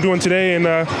and what I'm doing today, and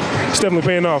it's definitely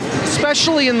paying off.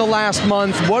 Especially in the last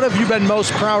month, what have you been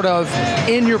most proud of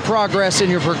in your progress, in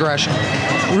your progression?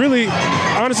 Really,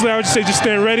 honestly, I would just say just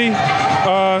staying ready.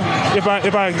 If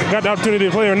I got the opportunity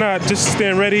to play or not, just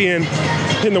staying ready and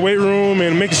hitting the weight room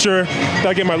and making sure that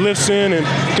I get my lifts in and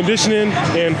conditioning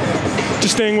and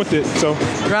just staying with it. So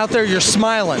you're out there, you're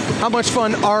smiling. How much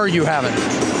fun are you having?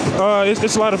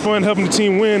 It's a lot of fun helping the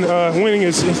team win. Winning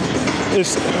is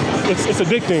it's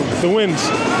addicting, the wins.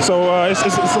 So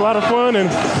it's a lot of fun, and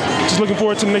just looking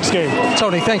forward to the next game.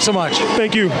 Tony, thanks so much.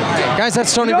 Thank you. Guys,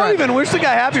 that's Tony You don't Brett. even wish the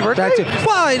guy happy birthday?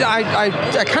 Well,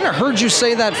 I kind of heard you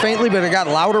say that faintly, but it got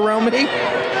loud around me,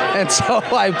 and so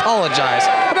I apologize.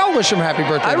 But I'll wish him happy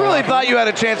birthday. I really thought you had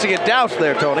a chance to get doused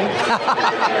there, Tony.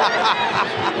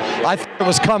 I thought it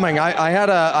was coming. I had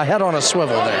a head on a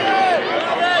swivel there.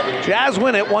 Jazz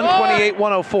win it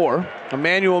 128-104.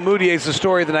 Emmanuel Mudiay is the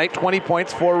story of the night. 20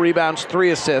 points, 4 rebounds,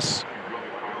 3 assists.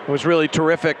 It was really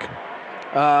terrific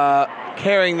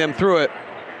carrying them through it.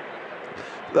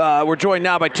 We're joined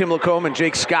now by Tim Lacombe and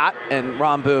Jake Scott and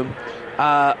Ron Boone.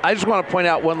 I just want to point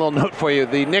out one little note for you.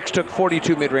 The Knicks took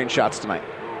 42 mid-range shots tonight.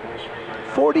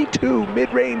 42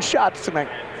 mid-range shots tonight.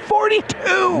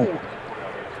 42!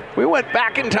 We went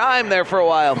back in time there for a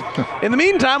while. In the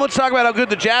meantime, let's talk about how good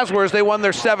the Jazz were as they won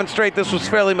their 7th straight. This was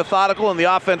fairly methodical, and the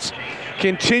offense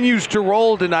continues to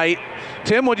roll tonight.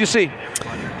 Tim, what'd you see?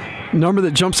 Number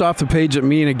that jumps off the page at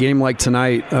me in a game like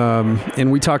tonight, and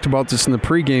we talked about this in the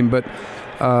pregame, but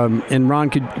and Ron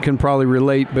can probably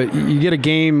relate, but you get a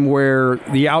game where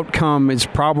the outcome is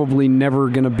probably never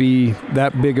going to be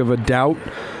that big of a doubt.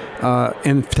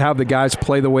 And to have the guys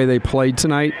play the way they played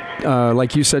tonight,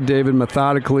 like you said, David,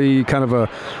 methodically, kind of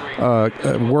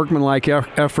a workmanlike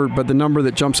effort. But the number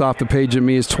that jumps off the page at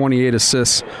me is 28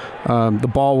 assists.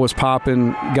 The ball was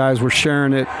popping, guys were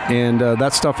sharing it, and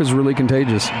that stuff is really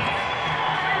contagious.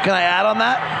 Can I add on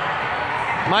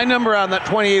that? My number on that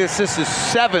 28 assists is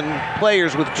 7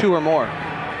 players with 2 or more.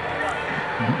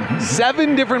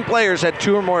 7 different players had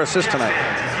 2 or more assists tonight.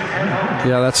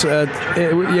 Yeah, that's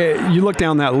yeah. You look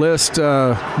down that list: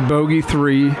 Bogey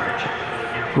 3,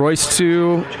 Royce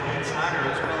 2,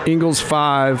 Ingles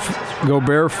 5,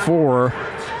 Gobert 4,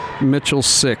 Mitchell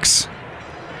 6,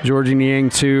 Georgie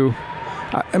Niang 2.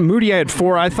 Moody had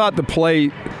 4. I thought the play,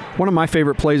 one of my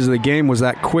favorite plays of the game was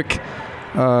that quick,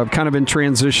 kind of in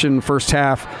transition first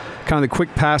half, kind of the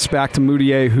quick pass back to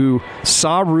Mudiay, who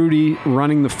saw Rudy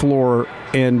running the floor,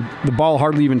 and the ball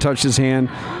hardly even touched his hand.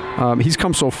 He's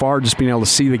come so far just being able to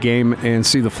see the game and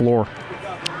see the floor.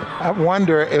 I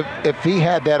wonder if he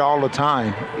had that all the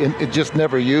time, it just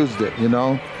never used it, you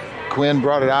know. Quinn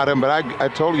brought it out of him, but I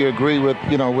totally agree with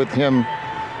him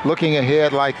looking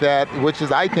ahead like that, which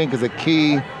is, I think, is a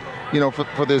key,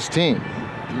 for this team.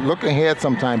 Look ahead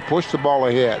sometime, push the ball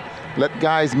ahead, let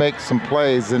guys make some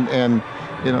plays and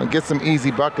get some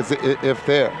easy buckets if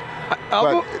they're.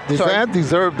 But the Jazz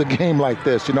deserve the game like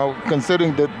this,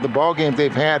 considering the ball games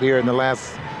they've had here in the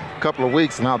last couple of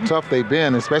weeks and how tough they've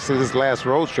been, especially this last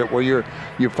road trip where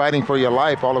you're fighting for your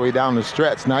life all the way down the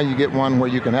stretch. Now you get one where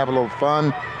you can have a little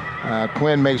fun.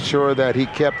 Quinn makes sure that he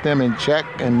kept them in check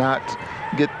and not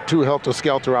get too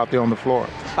helter-skelter out there on the floor.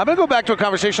 I'm going to go back to a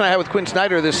conversation I had with Quinn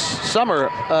Snyder this summer,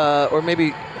 or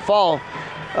maybe fall,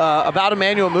 about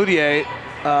Emmanuel Mudiay.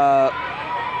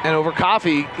 And over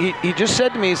coffee, he just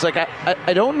said to me, he's like,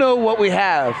 I don't know what we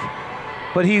have,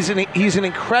 but he's an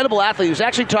incredible athlete. He was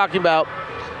actually talking about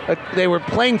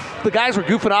the guys were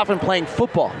goofing off and playing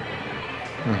football.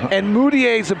 Uh-huh. And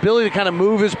Mudiay's ability to kind of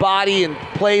move his body and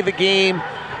play the game.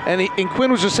 And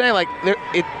Quinn was just saying, like,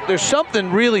 there's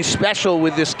something really special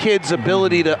with this kid's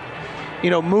ability to,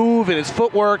 move and his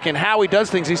footwork and how he does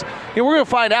things. We're going to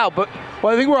find out, but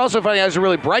I think we're also finding out he's a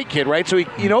really bright kid, right? So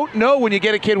you don't know when you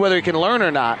get a kid whether he can learn or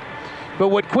not. But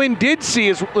what Quinn did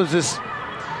see was this.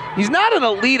 He's not an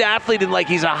elite athlete in like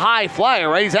he's a high flyer,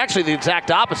 right? He's actually the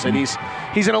exact opposite. He's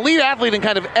an elite athlete in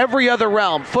kind of every other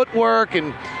realm, footwork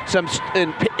and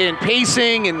in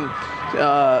pacing and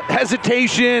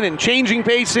hesitation and changing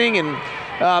pacing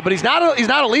but he's not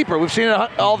a leaper. We've seen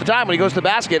it all the time when he goes to the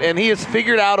basket, and he has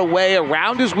figured out a way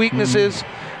around his weaknesses,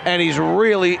 and he's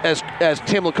really, as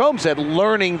Tim Lacombe said,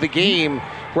 learning the game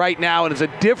right now, and is a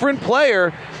different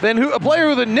player than a player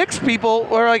who the Knicks people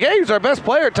were like, hey, he's our best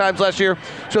player at times last year.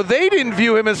 So they didn't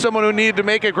view him as someone who needed to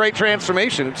make a great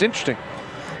transformation. It's interesting.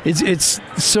 It's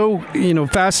so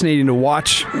fascinating to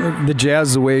watch the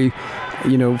Jazz the way.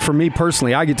 For me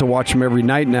personally, I get to watch him every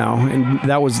night now, and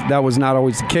that was not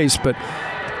always the case. But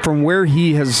from where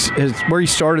he where he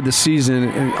started the season,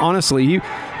 and honestly,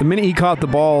 the minute he caught the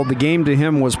ball, the game to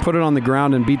him was put it on the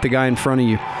ground and beat the guy in front of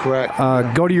you. Correct.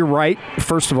 Go to your right,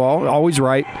 first of all, always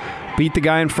right. Beat the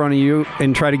guy in front of you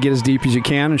and try to get as deep as you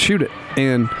can and shoot it.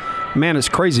 And man, it's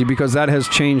crazy because that has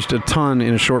changed a ton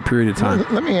in a short period of time.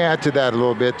 Let me add to that a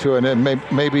little bit too, and then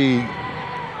maybe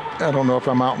I don't know if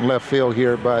I'm out in left field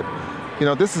here, but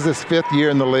this is his 5th year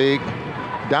in the league.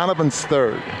 Donovan's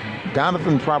 3rd.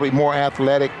 Donovan's probably more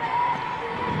athletic,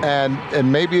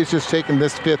 and maybe it's just taken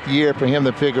this 5th year for him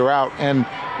to figure out. And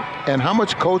how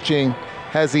much coaching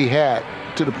has he had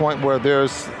to the point where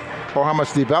or how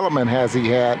much development has he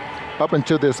had up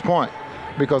until this point?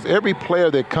 Because every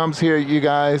player that comes here, you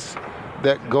guys,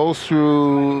 that goes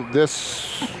through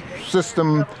this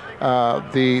system,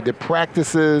 the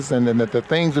practices and the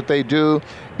things that they do,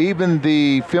 even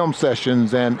the film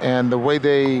sessions and the way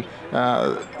they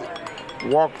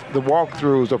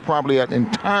walkthroughs are probably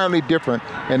entirely different.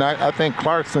 And I think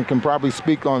Clarkson can probably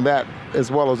speak on that as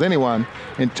well as anyone,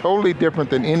 and totally different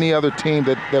than any other team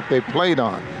that they played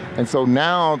on. And so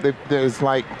now there's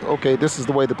like, okay, this is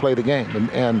the way to play the game,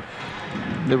 and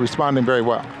they're responding very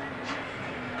well.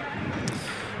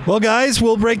 Well, guys,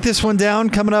 we'll break this one down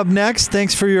coming up next.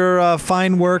 Thanks for your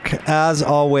fine work, as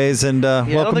always, and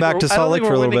welcome back to Salt Lake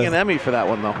for a little bit. I don't think we're winning an Emmy for that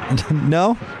one, though.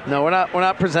 No? No, we're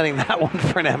not presenting that one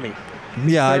for an Emmy.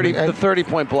 Yeah, the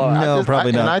 30-point blowout. No,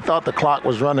 probably not. And I thought the clock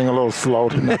was running a little slow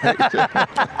tonight.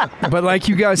 But like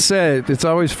you guys said, it's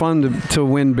always fun to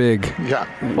win big. Yeah.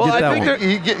 Well, I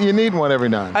think you need one every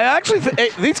now and then. I actually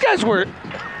these guys were.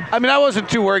 I mean, I wasn't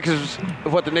too worried because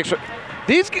of what the Knicks were.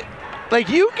 There's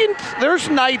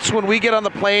nights when we get on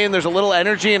the plane, there's a little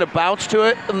energy and a bounce to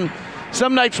it. And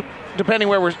some nights, depending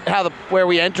where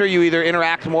we enter, you either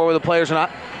interact more with the players or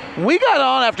not. We got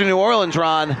on after New Orleans,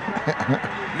 Ron.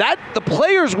 The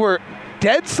players were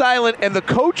dead silent, and the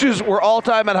coaches were all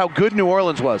talking about how good New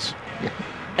Orleans was.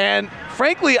 And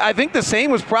frankly, I think the same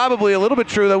was probably a little bit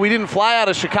true, that we didn't fly out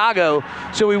of Chicago,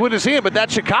 so we wouldn't have seen it. But that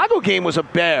Chicago game was a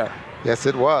bear. Yes,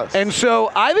 it was. And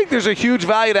so I think there's a huge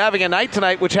value to having a night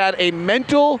tonight which had a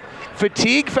mental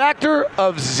fatigue factor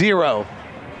of 0.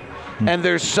 And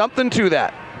there's something to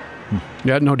that.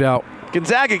 Yeah, no doubt.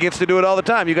 Gonzaga gets to do it all the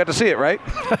time. You got to see it, right?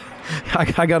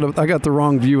 I got the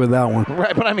wrong view of that one.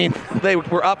 Right, but I mean, they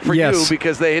were up for you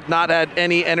because they had not had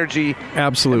any energy,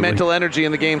 absolutely, mental energy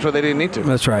in the games where they didn't need to.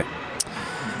 That's right.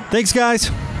 Thanks,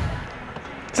 guys.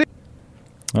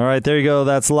 All right, there you go.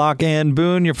 That's Locke and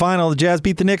Boone. Your final. The Jazz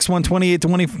beat the Knicks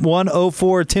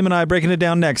 128-104. Tim and I breaking it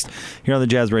down next here on the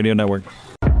Jazz Radio Network.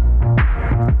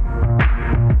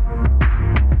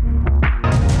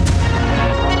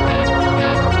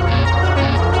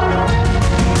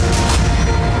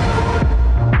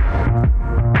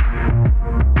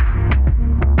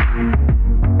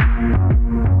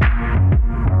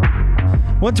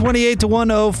 $128 to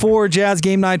 $104 Jazz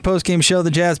Game Night postgame show. The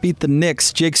Jazz beat the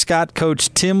Knicks. Jake Scott,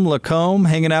 Coach Tim Lacombe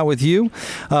hanging out with you.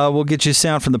 We'll get you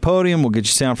sound from the podium. We'll get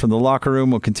you sound from the locker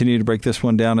room. We'll continue to break this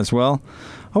one down as well.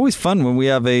 Always fun when we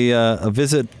have a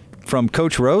visit from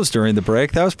Coach Rose during the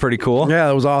break. That was pretty cool. Yeah,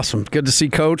 that was awesome. Good to see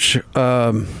Coach.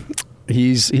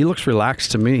 He looks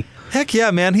relaxed to me. Heck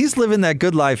yeah, man. He's living that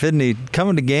good life, isn't he?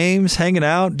 Coming to games, hanging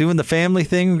out, doing the family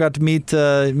thing. We got to meet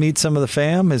some of the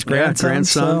fam, his grandson.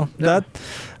 So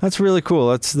that's really cool.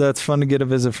 That's fun to get a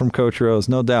visit from Coach Rose,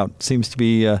 no doubt. Seems to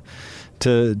be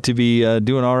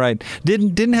doing all right.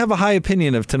 Didn't have a high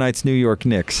opinion of tonight's New York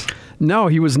Knicks. No,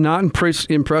 he was not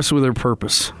impressed with their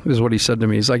purpose, is what he said to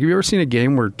me. He's like, have you ever seen a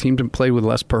game where teams play with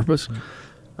less purpose?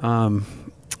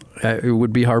 It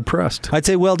would be hard-pressed. I'd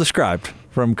say well described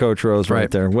from Coach Rose right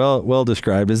there. Well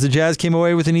described. As the Jazz came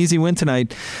away with an easy win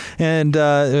tonight. And,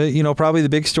 probably the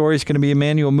big story is going to be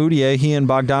Emmanuel Mudiay. He and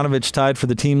Bogdanovich tied for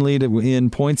the team lead in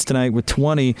points tonight with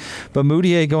 20. But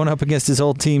Mudiay going up against his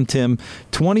old team, Tim,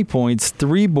 20 points,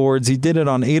 3 boards. He did it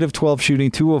on 8 of 12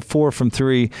 shooting, 2 of 4 from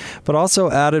 3, but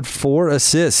also added 4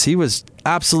 assists. He was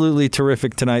absolutely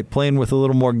terrific tonight, playing with a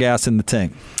little more gas in the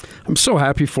tank. I'm so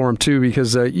happy for him, too,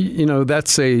 because,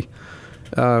 that's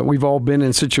we've all been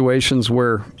in situations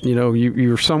where,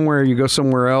 you're somewhere, you go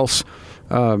somewhere else.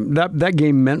 That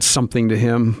game meant something to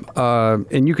him,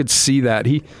 and you could see that.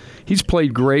 He's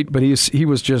played great, but he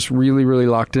was just really, really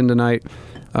locked in tonight.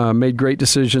 Made great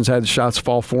decisions, had shots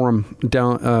fall for him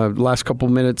down last couple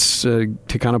minutes to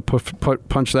kind of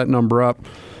punch that number up.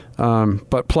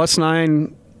 But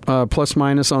 +9,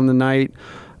 plus-minus on the night,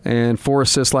 and 4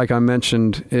 assists, like I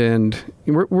mentioned. And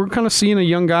we're kind of seeing a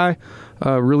young guy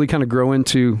really kind of grow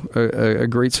into a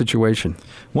great situation.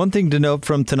 One thing to note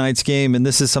from tonight's game, and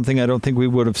this is something I don't think we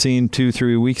would have seen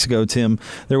 2-3 weeks ago, Tim,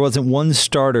 there wasn't one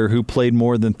starter who played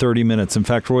more than 30 minutes. In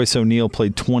fact, Royce O'Neal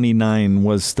played 29,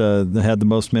 had the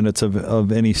most minutes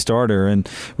of any starter. And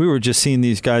we were just seeing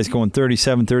these guys going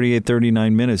 37, 38,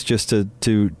 39 minutes just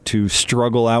to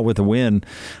struggle out with a win.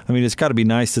 I mean, it's got to be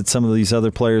nice that some of these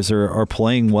other players are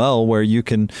playing well, where you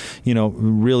can,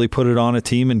 really put it on a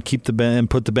team and put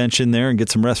the bench in there and get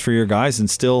some rest for your guys and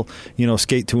still,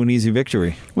 skate to an easy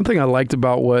victory. One thing I liked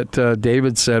about what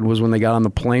David said was when they got on the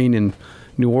plane in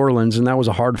New Orleans, and that was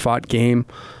a hard-fought game.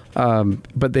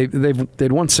 But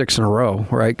they'd won 6 in a row,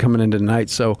 right, coming into tonight.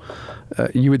 So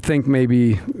you would think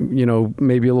maybe a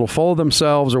little full of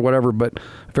themselves or whatever, but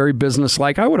very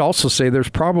businesslike. I would also say there's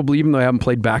probably, even though I haven't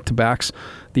played back-to-backs,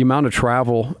 the amount of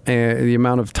travel and the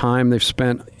amount of time they've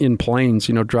spent in planes,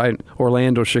 driving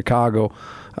Orlando, Chicago,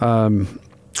 and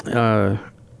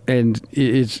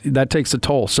that takes a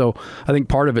toll. So I think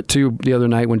part of it too, the other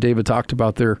night when David talked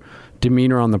about their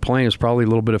demeanor on the plane, is probably a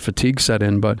little bit of fatigue set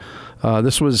in. But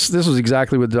this was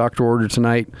exactly what the doctor ordered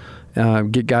tonight.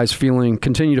 Get guys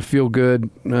continue to feel good,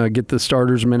 get the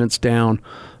starters' minutes down,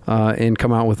 and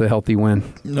come out with a healthy win.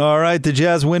 All right, the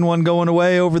Jazz win one going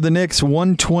away over the Knicks,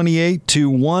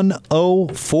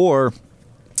 128-104.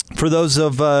 For those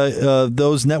of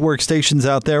those network stations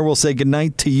out there, we'll say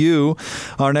goodnight to you.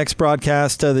 Our next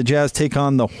broadcast, the Jazz take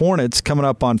on the Hornets, coming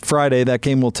up on Friday. That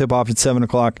game will tip off at 7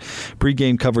 o'clock.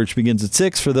 Pre-game coverage begins at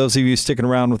 6. For those of you sticking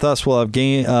around with us, we'll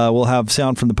have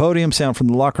sound from the podium, sound from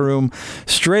the locker room,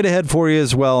 straight ahead for you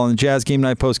as well on the Jazz Game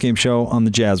Night postgame show on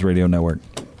the Jazz Radio Network.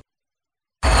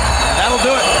 That'll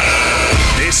do it.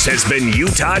 This has been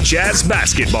Utah Jazz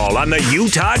Basketball on the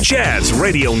Utah Jazz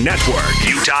Radio Network.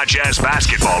 Utah Jazz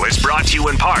Basketball is brought to you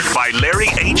in part by Larry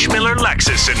H. Miller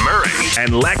Lexus in Murray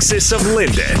and Lexus of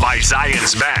Linden by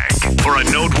Zions Bank. For a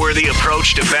noteworthy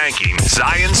approach to banking,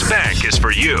 Zions Bank is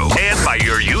for you, and by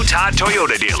your Utah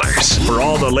Toyota dealers. For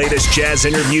all the latest Jazz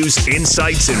interviews,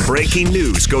 insights, and breaking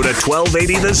news, go to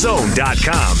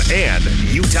 1280thezone.com and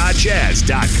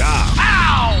utahjazz.com.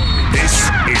 Ow! This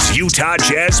is Utah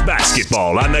Jazz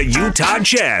Basketball on the Utah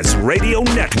Jazz Radio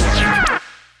Network.